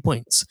 3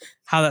 points.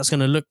 How that's going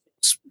to look,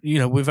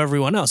 with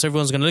everyone else.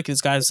 Everyone's going to look at this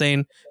guy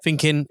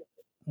thinking,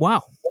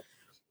 wow.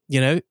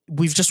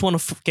 We've just won a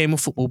game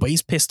of football, but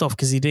he's pissed off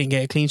because he didn't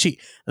get a clean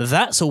sheet.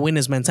 That's a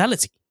winner's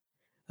mentality.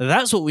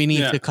 That's what we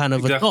need to kind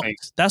of adopt.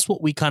 That's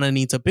what we kind of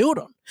need to build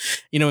on.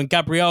 When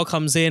Gabriel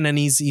comes in and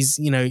he's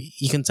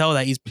you can tell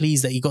that he's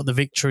pleased that he got the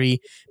victory,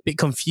 a bit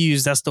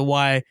confused as to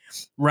why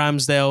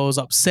Ramsdale's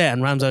upset,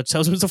 and Ramsdale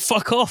tells him to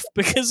fuck off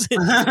because he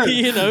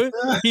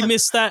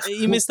missed that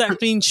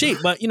clean sheet.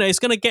 But it's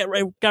going to get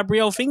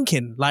Gabriel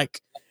thinking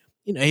like,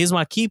 here's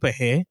my keeper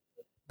here,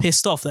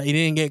 pissed off that he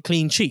didn't get a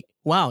clean sheet.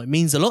 Wow, it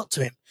means a lot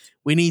to him.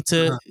 We need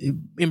to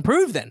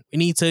improve then. We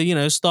need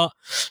to, start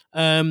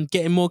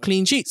getting more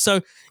clean sheets. So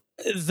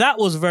that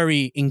was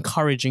very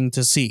encouraging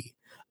to see.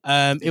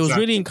 It was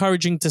really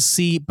encouraging to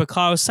see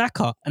Bukayo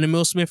Saka and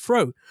Emile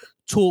Smith-Rowe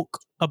talk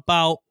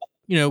about,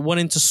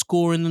 wanting to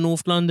score in the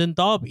North London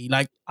derby.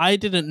 Like, I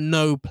didn't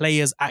know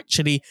players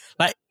actually,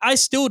 like, I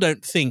still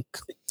don't think,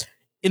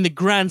 in the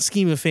grand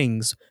scheme of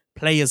things,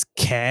 players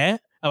care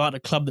about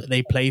the club that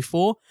they play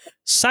for.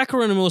 Saka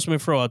and Emile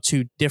Smith-Rowe are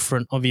two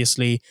different,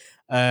 obviously.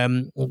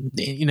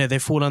 They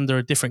fall under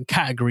a different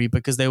category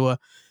because they were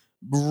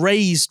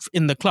raised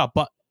in the club.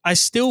 But I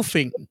still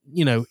think,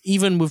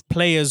 even with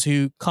players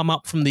who come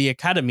up from the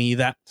academy,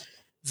 that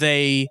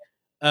they,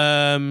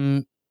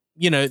 their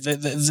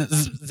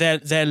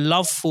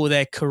love for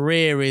their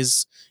career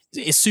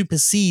it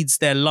supersedes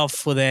their love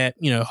for their,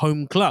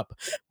 home club.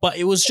 But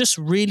it was just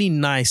really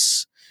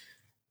nice.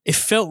 It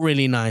felt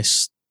really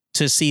nice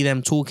to see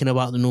them talking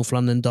about the North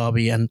London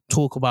derby and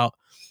talk about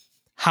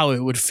how it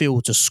would feel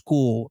to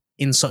score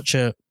in such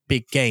a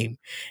big game.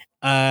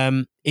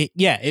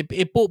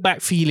 It brought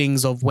back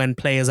feelings of when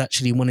players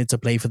actually wanted to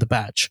play for the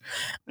badge.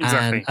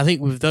 Exactly. And I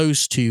think with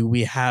those two,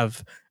 we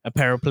have a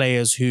pair of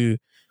players who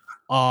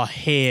are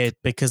here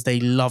because they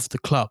love the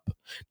club,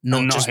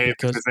 not just here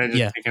because they're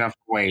just picking up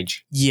a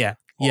wage. Yeah.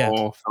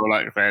 Or feel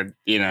like they're,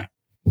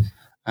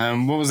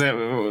 what was it?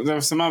 There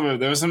were some other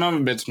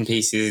bits and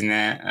pieces in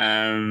there.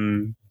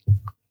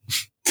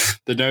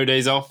 The no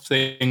days off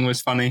thing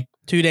was funny.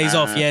 2 days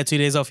off, 2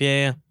 days off,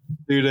 yeah.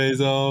 2 days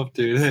off,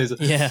 2 days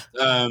off. Yeah.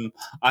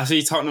 I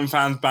see Tottenham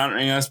fans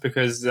bantering us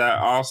because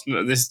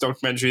Arsenal, this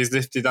documentary is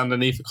lifted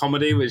underneath a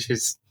comedy, which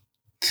is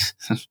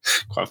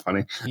quite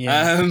funny.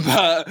 Yeah.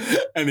 But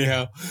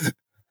anyhow,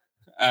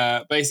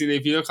 basically,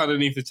 if you look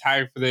underneath the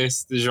tag for the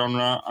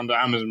genre under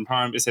Amazon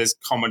Prime, it says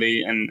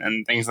comedy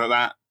and things like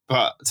that.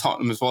 But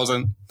Tottenham's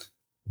wasn't.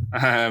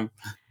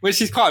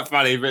 Which is quite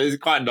funny, but it's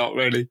quite not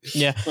really.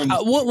 Yeah.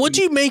 What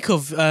do you make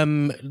of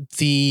some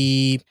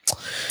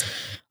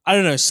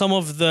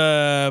of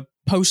the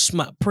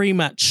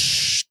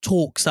pre-match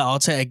talks that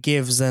Arteta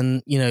gives,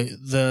 and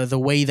the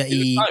way that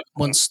he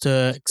wants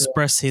to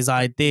express his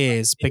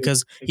ideas,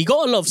 because he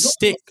got a lot of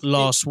stick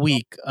last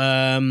week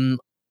on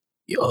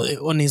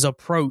his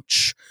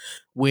approach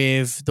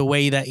with the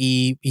way that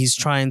he's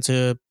trying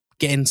to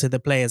get into the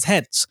players'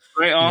 heads.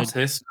 Great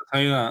artist, I'll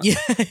tell you that.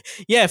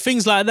 Yeah,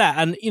 things like that,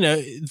 and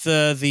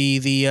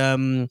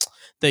the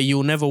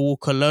you'll never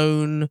walk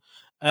alone.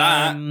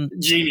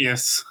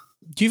 Genius.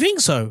 Do you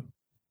think so?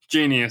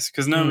 Genius,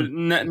 because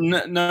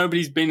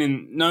nobody's been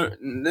in.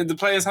 The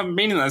players haven't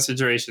been in that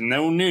situation. They're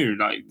all new.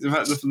 Like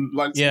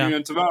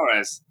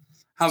Tavares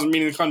hasn't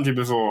been in the country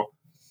before.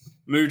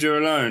 Moved here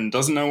alone.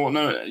 Doesn't know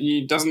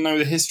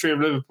the history of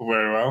Liverpool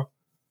very well,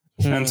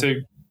 and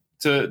to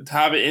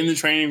have it in the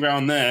training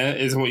ground there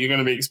is what you're going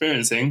to be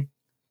experiencing.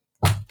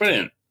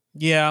 Brilliant.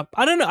 Yeah,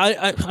 I don't know.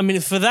 I mean,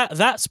 for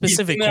that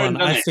specific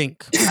one, I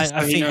think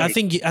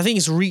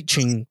it's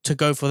reaching to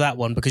go for that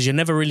one, because you're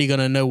never really going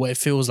to know what it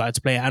feels like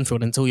to play at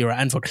Anfield until you're at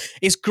Anfield.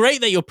 It's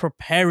great that you're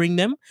preparing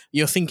them,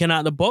 you're thinking out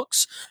of the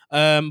box,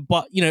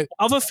 but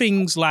other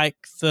things like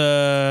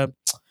the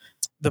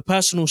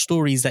personal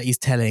stories that he's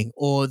telling,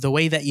 or the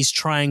way that he's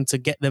trying to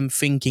get them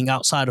thinking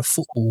outside of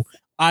football,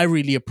 I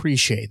really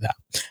appreciate that.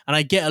 And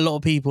I get a lot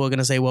of people are going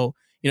to say, well,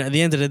 at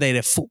the end of the day,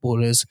 they're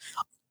footballers.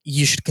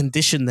 You should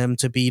condition them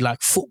to be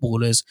like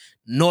footballers,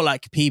 not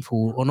like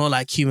people or not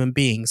like human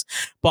beings.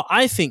 But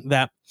I think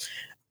that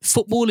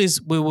football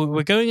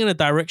we're going in a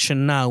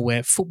direction now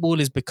where football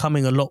is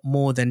becoming a lot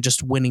more than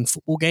just winning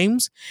football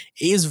games.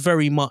 It is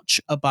very much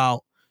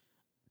about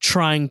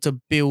trying to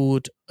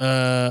build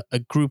a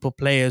group of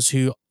players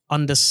who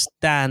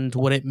understand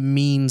what it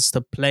means to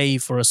play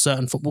for a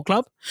certain football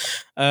club.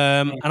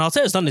 And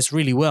Arteta's done this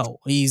really well.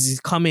 He's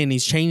come in,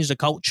 he's changed the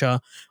culture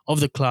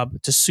of the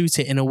club to suit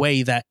it in a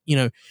way that,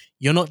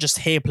 you're not just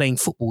here playing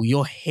football.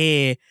 You're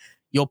here,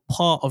 you're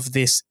part of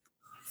this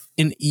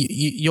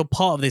you're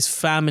part of this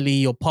family,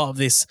 you're part of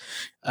this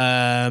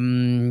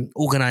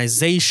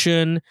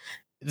organization.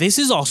 This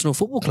is Arsenal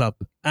Football Club,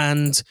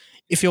 and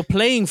if you're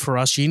playing for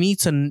us, you need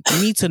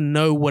to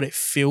know what it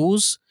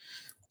feels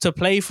to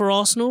play for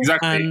Arsenal.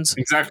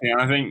 Exactly.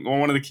 And I think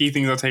one of the key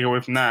things I take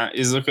away from that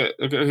is look at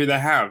who they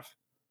have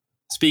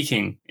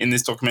speaking in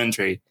this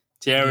documentary.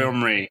 Thierry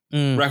Henry,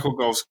 record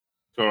goal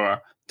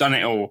scorer, done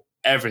it all,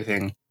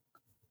 everything.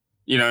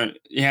 You know,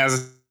 he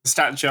has a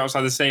statue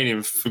outside the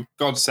stadium, for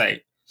God's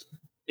sake.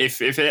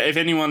 If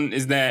anyone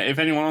is there, if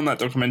anyone on that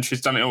documentary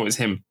has done it all, it's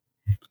him.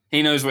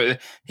 He knows what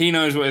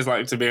it's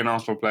like to be an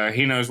Arsenal player.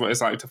 He knows what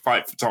it's like to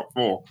fight for top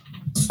four.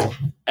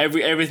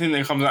 Everything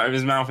that comes out of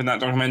his mouth in that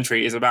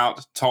documentary is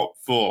about top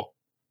four.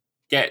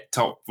 Get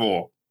top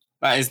four.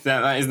 That is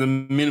the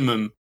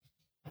minimum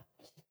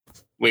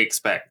we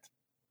expect.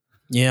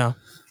 Yeah.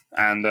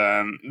 And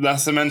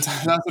that's the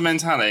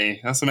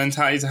mentality. That's the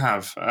mentality to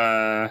have.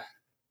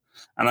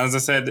 And as I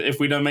said, if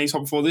we don't make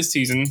top four this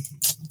season,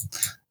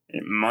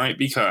 it might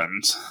be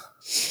curtains.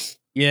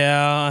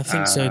 Yeah, I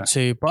think so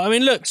too. But I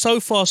mean, look, so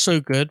far so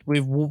good.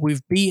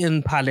 We've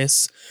beaten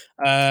Palace.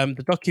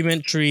 The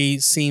documentary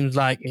seems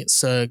like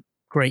it's a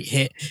great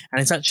hit, and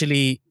it's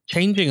actually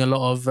changing a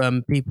lot of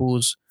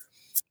people's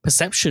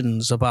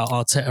perceptions about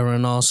Arteta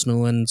and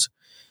Arsenal, and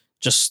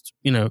just,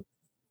 you know,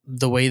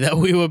 the way that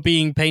we were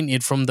being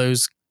painted from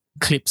those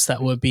clips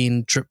that were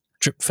being drip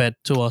fed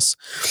to us.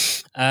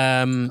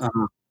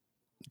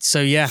 So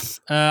yeah,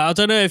 I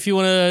don't know if you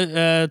want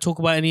to talk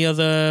about any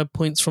other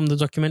points from the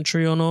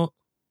documentary or not.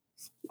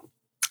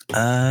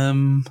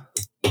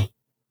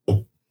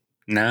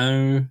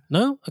 No.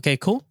 Okay,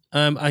 cool.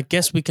 I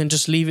guess we can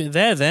just leave it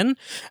there then.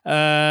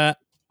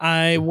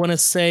 I want to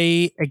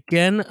say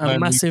again a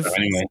massive.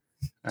 Anyway.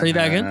 Say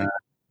that again.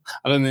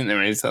 I don't think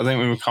there is. I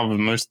think we've covered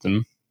most of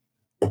them.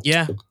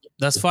 Yeah,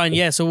 that's fine.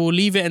 Yeah, so we'll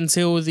leave it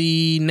until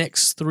the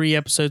next 3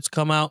 episodes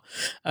come out.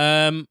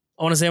 I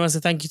want to say a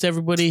massive thank you to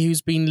everybody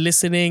who's been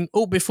listening.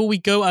 Oh, before we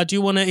go, I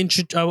do want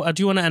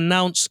to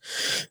announce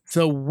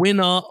the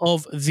winner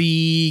of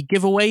the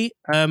giveaway.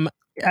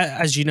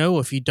 As you know,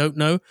 or if you don't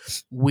know,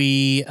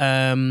 we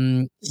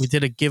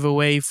did a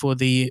giveaway for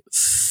the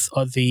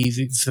third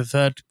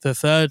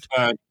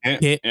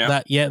kit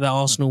that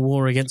Arsenal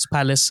wore against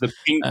Palace. The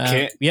pink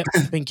kit. Yep,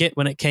 the pink kit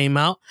when it came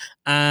out.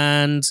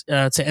 And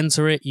to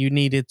enter it, you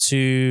needed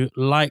to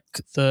like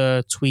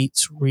the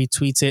tweet,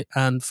 retweet it,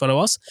 and follow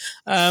us.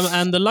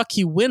 And the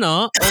lucky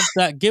winner of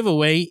that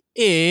giveaway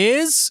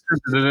is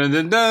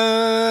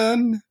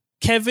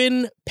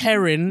Kevin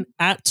Perrin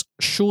at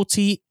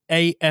Shorty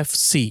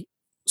AFC.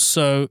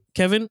 So,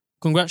 Kevin,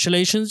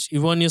 congratulations.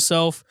 You've won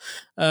yourself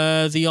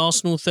the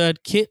Arsenal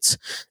third kit.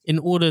 In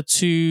order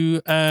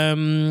to,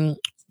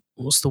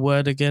 what's the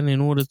word again?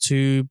 In order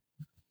to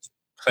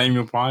claim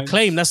your prize.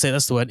 Claim, that's it.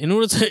 That's the word. In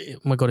order to, oh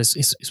my God,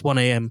 it's 1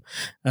 a.m.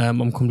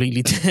 I'm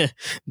completely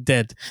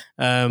dead.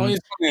 It's 1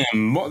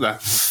 a.m. What the?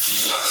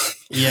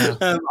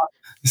 Yeah.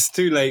 It's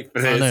too late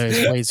for this. I know,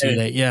 it's way too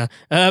late. Yeah.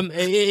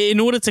 In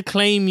order to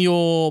claim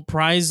your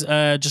prize,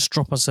 just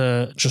drop us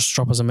a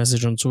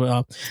message on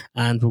Twitter,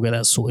 and we'll get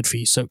that sorted for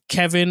you. So,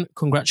 Kevin,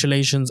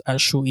 congratulations at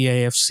Shorty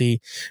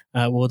AFC.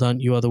 Well done.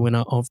 You are the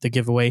winner of the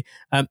giveaway.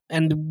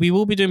 And we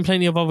will be doing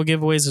plenty of other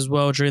giveaways as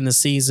well during the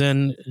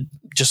season.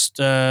 Just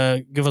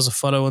give us a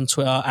follow on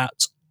Twitter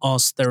at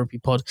Ask Therapy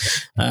Pod,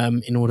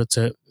 in order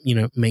to, you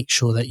know, make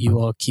sure that you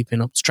are keeping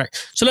up to track.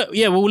 So look,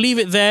 yeah, we'll leave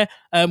it there.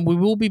 We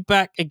will be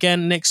back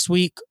again next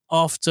week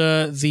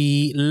after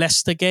the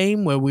Leicester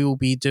game, where we will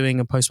be doing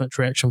a post-match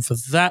reaction for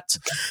that.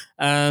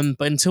 But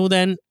until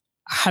then,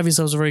 have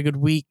yourselves a very good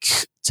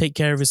week. Take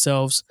care of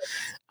yourselves,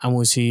 and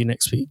we'll see you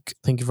next week.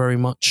 Thank you very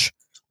much.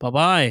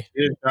 Bye-bye.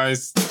 Cheers,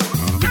 guys.